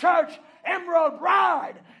 Oh, church, emerald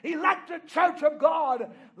bride, elected church of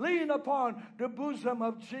God, lean upon the bosom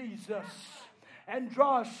of Jesus and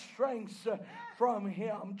draw strength from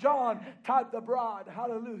him. John typed the bride,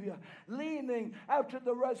 hallelujah, leaning after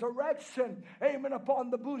the resurrection, amen,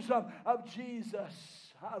 upon the bosom of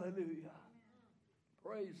Jesus. Hallelujah.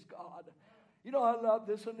 Praise God. You know, I love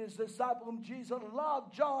this. And his disciple whom Jesus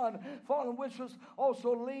loved, John, fallen, which was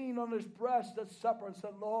also leaned on his breast at supper, and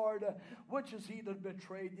said, Lord, which is he that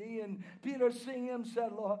betrayed thee? And Peter, seeing him,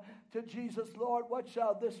 said to Jesus, Lord, what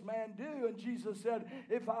shall this man do? And Jesus said,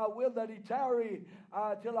 if I will that he tarry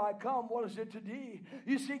till I come, what is it to thee?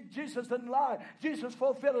 You see, Jesus didn't lie. Jesus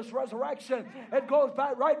fulfilled his resurrection. It goes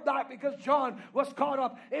back right back because John was caught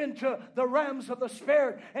up into the realms of the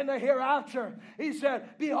Spirit in the hereafter. He said,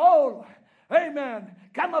 behold, amen,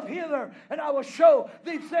 come up hither and I will show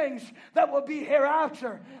thee things that will be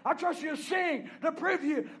hereafter. I trust you're seeing the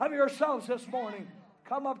preview of yourselves this morning.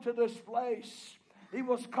 Come up to this place. He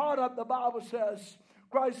was caught up, the Bible says.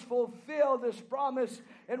 Christ fulfilled this promise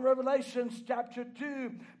in Revelation chapter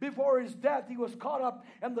 2. Before his death, he was caught up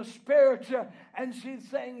in the Spirit and see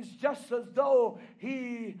things just as though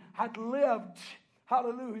he had lived.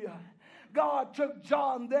 Hallelujah. God took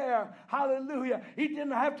John there. Hallelujah. He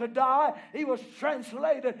didn't have to die. He was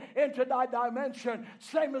translated into that dimension.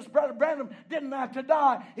 Same as Brother Branham didn't have to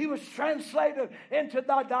die. He was translated into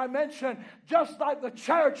that dimension. Just like the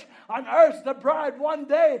church on earth, the bride one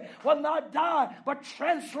day will not die, but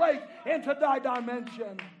translate into that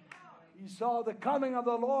dimension. He saw the coming of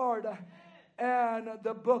the Lord and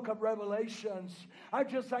the book of Revelations. I'm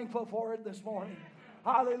just thankful for it this morning.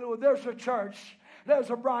 Hallelujah. There's a church. There's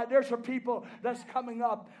a bride. There's a people that's coming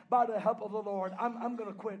up by the help of the Lord. I'm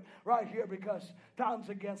going to quit right here because time's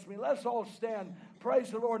against me. Let's all stand.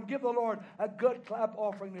 Praise the Lord and give the Lord a good clap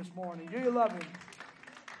offering this morning. Do you love Him?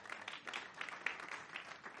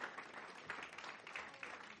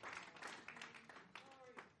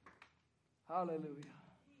 Hallelujah.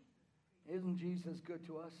 Isn't Jesus good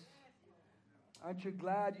to us? Aren't you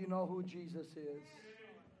glad you know who Jesus is?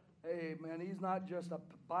 Amen. He's not just a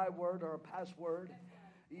byword or a password.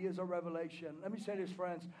 He is a revelation. Let me say this,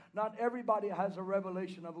 friends. Not everybody has a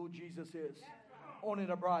revelation of who Jesus is. Only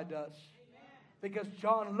the bride does. Because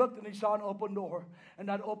John looked and he saw an open door. And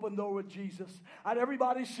that open door was Jesus. And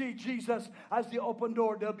everybody see Jesus as the open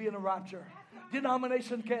door. They'll be in a rapture.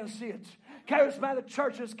 Denomination can't see it. Charismatic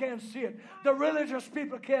churches can't see it. The religious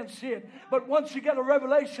people can't see it. But once you get a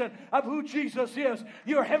revelation of who Jesus is,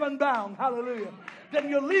 you're heaven bound. Hallelujah. Then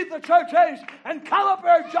you leave the church age and come up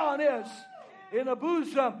where John is. In the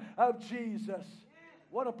bosom of Jesus.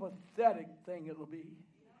 What a pathetic thing it'll be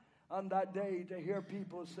on that day to hear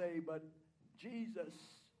people say, but Jesus,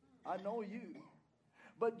 I know you.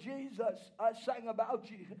 But Jesus, I sang about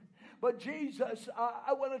you. But Jesus,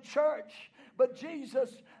 I went to church. But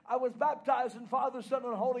Jesus, I was baptized in Father, Son,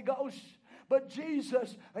 and Holy Ghost. But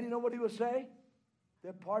Jesus, and you know what he would say?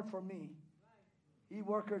 Depart from me, ye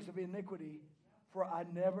workers of iniquity, for I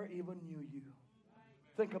never even knew you.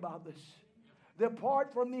 Think about this.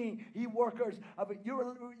 Depart from me, ye workers of it.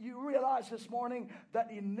 You realize this morning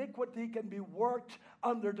that iniquity can be worked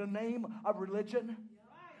under the name of religion?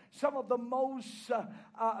 Some of the most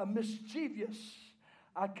mischievous,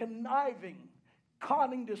 conniving,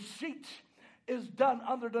 conning deceit is done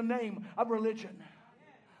under the name of religion.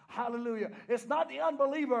 Hallelujah. It's not the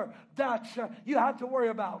unbeliever that you have to worry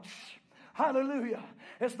about. Hallelujah.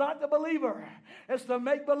 It's not the believer. It's the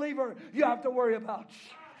make-believer you have to worry about.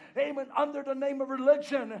 Amen. Under the name of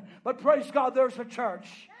religion. But praise God, there's a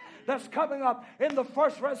church that's coming up in the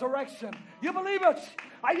first resurrection. You believe it?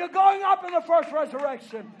 Are you going up in the first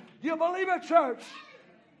resurrection? You believe it, church?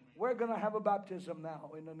 We're going to have a baptism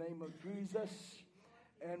now in the name of Jesus.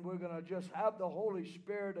 And we're going to just have the Holy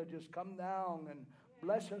Spirit to just come down and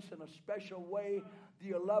bless us in a special way. Do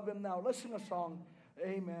you love Him now? Let's sing a song.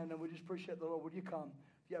 Amen. And we just appreciate the Lord. Would you come?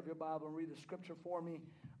 If you have your Bible, and read the scripture for me.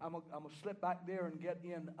 I'm going to slip back there and get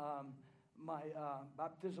in my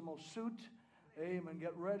baptismal suit. Amen.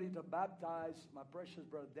 Get ready to baptize my precious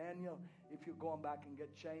brother Daniel if you're going back and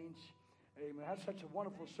get changed. Amen. I had such a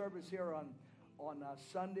wonderful service here on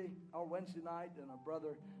Sunday or Wednesday night, and a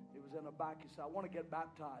brother, he was in the back. He said, I want to get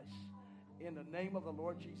baptized in the name of the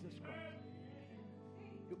Lord Jesus Christ.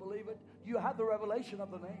 You believe it? You have the revelation of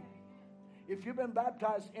the name. If you've been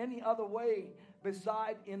baptized any other way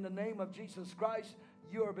beside in the name of Jesus Christ,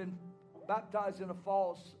 you have been baptized under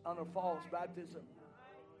false baptism.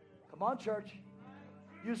 Come on, church.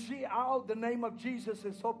 You see how the name of Jesus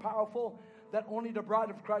is so powerful that only the bride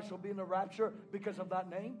of Christ will be in the rapture because of that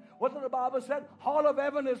name. What did the Bible say? Hall of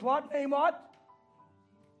heaven is what? Name what?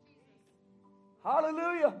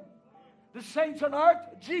 Hallelujah. The saints on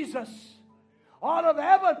earth, Jesus. All of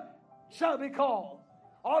heaven shall be called.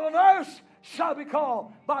 All on earth shall be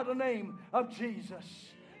called by the name of Jesus.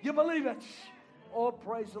 You believe it? Oh,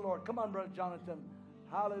 praise the Lord. Come on, Brother Jonathan.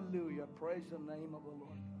 Hallelujah. Praise the name of the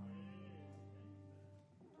Lord.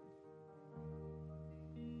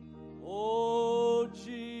 Oh,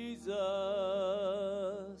 Jesus,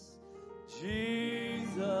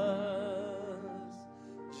 Jesus,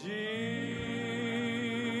 Jesus,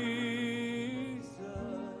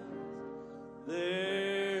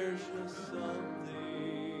 there's just something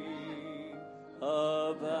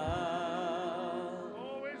about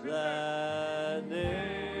that name.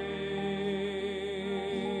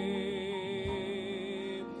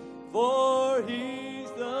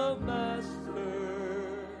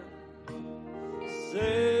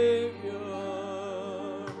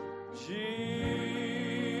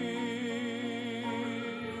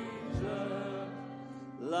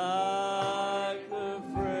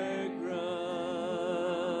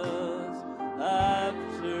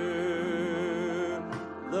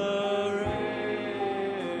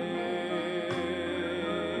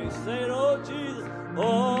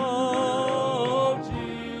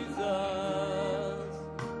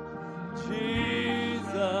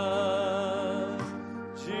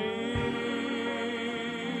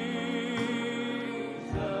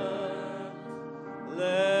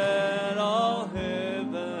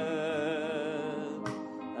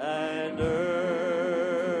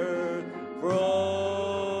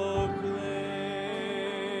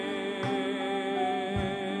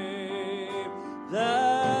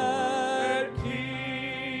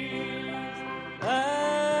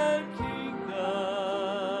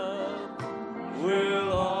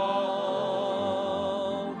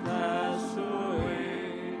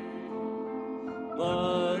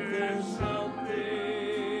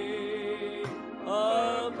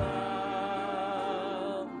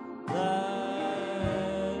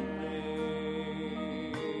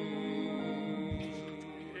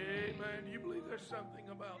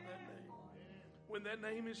 When that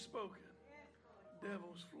name is spoken,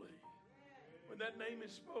 devils flee. When that name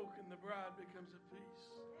is spoken, the bride becomes at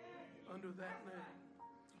peace under that name.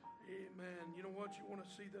 Amen. You know what? You want to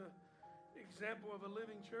see the example of a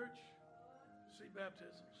living church? See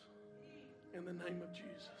baptisms in the name of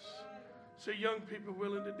Jesus. See young people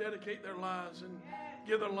willing to dedicate their lives and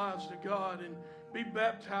give their lives to God and be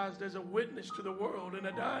baptized as a witness to the world in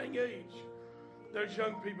a dying age. There's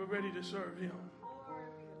young people ready to serve Him.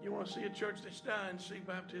 You want to see a church that's dying, see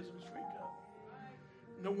baptisms spring up.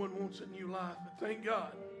 No one wants a new life, but thank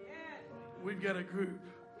God we've got a group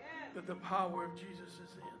that the power of Jesus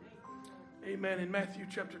is in. Amen. In Matthew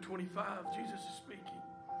chapter 25, Jesus is speaking.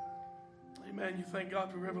 Amen. You thank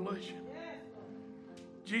God for revelation.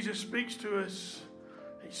 Jesus speaks to us.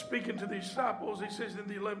 He's speaking to the disciples. He says that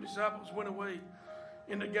the 11 disciples went away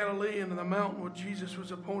into Galilee and in the mountain where Jesus was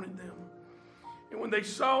appointed them. And when they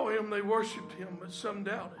saw Him, they worshiped Him, but some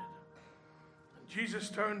doubted. And Jesus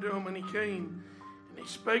turned to them and He came and He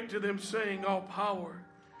spake to them, saying, all power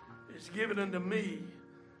is given unto me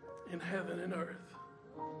in heaven and earth.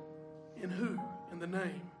 In who? In the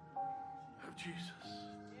name of Jesus.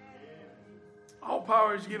 All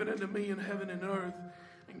power is given unto me in heaven and earth.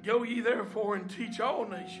 And go ye therefore and teach all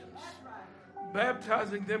nations,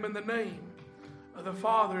 baptizing them in the name of the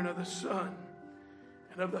Father and of the Son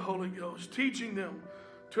and of the Holy Ghost, teaching them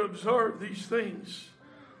to observe these things.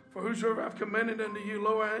 For whosoever I've commanded unto you,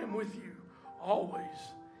 lo, I am with you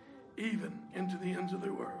always, even into the ends of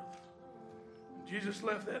the world. Jesus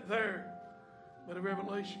left that there, but a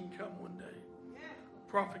revelation come one day.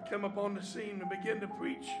 A prophet come upon the scene and began to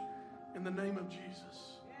preach in the name of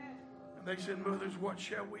Jesus. And they said, mothers, what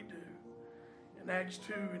shall we do? In Acts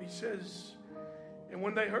 2, and he says, and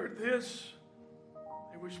when they heard this,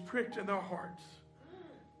 it was pricked in their hearts.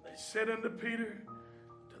 They said unto Peter,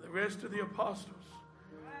 to the rest of the apostles,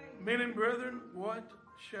 men and brethren, what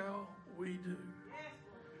shall we do?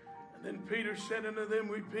 And then Peter said unto them,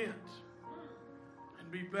 repent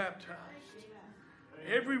and be baptized,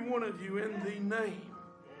 every one of you, in the name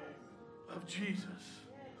of Jesus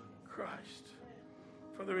Christ,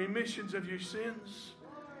 for the remissions of your sins,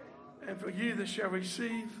 and for you that shall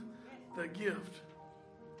receive the gift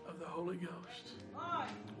of the Holy Ghost.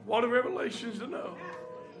 What a revelation to know.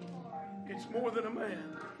 It's more than a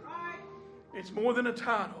man. It's more than a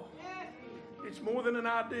title. It's more than an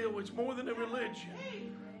ideal. It's more than a religion.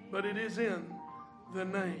 But it is in the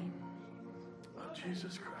name of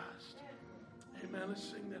Jesus Christ. Amen. Let's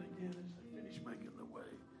sing that again as they finish making the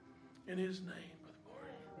way. In His name.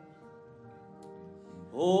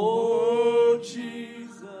 Oh,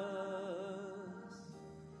 Jesus,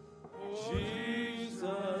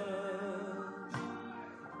 Jesus,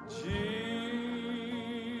 Jesus,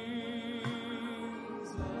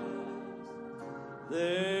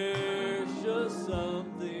 there's just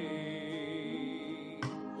something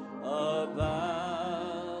about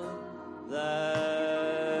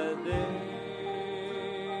that name.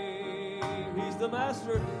 He's the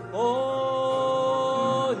Master.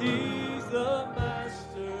 Oh, He's the Master.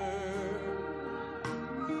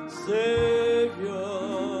 Savior,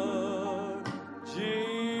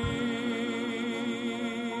 Jesus,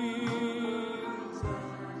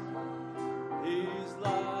 He's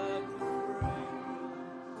like the rain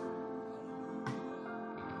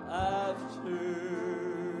after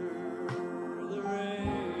the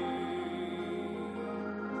rain.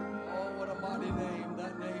 Oh, what a mighty name,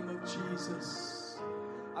 that name of Jesus.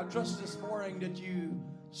 I trust this morning that you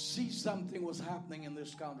see something was happening in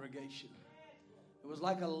this congregation. It was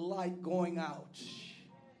like a light going out.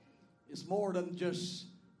 It's more than just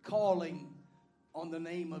calling on the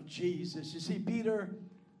name of Jesus. You see, Peter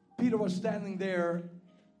was standing there.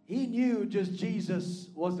 He knew just Jesus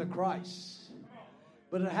was the Christ.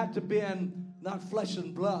 But it had to be not flesh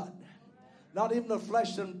and blood. Not even the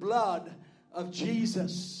flesh and blood of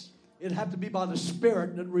Jesus. It had to be by the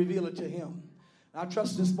Spirit that revealed it to him. And I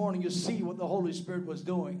trust this morning you see what the Holy Spirit was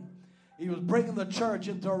doing. He was bringing the church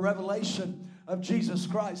into a revelation of Jesus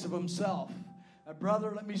Christ, of Himself.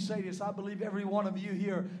 Brother, let me say this. I believe every one of you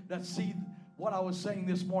here that see what I was saying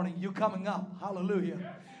this morning, you're coming up. Hallelujah.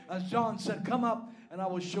 As John said, come up and I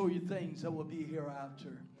will show you things that will be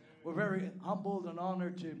hereafter. We're very humbled and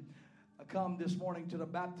honored to come this morning to the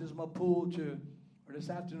baptismal pool or this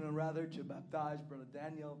afternoon rather, to baptize Brother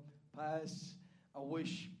Daniel Pass. I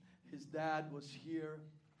wish his dad was here.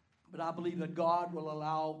 But I believe that God will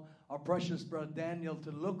allow our precious Brother Daniel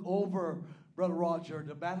to look over Brother Roger,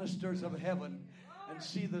 the banisters of heaven, and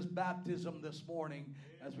see this baptism this morning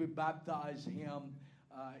as we baptize him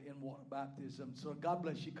in water baptism. So God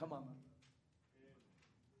bless you. Come on.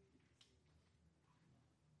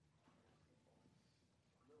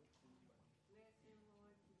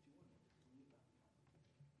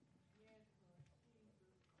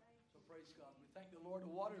 Lord,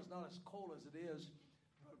 the water is not as cold as it is.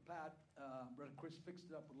 Brother Pat, Brother Chris fixed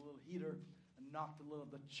it up with a little heater and knocked a little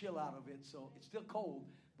of the chill out of it. So it's still cold,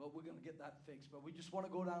 but we're going to get that fixed. But we just want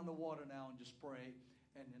to go down in the water now and just pray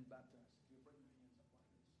and then baptize. If you bring your hands up like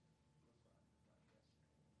this.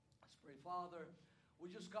 Let's pray. Father, we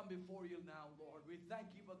just come before you now, Lord. We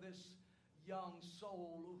thank you for this young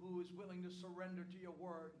soul who is willing to surrender to your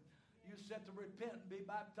word. You said to repent and be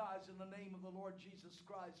baptized in the name of the Lord Jesus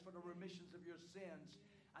Christ for the remissions of your sins,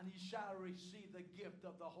 and ye shall receive the gift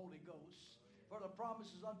of the Holy Ghost. For the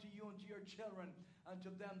promises unto you and to your children, unto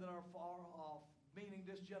them that are far off, meaning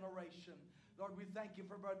this generation. Lord, we thank you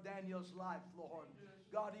for Brother Daniel's life, Lord.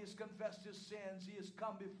 God, he has confessed his sins. He has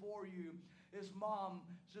come before you. His mom,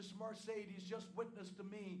 Sister Mercedes, just witnessed to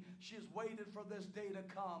me. She has waited for this day to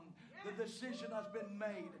come. The decision has been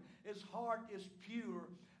made. His heart is pure.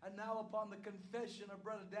 And now upon the confession of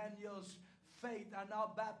Brother Daniel's faith, I now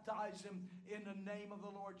baptize him in the name of the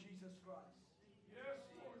Lord Jesus Christ. Yes,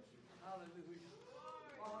 Lord. Hallelujah.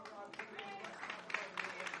 Father, I pray you bless my brother,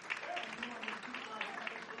 Lord. And you want to keep my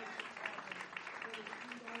heart for the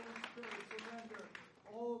sweet Holy Spirit surrender.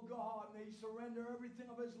 Oh God, may he surrender everything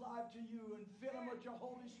of his life to you and fill him with your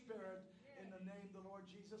Holy Spirit in the name of the Lord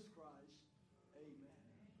Jesus Christ. Amen.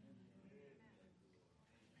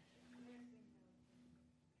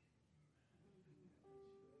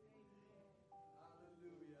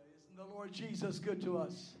 Hallelujah. Isn't the Lord Jesus good to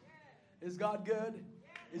us? Is God good?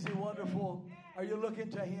 Is he wonderful? Are you looking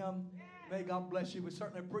to him? May God bless you. We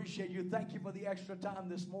certainly appreciate you. Thank you for the extra time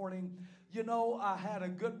this morning. You know, I had a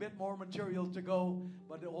good bit more material to go,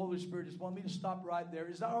 but the Holy Spirit just wanted me to stop right there.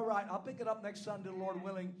 Is that all right? I'll pick it up next Sunday, Lord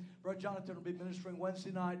willing. Brother Jonathan will be ministering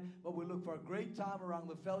Wednesday night, but we look for a great time around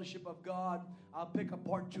the fellowship of God. I'll pick up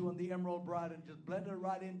part 2 on the Emerald Bride and just blend it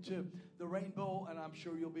right into the rainbow, and I'm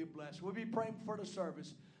sure you'll be blessed. We'll be praying for the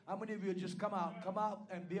service. How many of you just come out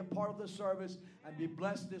and be a part of the service and be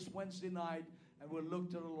blessed this Wednesday night, and we'll look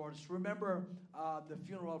to the Lord. Just remember the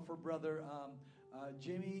funeral for Brother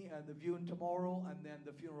Jimmy and the viewing tomorrow, and then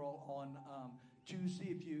the funeral on Tuesday,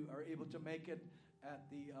 if you are able to make it at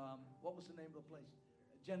the, what was the name of the place?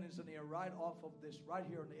 Jennings and here, right off of this, right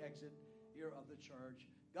here on the exit here of the church.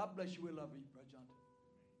 God bless you. We love you, Brother John.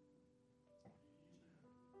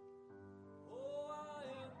 Oh, I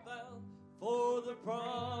am bound for the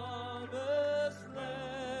promised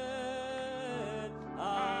land.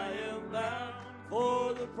 I am bound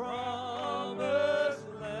for the promised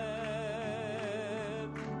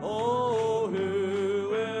land. Oh, who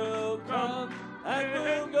will come and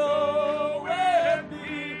will go with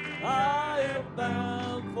me? I am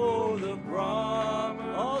bound for the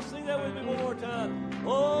promise. Oh, sing that with me one more time.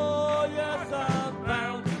 Oh, yes, I'm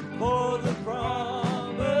bound for the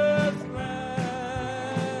promised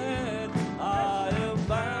land. I am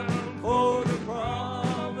bound for the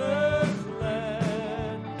promised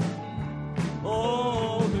land.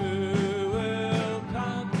 Oh, who will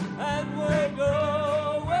come and will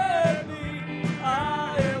go with me?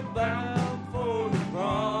 I am bound for the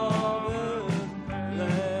promised Amen.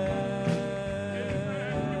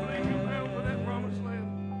 For that land. promised land.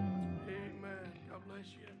 Amen. God bless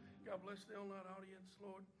you. God bless the online audience,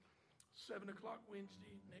 Lord. 7 o'clock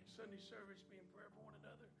Wednesday, next Sunday service, be in prayer for one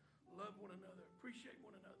another, love one another, appreciate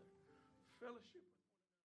one another, fellowship.